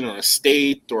jurisdiction or a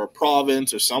state or a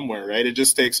province or somewhere, right? It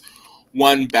just takes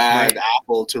one bad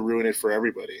apple to ruin it for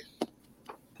everybody.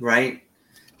 Right.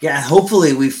 Yeah,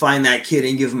 hopefully we find that kid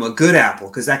and give him a good apple,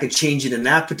 because that could change it in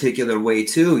that particular way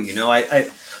too. What?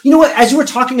 As you were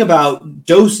talking about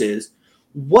doses,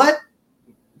 what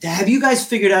have you guys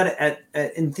figured out at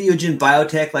Entheogen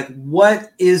Biotech? Like,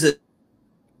 what is a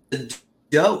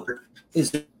dose?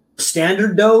 Is it a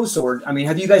standard dose, or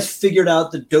have you guys figured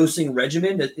out the dosing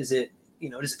regimen? Is it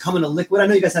does it come in a liquid? I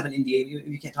know you guys have an NDA,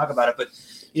 you can't talk about it, but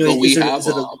is it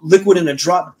a liquid in a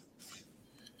drop?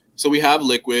 So we have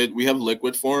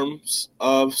liquid forms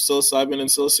of psilocybin and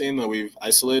psilocine that we've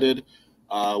isolated.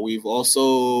 We've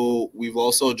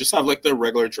also just have like the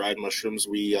regular dried mushrooms.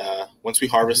 We once we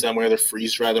harvest them, we either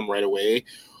freeze dry them right away,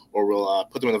 or we'll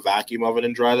put them in a vacuum oven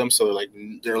and dry them. So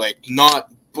they're like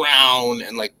not brown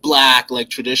and like black like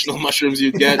traditional mushrooms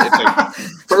you get. It's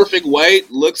like perfect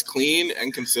white, looks clean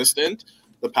and consistent.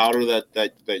 The powder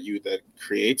that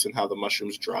creates and how the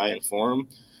mushrooms dry and form,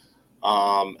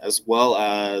 as well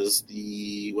as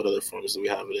what other forms do we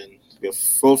have it in? We have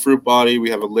full fruit body. We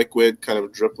have a liquid kind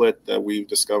of driplet that we've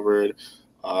discovered.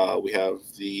 We have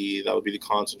that would be the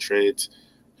concentrate,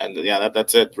 and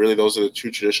that's it. Really, those are the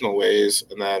two traditional ways,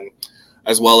 and then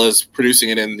as well as producing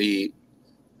it in the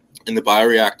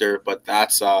bioreactor. But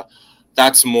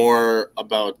that's more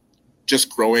about just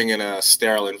growing in a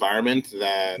sterile environment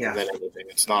than anything.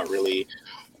 It's not really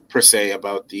per se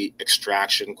about the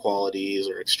extraction qualities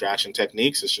or extraction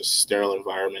techniques. It's just sterile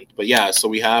environment. But yeah, so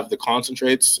we have the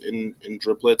concentrates in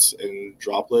driplets and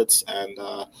droplets and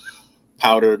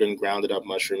powdered and grounded up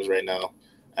mushrooms right now.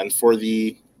 And for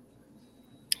the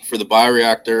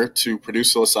bioreactor to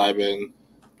produce psilocybin,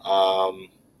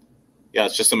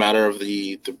 it's just a matter of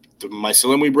the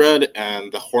mycelium we bred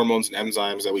and the hormones and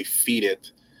enzymes that we feed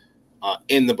it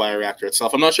in the bioreactor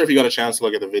itself. I'm not sure if you got a chance to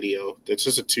look at the video. It's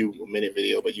just a 2-minute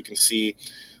video, but you can see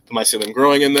the mycelium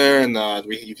growing in there, and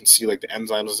you can see like the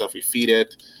enzymes and stuff we feed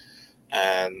it.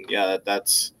 And yeah,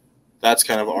 that's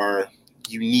kind of our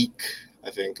unique,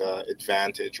 I think,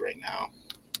 advantage right now.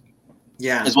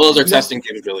 Yeah, as well as our testing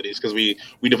capabilities, because we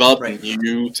developed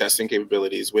new testing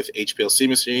capabilities with HPLC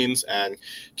machines and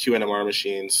QNMR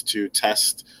machines to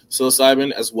test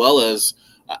psilocybin, as well as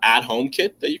an at-home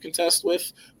kit that you can test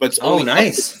with. But it's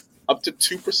only up to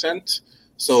 2%.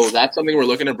 So that's something we're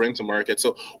looking to bring to market.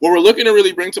 So what we're looking to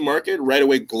really bring to market right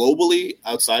away globally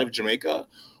outside of Jamaica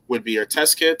would be our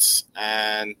test kits,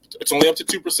 and it's only up to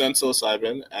 2%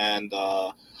 psilocybin and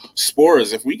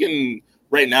spores. If we can,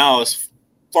 right now, as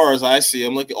far as I see,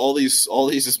 I'm looking at all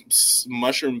these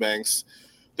mushroom banks.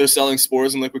 They're selling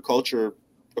spores and liquid culture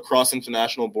across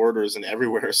international borders and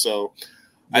everywhere. So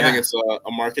I think it's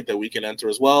a market that we can enter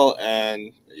as well,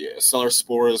 and sell our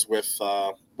spores with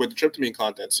tryptamine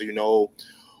content, so you know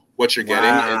what you're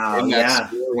getting in that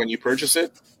spore when you purchase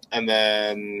it. And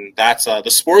then that's the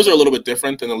spores are a little bit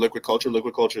different than the liquid culture.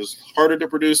 Liquid culture is harder to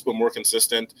produce but more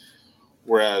consistent,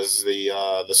 whereas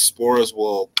the spores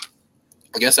will,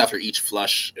 I guess, after each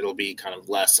flush, it'll be kind of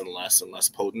less and less and less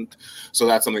potent. So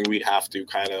that's something we'd have to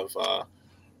kind of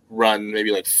run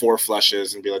maybe like 4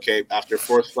 flushes and be like, okay, after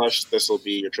 4th flush, this will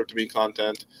be your tryptamine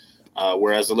content.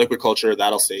 Whereas the liquid culture,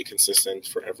 that'll stay consistent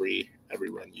for every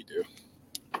run you do.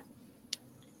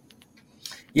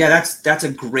 Yeah, that's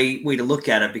a great way to look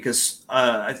at it, because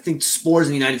I think spores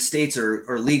in the United States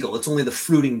are legal. It's only the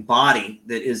fruiting body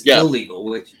that is illegal,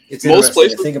 which it's interesting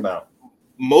to think about.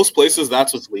 Most places,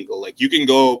 that's what's legal. Like, you can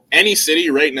go any city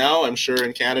right now, I'm sure,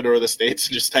 in Canada or the States,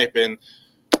 and just type in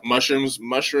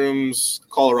mushrooms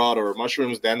Colorado or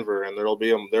mushrooms Denver, and there'll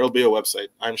be a website,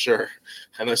 I'm sure.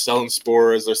 And they're selling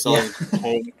spores, they're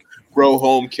selling grow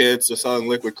home kits, they're selling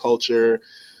liquid culture,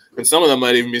 and some of them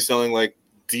might even be selling like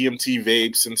DMT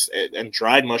vapes and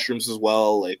dried mushrooms as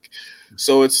well. Like,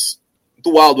 so it's the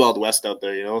wild west out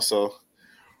there, you know. So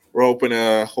we're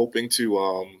hoping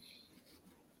to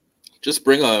just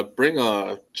bring a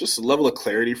level of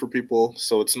clarity for people,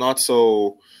 so it's not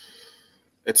so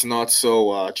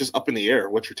just up in the air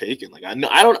what you're taking. Like, I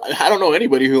don't know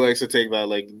anybody who likes to take that,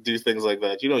 like, do things like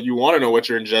that. You know, you want to know what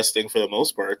you're ingesting for the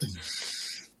most part.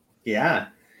 Yeah,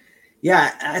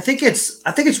 I think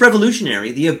it's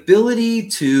revolutionary, the ability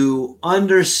to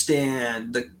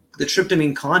understand the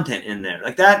tryptamine content in there.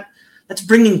 Like that's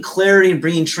bringing clarity and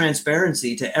bringing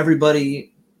transparency to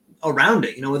everybody around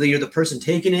it. You know, whether you're the person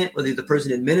taking it, whether you're the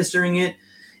person administering it.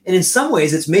 And in some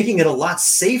ways, it's making it a lot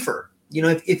safer. You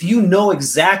know, if you know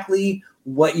exactly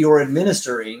what you're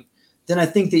administering, then I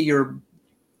think that you're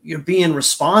being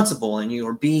responsible and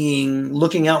you're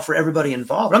looking out for everybody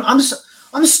involved.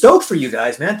 I'm stoked for you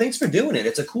guys, man. Thanks for doing it.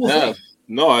 It's a cool thing.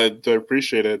 No, I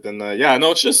appreciate it. And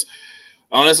it's just,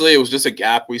 honestly, it was just a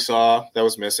gap we saw that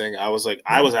was missing. I was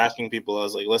asking people, I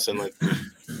was like, listen, like,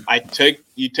 I took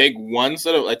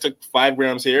 5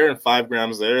 grams here and 5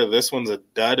 grams there. This one's a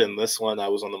dud, and this one I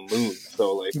was on the moon.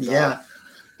 So like,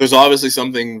 there's obviously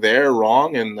something there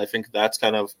wrong. And I think that's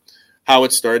kind of how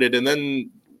it started. And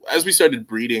then as we started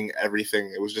breeding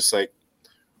everything, it was just like,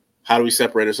 how do we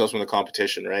separate ourselves from the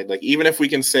competition, right? Like, even if we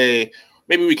can say,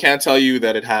 maybe we can't tell you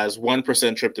that it has 1%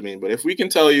 tryptamine, but if we can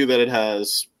tell you that it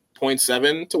has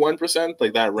 0.7 to 1%,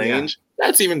 like that range,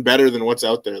 that's even better than what's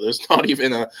out there. There's not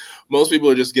even most people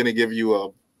are just going to give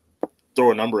you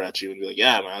throw a number at you and be like,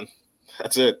 yeah, man,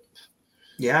 that's it.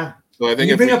 Yeah. So I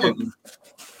think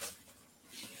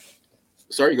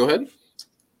sorry, go ahead.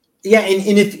 Yeah.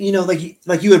 And if, you know,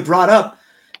 like you had brought up,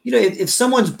 you know, if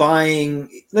someone's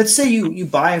buying, let's say you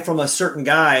buy from a certain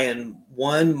guy, and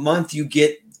 1 month you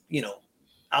get, you know,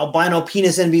 albino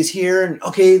penis envies here, and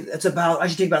okay, I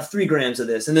should take about 3 grams of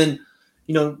this. And then,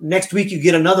 you know, next week you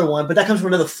get another one, but that comes from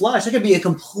another flush. That could be a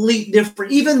complete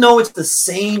different, even though it's the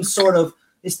same sort of,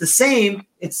 it's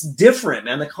different,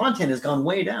 man. The content has gone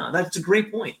way down. That's a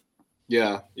great point.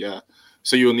 Yeah.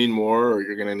 So you'll need more, or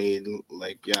you're going to need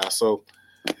So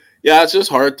it's just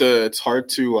hard to,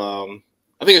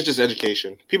 I think it's just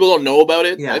education. People don't know about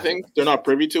it. Yeah. I think they're not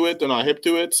privy to it. They're not hip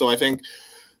to it. So I think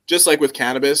just like with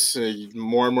cannabis,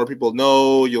 more and more people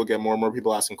know. You'll get more and more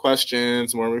people asking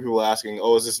questions, more and more people asking,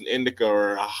 "Oh, is this an indica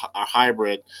or a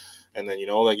hybrid?" And then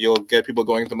like you'll get people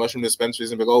going to mushroom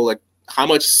dispensaries and be like, "Oh, like how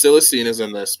much psilocybin is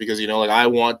in this?" Because like I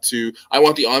want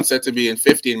the onset to be in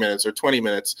 15 minutes or 20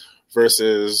 minutes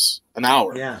versus an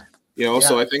hour. Yeah.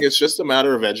 So I think it's just a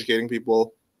matter of educating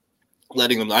people,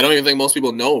 letting them. I don't even think most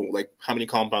people know like how many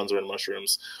compounds are in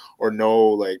mushrooms, or know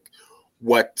like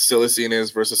what psilocybin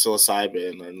is versus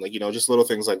psilocybin, and like just little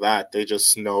things like that. They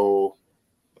just know.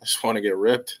 I just want to get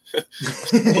ripped.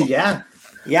 Yeah,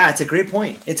 it's a great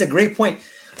point.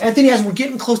 Anthony, as we're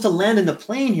getting close to landing the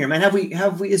plane here, man, have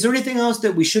we? Is there anything else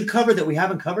that we should cover that we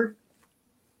haven't covered?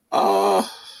 No,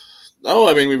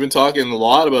 I mean we've been talking a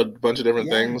lot about a bunch of different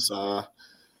things.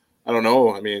 I don't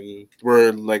know. I mean,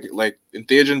 we're like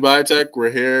Entheogen Biotech.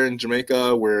 We're here in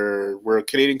Jamaica. We're a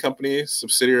Canadian company,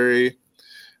 subsidiary,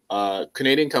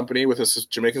 Canadian company with a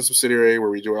Jamaican subsidiary where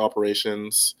we do our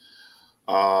operations.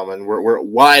 And we're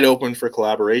wide open for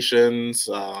collaborations,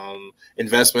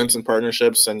 investments, and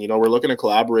partnerships. And we're looking to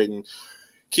collaborate and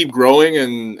keep growing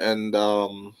and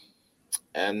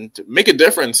make a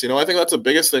difference. I think that's the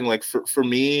biggest thing. Like for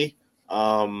me,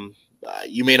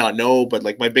 you may not know, but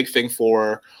like my big thing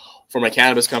for my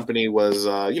cannabis company was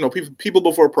people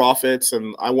before profits,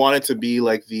 and I wanted to be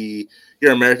like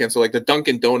you're American, so like the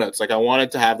Dunkin' Donuts. Like I wanted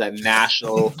to have that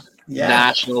national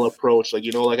national approach. Like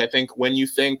like I think when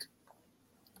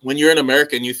you're in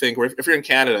America and you think, or if you're in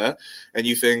Canada and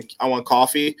you think, I want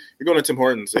coffee, you're going to Tim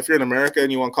Hortons. If you're in America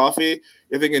and you want coffee,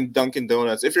 you're thinking Dunkin'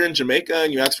 Donuts. If you're in Jamaica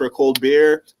and you ask for a cold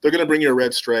beer, they're going to bring you a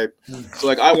Red Stripe. So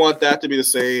like, I want that to be the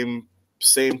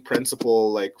same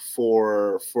principle, like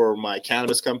for my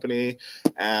cannabis company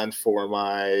and for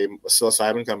my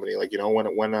psilocybin company. Like,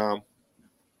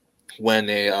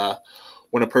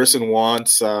 when a person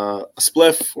wants a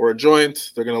spliff or a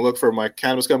joint, they're going to look for my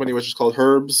cannabis company, which is called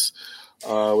Herbs,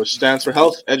 which stands for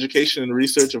Health, Education, and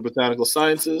Research of Botanical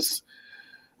Sciences.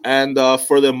 And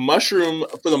for the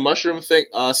mushroom thing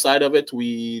side of it,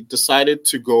 we decided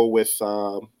to go with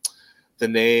the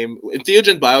name.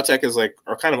 Entheogen Biotech is like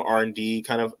our kind of R&D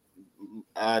kind of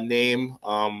name.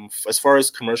 As far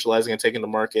as commercializing and taking to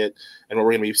market, and what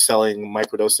we're going to be selling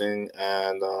microdosing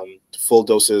and full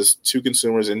doses to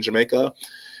consumers in Jamaica,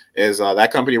 is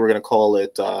that company. We're going to call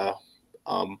it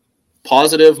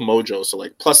Positive Mojo. So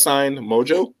like +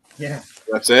 Mojo. Yeah.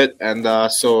 That's it. And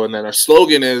and then our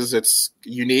slogan is, it's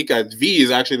unique. V is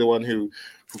actually the one who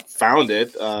found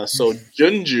it. So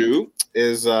Junju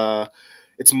is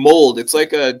it's mold. It's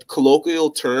like a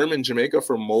colloquial term in Jamaica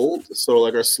for mold. So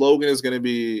like our slogan is going to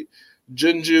be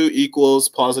Junju equals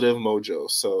Positive Mojo.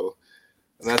 So,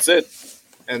 and that's it.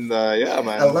 And yeah,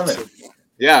 man. I love it.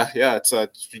 Yeah. It's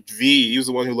V. He was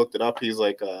the one who looked it up. He's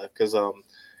like, because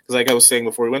like I was saying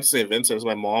before, we went to St. Vincent.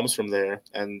 My mom's from there,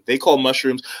 and they call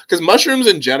mushrooms, because mushrooms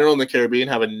in general in the Caribbean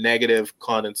have a negative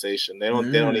connotation. They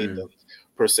don't eat them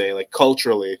per se, like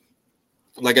culturally.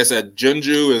 Like I said,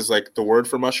 Junju is like the word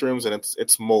for mushrooms, and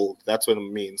it's mold. That's what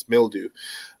it means, mildew.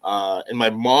 In my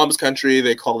mom's country,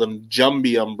 they call them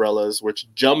Jumbi umbrellas, which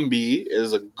Jumbi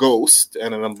is a ghost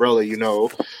and an umbrella,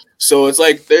 So it's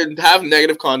like they have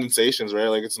negative connotations, right?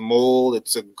 Like it's mold,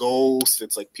 it's a ghost.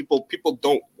 It's like people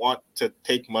don't want to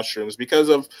take mushrooms because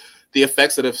of the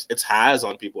effects that it has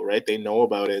on people, right? They know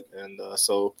about it, and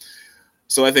so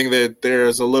I think that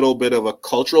there's a little bit of a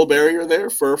cultural barrier there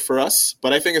for us.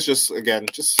 But I think it's just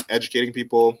educating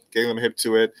people, getting them hip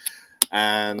to it.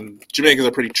 And Jamaica is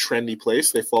a pretty trendy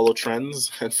place. They follow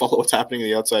trends and follow what's happening in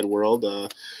the outside world.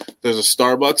 There's a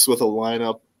Starbucks with a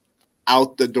lineup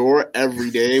out the door every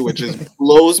day, which just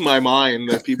blows my mind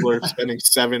that people are spending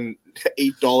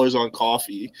 $7-8 on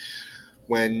coffee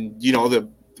when the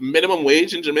minimum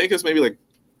wage in Jamaica is maybe like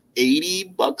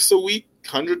 $80 a week,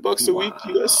 $100 a week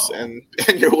US, and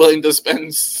you're willing to spend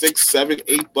 $6, $7,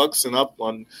 $8 and up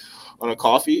on a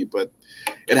coffee. But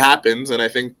it happens, and I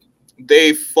think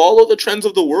they follow the trends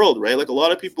of the world, right? Like a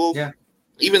lot of people,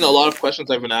 even a lot of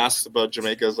questions I've been asked about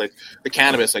Jamaica is like the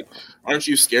cannabis, like, aren't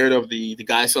you scared of the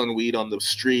guy selling weed on the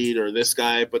street or this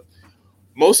guy? But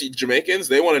most Jamaicans,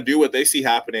 they want to do what they see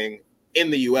happening in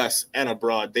the US and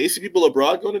abroad. They see people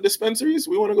abroad going to dispensaries.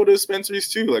 We want to go to dispensaries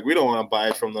too. Like we don't want to buy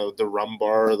it from the rum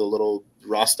bar or the little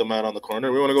Rasta man on the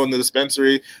corner. We want to go in the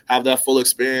dispensary, have that full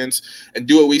experience, and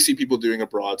do what we see people doing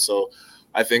abroad. So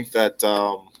I think that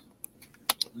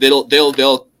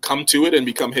they'll come to it and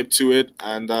become hip to it.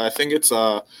 And I think it's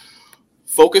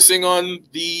focusing on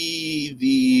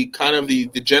the kind of the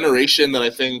generation that I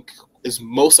think is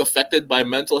most affected by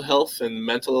mental health and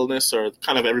mental illness, or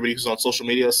kind of everybody who's on social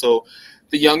media. So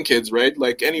the young kids, right?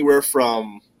 Like anywhere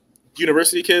from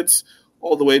university kids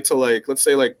all the way to like, let's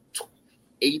say like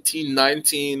 18,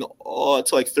 19, to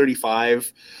like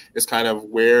 35 is kind of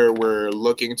where we're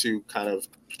looking to kind of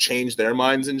change their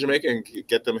minds in Jamaica and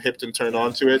get them hipped and turned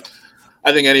on to it.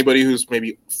 I think anybody who's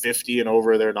maybe 50 and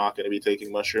over, they're not going to be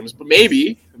taking mushrooms, but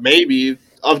maybe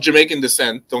of Jamaican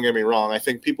descent. Don't get me wrong. I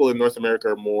think people in North America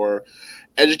are more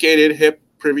educated, hip,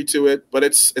 privy to it, but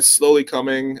it's slowly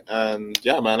coming. And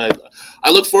yeah, man, I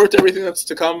look forward to everything that's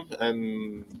to come.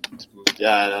 And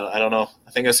yeah, I don't know.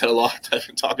 I think I said a lot. I've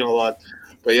been talking a lot,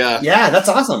 but yeah, that's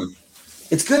awesome.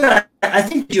 It's good. I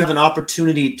think you have an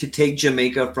opportunity to take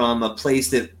Jamaica from a place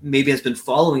that maybe has been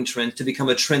following trends to become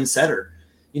a trendsetter.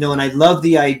 You know, and I love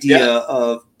the idea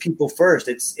of people first.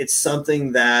 It's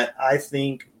something that I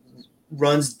think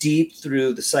runs deep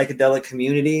through the psychedelic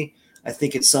community. I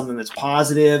think it's something that's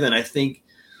positive, and I think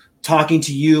talking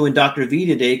to you and Dr. V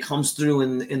today comes through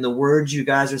in the words you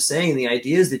guys are saying, the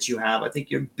ideas that you have. I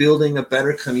think you're building a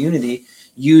better community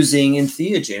using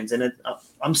entheogens, and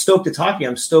I'm stoked to talk to you.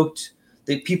 I'm stoked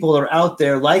that people are out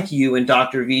there like you and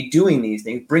Dr. V doing these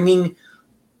things, bringing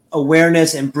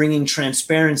awareness and bringing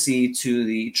transparency to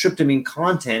the tryptamine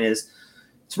content. It's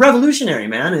revolutionary,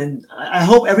 man. And I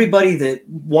hope everybody that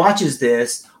watches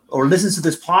this or listens to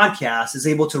this podcast is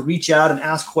able to reach out and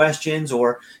ask questions,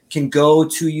 or can go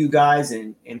to you guys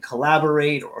and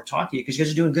collaborate or talk to you, because you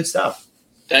guys are doing good stuff.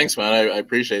 Thanks, man. I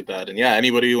appreciate that. And yeah,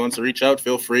 anybody who wants to reach out,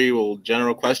 feel free. Well,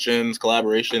 general questions,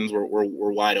 collaborations,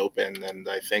 we're wide open. And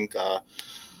I think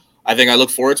I look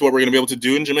forward to what we're going to be able to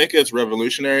do in Jamaica. It's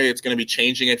revolutionary. It's going to be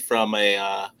changing it from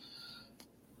I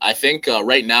think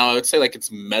right now I would say like it's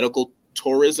medical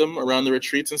tourism around the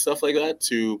retreats and stuff like that,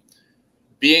 to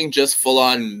being just full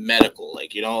on medical.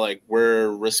 Like, you know, like we're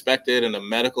respected in a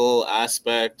medical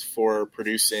aspect for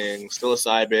producing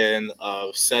psilocybin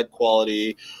of said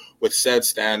quality with said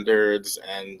standards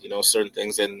and, you know, certain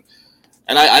things. And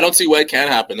I don't see why it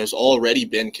can't happen. There's already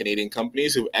been Canadian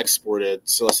companies who exported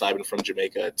psilocybin from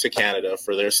Jamaica to Canada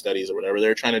for their studies or whatever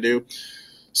they're trying to do.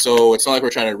 So it's not like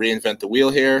we're trying to reinvent the wheel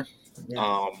here.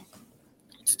 Yeah.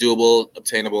 It's doable,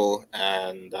 obtainable,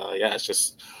 and it's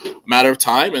just a matter of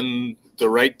time and the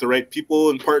right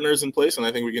people and partners in place. And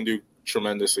I think we can do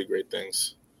tremendously great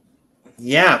things.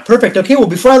 Yeah, perfect. Okay, well,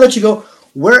 before I let you go,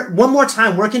 one more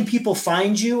time, where can people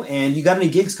find you? And you got any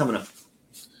gigs coming up?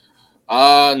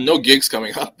 No gigs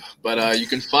coming up, but you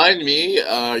can find me.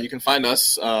 You can find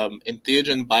us in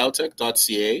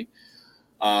entheogenbiotech.ca.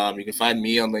 You can find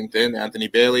me on LinkedIn, Anthony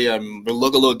Bailey. I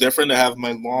look a little different. I have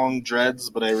my long dreads,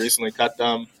 but I recently cut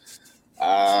them.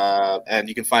 And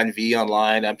you can find V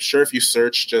online. I'm sure if you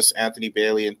search just Anthony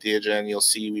Bailey and Entheogen, you'll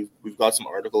see we've got some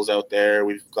articles out there.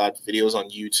 We've got videos on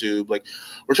YouTube. Like,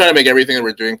 we're trying to make everything that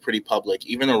we're doing pretty public,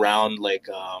 even around like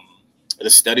the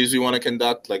studies we want to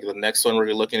conduct. Like the next one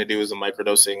we're looking to do is a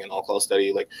microdosing and alcohol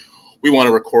study. Like, we want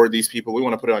to record these people. We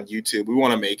want to put it on YouTube. We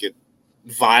want to make it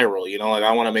viral, you know, like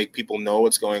I want to make people know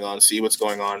what's going on, see what's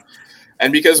going on.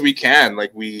 And because we can,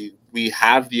 like we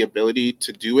have the ability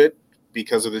to do it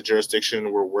because of the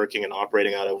jurisdiction we're working and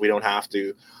operating out of. We don't have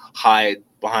to hide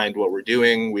behind what we're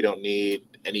doing. We don't need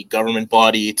any government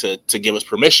body to give us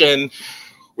permission.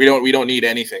 We don't need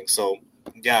anything. So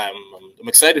yeah, I'm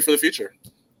excited for the future.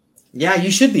 Yeah, you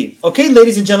should be. Okay,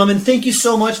 ladies and gentlemen, thank you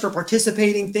so much for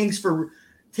participating. Thanks for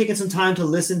taking some time to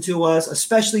listen to us.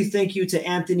 Especially thank you to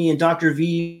Anthony and Dr.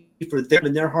 V for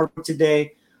their hard work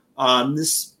today.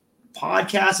 This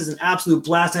podcast is an absolute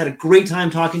blast. I had a great time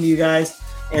talking to you guys.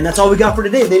 And that's all we got for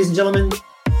today, ladies and gentlemen.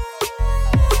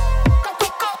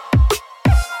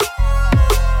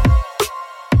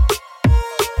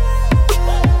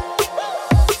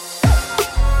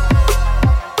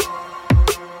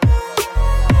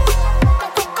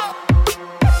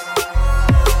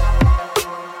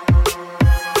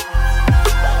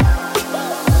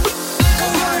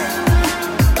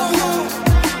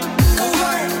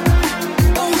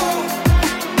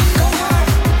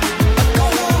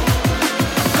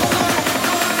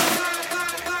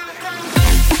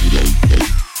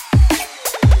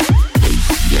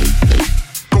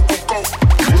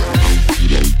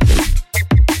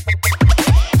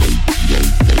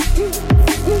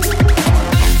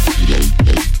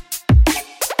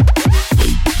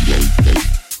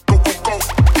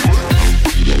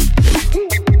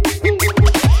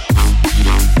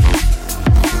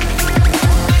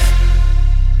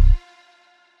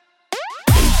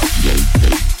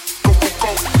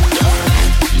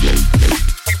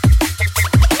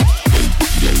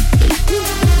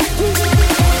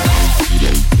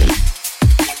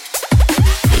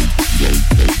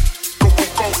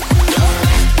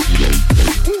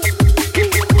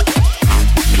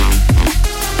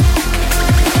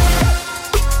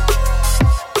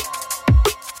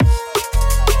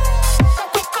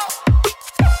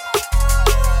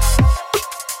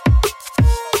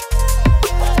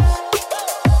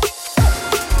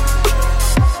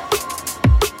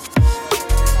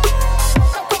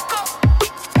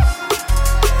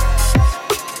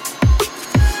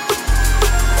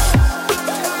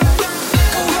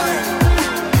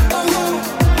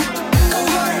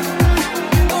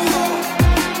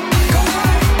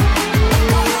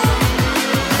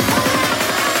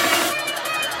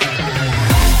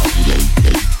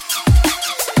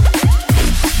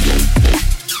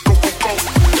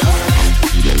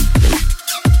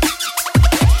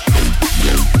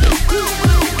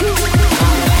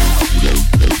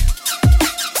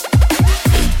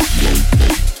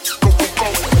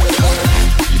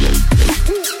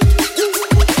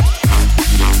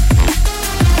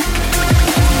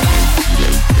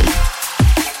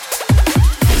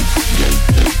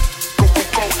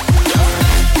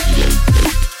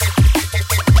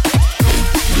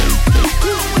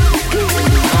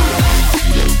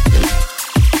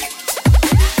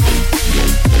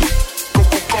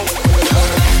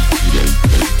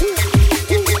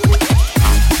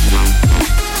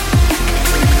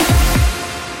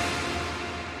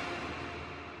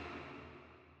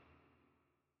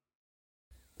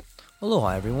 Aloha,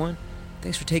 everyone.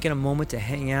 Thanks for taking a moment to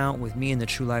hang out with me in the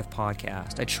True Life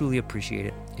Podcast. I truly appreciate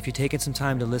it. If you're taking some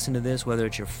time to listen to this, whether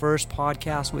it's your first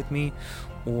podcast with me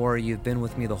or you've been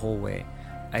with me the whole way,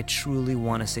 I truly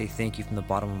want to say thank you from the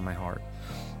bottom of my heart.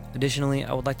 Additionally,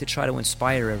 I would like to try to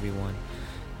inspire everyone.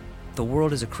 The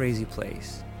world is a crazy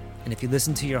place, and if you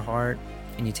listen to your heart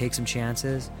and you take some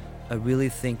chances, I really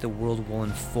think the world will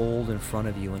unfold in front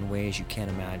of you in ways you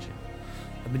can't imagine.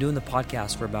 I've been doing the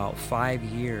podcast for about 5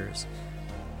 years.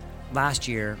 Last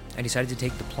year, I decided to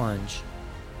take the plunge.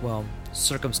 Well,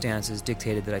 circumstances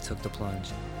dictated that I took the plunge,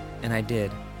 and I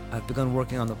did. I've begun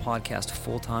working on the podcast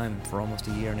full-time for almost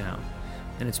a year now,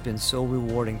 and it's been so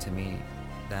rewarding to me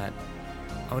that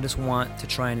I just want to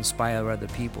try and inspire other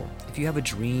people. If you have a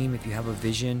dream, if you have a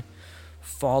vision,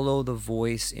 follow the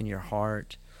voice in your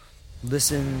heart,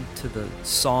 listen to the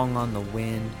song on the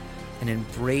wind, and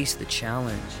embrace the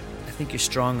challenge. I think you're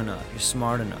strong enough, you're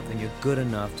smart enough, and you're good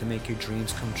enough to make your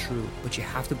dreams come true, but you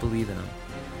have to believe in them.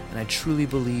 And I truly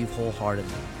believe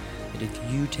wholeheartedly that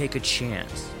if you take a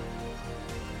chance,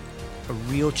 a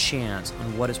real chance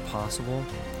on what is possible,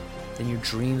 then your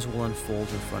dreams will unfold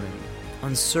in front of you.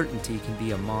 Uncertainty can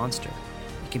be a monster.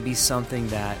 It can be something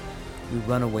that we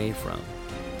run away from.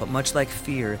 But much like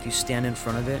fear, if you stand in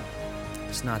front of it,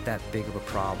 it's not that big of a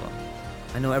problem.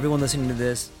 I know everyone listening to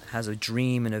this has a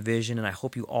dream and a vision, and I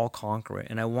hope you all conquer it.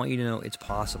 And I want you to know it's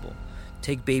possible.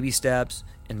 Take baby steps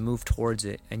and move towards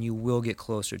it, and you will get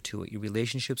closer to it. Your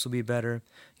relationships will be better.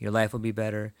 Your life will be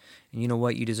better. And you know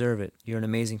what? You deserve it. You're an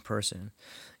amazing person.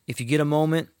 If you get a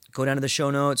moment, go down to the show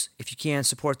notes. If you can,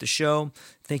 support the show.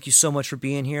 Thank you so much for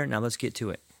being here. Now let's get to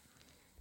it.